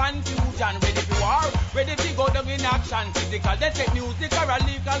play confusion. Ready to war, ready to go down in action. Physical, they take music or a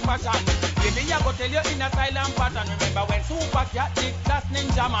legal fashion. Maybe I go tell you in a silent pattern. Remember when Super Cat did class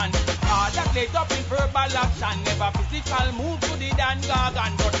Ninja Man? All that laid up in verbal action. Never physical move to the Dan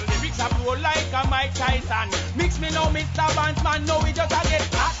Gargan, but the lyrics are blow like a Mike Tyson. Mix me now, Mr. Bandsman, now we just a get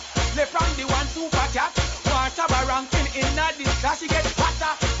hot. Left from the one Super Cat. Watch a ranking in a this class, she get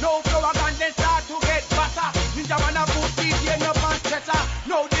hotter. No flower gun, then start to get better. Ninja Man a put DJ in your pants stretcher.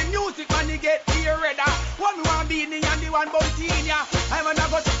 Now the music man, he get here redder. One me one beanie and the one Boutinia. I'm gonna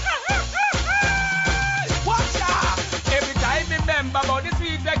go to watch out. Every time me remember about the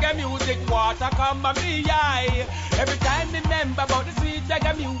sweet reggae music, water come a me eye. Every time me remember about the sweet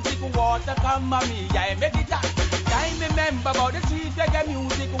reggae music, water come a me eye. Make it up. Time me remember about the sweet reggae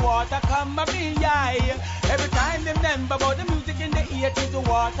music, water come a me eye. Every time me remember about the music in the 80s,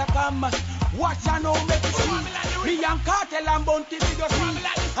 water come. Watch I know make it sweet. Me and Cartel and Bounty video sweet.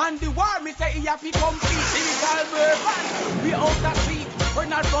 And the war me say he have to complete. Lyrical version, we out the street. We're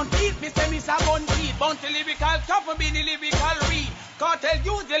not gun teeth, me say me say gun teeth. Bounty lyrical tough and be the lyrical read. Cartel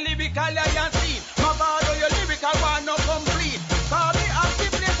use the lyrical lion seed. My bother your lyrical one no complete. Call me off the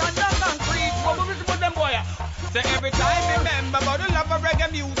place and not concrete. What we put them boy? Say every time me remember about the love of reggae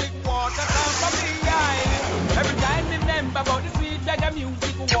music, water come from me eye. Every time me remember about the sweet reggae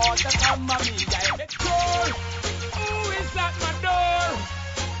music, water come from me eye. Door, who is at my door?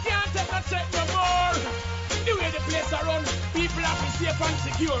 Can't take no check no more. The way the place are run, people have to be safe and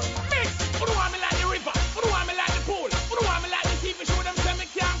secure. Mix, who do want me like the river? Who do want me like the pool? Who do want me like the sea fish? Show them say me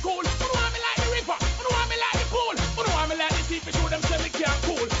can't cool. Who do want me like the river? Who do want me like the pool? Who do want me like the sea fish? Show them say me can't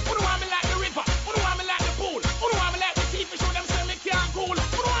cool. Who do want me like the river? Who do want me like the pool? Who do want me like the sea fish? Show them say me can't cool.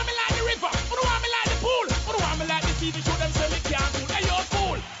 Who do want me like the river? Who do want me like the pool? Who do want me like the sea fish? Show them say me can't cool. Hey yo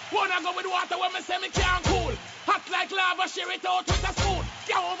fool, wanna go with water when me say me can't cool? Hot like lava, share it out with a spoon.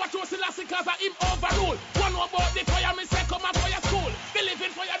 Can't overthrow Selassie cause I him overrule. One more about the fire, me say come and for your school. Believe in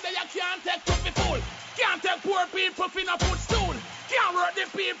fire there you can't take to be fool. Can't take poor people finna put stool. Can't work the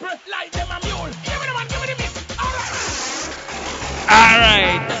people like them a mule. Give me the man, give me the miss.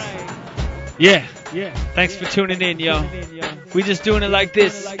 Alright. Yeah. Thanks for tuning in, yo. We just doing it like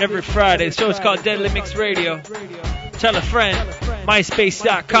this every Friday. The show's called Deadly Mix Radio. Tell a friend.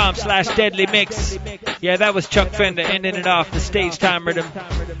 MySpace.com/DeadlyMix. Yeah, that was Chuck Fender ending it off the stage time rhythm.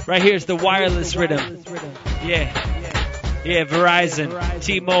 Right here's the wireless rhythm. Yeah, Verizon,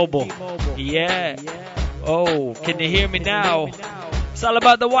 T-Mobile. Yeah. Oh, can you hear me now? It's all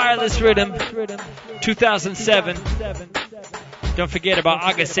about the wireless rhythm. 2007. Don't forget about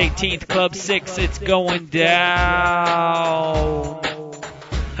August 18th, Club 6. It's going down.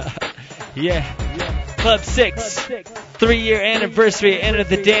 Yeah. Club 6, 3-year anniversary, Enter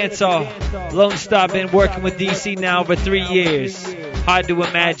the Dance Hall. Lonestar been working with DC now for 3 years. Hard to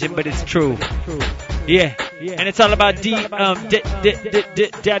imagine, but it's true. Yeah, and it's all about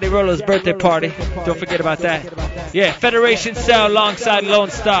Daddy Rolo's birthday party. Don't forget about that. Yeah, Federation Sound alongside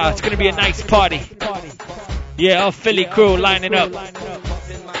Lonestar. It's going to be a nice party. Yeah, all Philly crew lining up.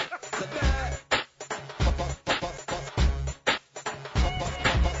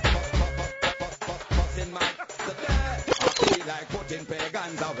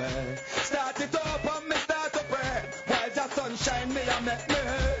 Start it up and me start to pray. While the sunshine me and make me.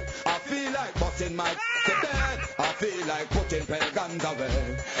 I feel like busting my today. I feel like putting pagans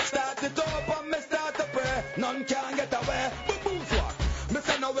away. Start it up and me start to pray. None can get away. Boo-boo's what? Me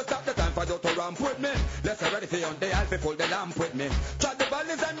say now it's not the time for you to ramp with me. Let's get ready for you on the I'll pull the lamp with me. Try the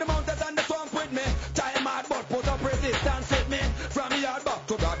valleys and the mountains and the swamp with me. Time hard but put up resistance with me. From yard back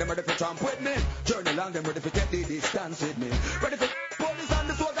to God, them ready for tramp with me. Journey long, them ready for take the distance with me. Ready for police and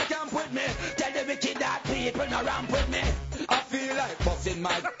the soldier camp with me. Tell the wicked that people not ramp with me. I feel like busting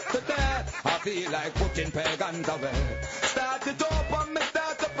my today. I feel like putting pagans away. Start it up and me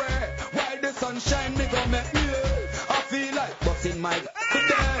start to pray. While the sunshine me go make me. I feel like busting my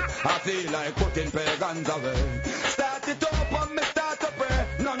today. I feel like putting pagans away. Start it up and me start to pray.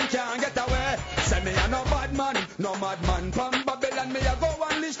 None can get away. Say me a no bad man, no madman from Babylon. Me a go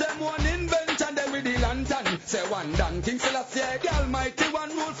unleash them one invention. Them with the lantern. Say one done King Selassie, the Almighty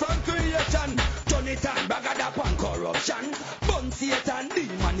one rule from creation. Turn it on, bagad up on corruption. Bun Satan,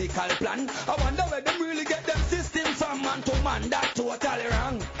 demonical plan. I wonder where them really get them system from man to man. That totally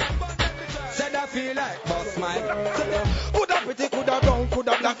wrong. Said I feel like boss Mike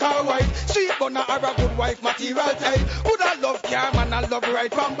black or white. Street bunner or a good wife, material type. Would I love car, man, I love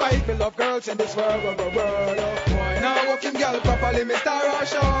right from bike. We love girls in this world, world. Boy, now walking girl properly, Mr.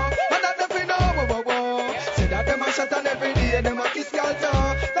 Russia. And that them know, say that them a shot on every day, them a kiss girl too.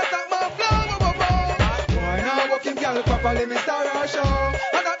 That's not my flow, Boy, now walking girl properly, Mr. Russia.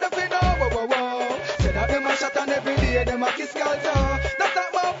 And that them know, say that them a shot on every day, them a kiss girl too. That's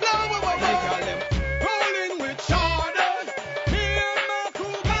not my flow, rolling with Shawty. Me and my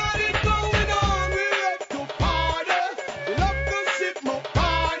crew got it going on. We love to party, we love to sip more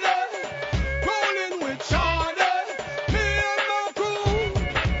party. Rolling with Shawty. Me and my crew.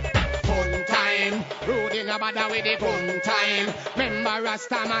 Fun time, rude in a bother with the fun time. Remember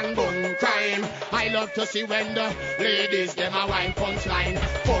Rastaman bun crime. I love to see when the ladies them a wine punchline.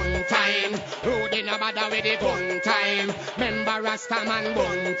 Fun time, rude in a bother with the fun time. Remember Rastaman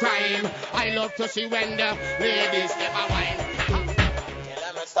bun crime. I love to see when the ladies them a wine. Kill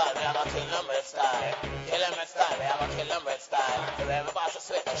them with style, we are gonna kill them with style. Kill them with style, we are gonna kill them with style. So everybody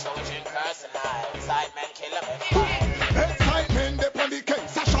sweat, the show drink personal. Side men kill them with style. Excitement, they on the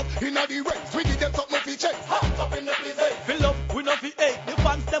case. A shot in the race. We give them something to chase. Hot up in the place. Fill up, we know we hate. The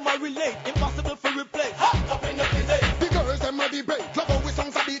fans them a relate. Impossible for replace. Hot up in the place. The girls them a debate. Love how we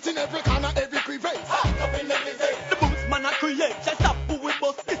songs are beat in every corner, every crevice. Hot up in the place. The boots man a create. Just up who we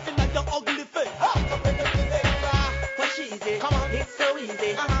bust this in your ugly face. Hot up in the place. What easy, come on, it's so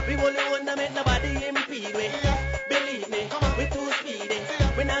easy. We only wanna make nobody impede we. Believe me, we too speedy.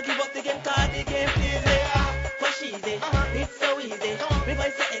 We not give up the game, cause the game please me. What easy, it's so easy. We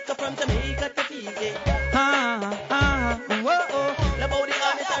voice the echo from Jamaica to Fiji. Whoa, love how the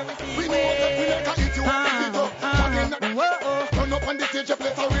honest and receive. We know that we like to eat you up and eat up. Whoa, turn up on the stage,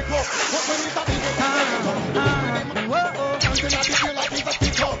 play a record. What when it's a big something I feel like it's a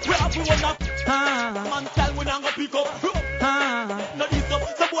pick up. We have one up. Man style we not gonna pick up. No this up,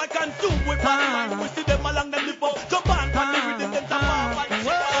 some boy can zoom with bad mind. We see them along them lip up. Jump on, pan the rhythm, them tap on.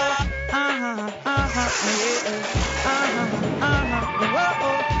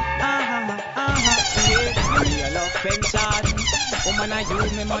 Me love pension. Woman, I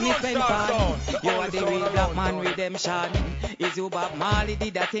use me money spend pan. You are the real black man redemption. Is you Bob Marley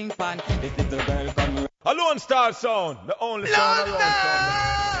did that thing pan? This little girl come. A Lonestar Sound, the only sound around.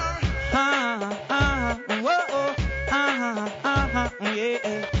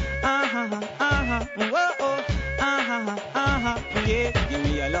 Yeah, give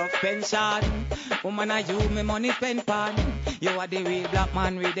me a love pension. Woman, I use me money spend pan. You are the real black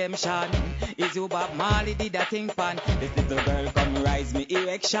man redemption. Is you Bob Marley did that thing pan? This little girl come rise me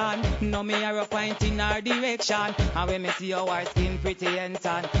erection. No me a point in her direction. And when me see your skin pretty and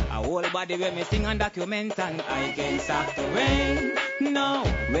tan, a whole body when me sing and document and I can stop the rain. No,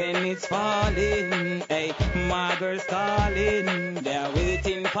 when it's falling, hey, my girl's calling. They're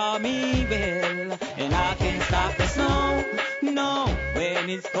waiting for me, well, and I can't stop the snow. No, when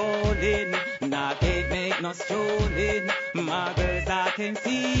it's calling, I can't make no strolling. My girls I can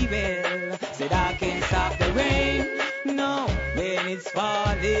see well, said I can't stop the rain. No, when it's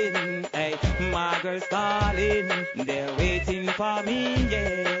falling, hey, my girls calling. They're waiting for me,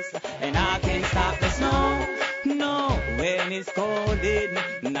 yes, and I can't stop the snow. No, when it's calling,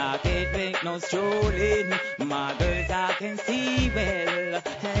 I can't make no strolling. My girls I can see well,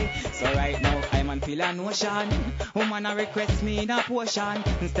 hey. So right now I'm on feel an ocean. Woman I request me in a portion.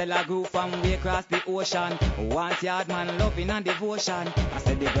 Still I grew from way across the ocean. Once yard man loving and devotion. I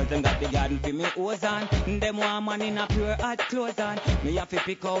said the girls them got the garden for me hose on. Them one man in a pure hot clothes on. Me have to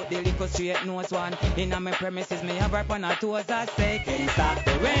pick out the little straight nose one. In a my premises me have rap on her toes. I say can't stop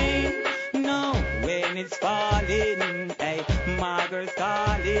the rain. No, when it's falling, hey, my girl's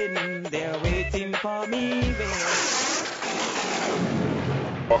calling. They're waiting for me, baby.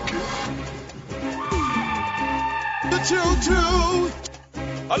 Okay. The choo-choo.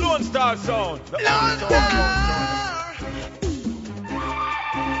 A Lonestar Sound.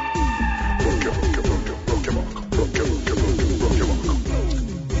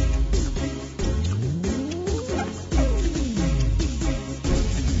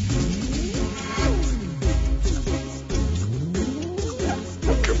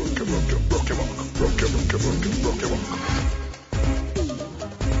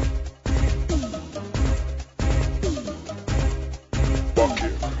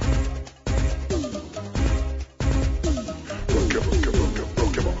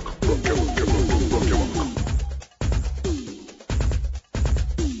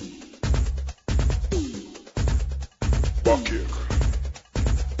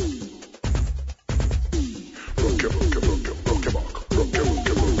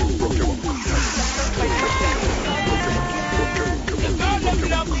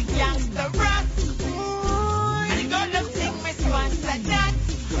 and that.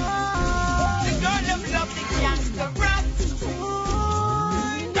 The girl them love the gangster rap.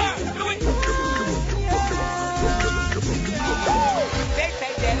 They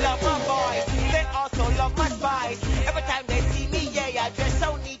say they love my voice, they also love my spice. Every time they see me, yeah, I dress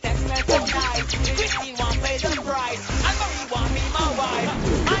so neat and smell so nice. Christine want pay the price, and Marie want me my wife.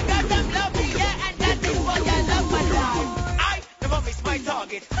 I got them love me, yeah, and that is why I love my life. I never miss my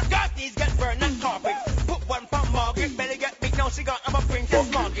target. God these get burned and carpet. Put one for Margaret, better get me now she got I'm a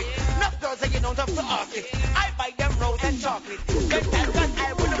Princess Margaret. Enough girls that you don't have to ask it. I buy them rose and chocolate. Then tell God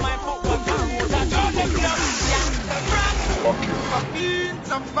I wouldn't mind put one for rose and chocolate. My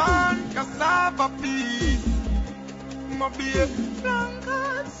beans are fun, cassava peas. My beer,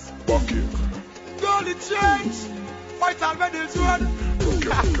 blankets. Golden change, fight already to run.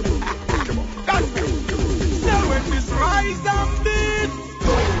 So when this rise and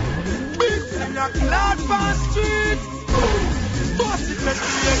beats in your clad fast streets. Boss it, let's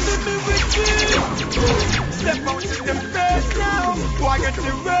be enemy with it. Step out in them face now. Boy, get the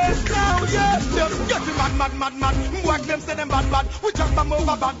race now, yeah. Just get the mad. Work them, say them bad. We jump them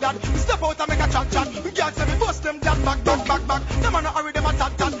over Baghdad. Step out and make a chat. Girls say me bust them that back. Them a no hurry, them a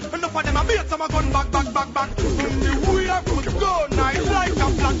tat. Enough of them a beat, some a gun back. The way I could go nice like a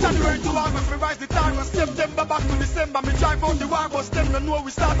flat. January to August, me rise the time. September back to December, me drive out the war bus. Them no know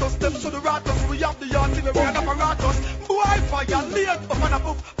we start us, them so the ratos. We have the artillery and apparatus. Boy, fire late up on a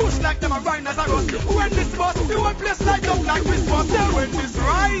push like them a rhine as a rust. When this bus, the whole place light up like Christmas. Then when this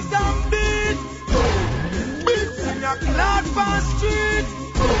rise and beats in your clad fast streets.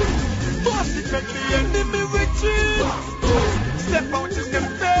 Boss it, make the enemy retreat. Step out in them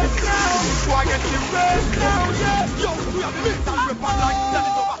face now. Boy, get the race now, yeah. Yo, we have the mental weapon like that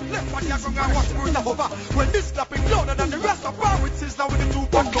is over. Left on the ground and watch Bruce over. When this slapping louder than the rest of our with sizzler with the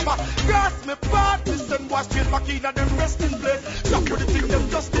 2-pack cover. Grass me part, listen, boy, straight back in and them rest in place. Stop with the thing, them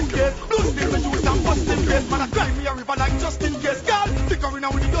just in case. Blue steel, me use and bust in case. Man, I climb me a river like just in case. Girl, flickering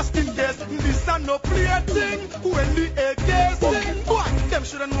out with the dust in case. This and no play thing. When the AK sing, boy, them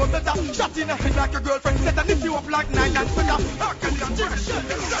shoulda know better. Shot in the head like your girlfriend set and lift you up like 9 and better. How can you do shit?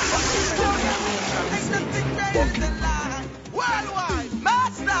 There's nothing greater than life. Worldwide,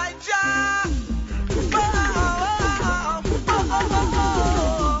 mass Niger.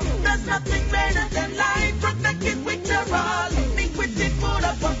 There's nothing better than life. Protect it with your all. Think with it, put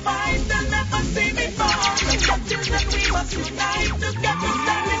up a fight. They'll never see me fall. The children we must unite together,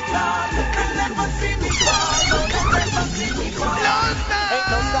 standing tall. They'll never see me fall. They'll never see me fall. Ain't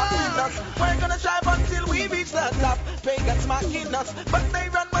no stopping us. We're gonna drive until we reach the top. Pagans mocking us, but they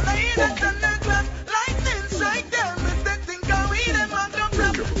run when they eat it and they clap. Lightning strike them if they think I read them on the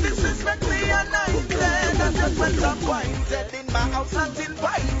rap. Disrespect me anointed, and just disappointed in my house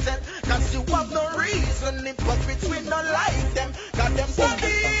uninvited. Cause you have no reason, hypocrites we not like them. Got them so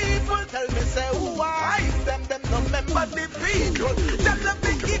evil, tell me say who I hide them. Them no member the people. Them love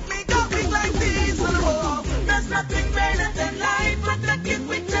me keep me going like this. Oh, there's nothing better than life. Protect it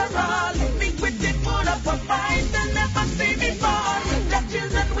with your all. Meet with it, put up a fight. They'll never see me fall. The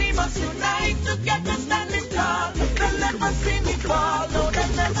children we must unite together, standing tall. They'll never see me fall. No,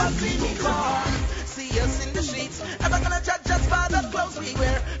 they'll never see me fall. See us in the streets. Ever gonna judge us by the clothes we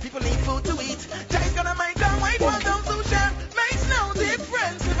wear? People need food to eat. Jay's gonna make a way for those who share. Makes no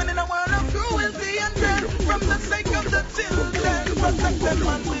difference. Living in a world of cruelty and dread. From the sake of the children, protect them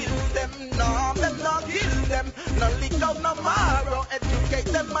and will them. No, them not kill them. No leak out no marrow.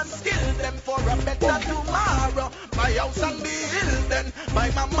 Educate them and skill them for a better tomorrow. My house and the hill then. My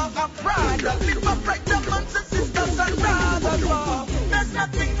mama and brother. Live upright amongst the sisters and brothers. Oh, there's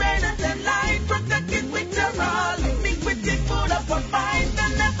nothing better than life. Protect it with your all. Meet with it, put up a fight.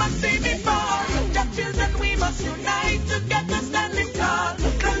 They'll never see me fall. The children we must unite together, standing tall.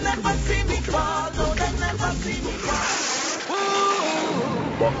 They'll never see me fall. No, they'll never see me fall.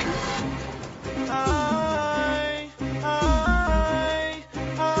 Bucky.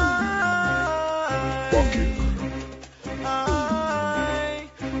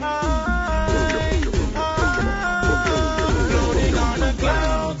 Floating on the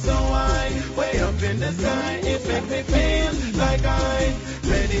clouds, so high, way up in the sky. It makes me feel like I'm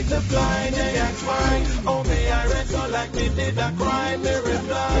ready to fly. They ask why, oh me I wrestle like me did a crime. Me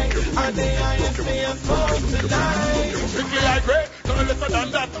reply, and the ALLSPICE supposed to die. Strictly high grade, nothing lesser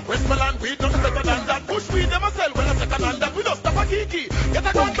than that. Westmoreland weed, nothing better than that. Push weed, them a sell, well a second hand that. We just stop a kiki, get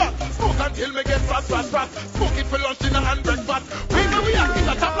a gun back. Smoke until me get fast. Smoke it for lunch, dinner and breakfast. We know we are, it's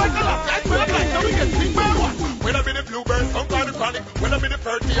a top like a last. I smell like now we get sing by what? When I be the bluebird, some kind of chronic. When I be the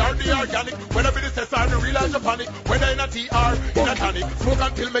 30 or the organic. When I be the cess or the real real as Japonic. Whether in a TR, in a tonic. Smoke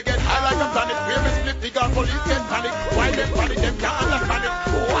until me get high like a planet. Where me split the gun, police get panic. Why them panic, them can't understand it.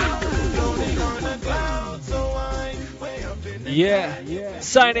 Yeah.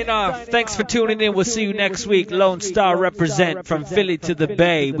 Signing off. Thanks for tuning in. We'll see you next week. Lone Star represent from Philly to the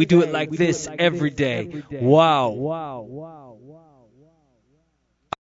Bay. We do it like this every day. Wow.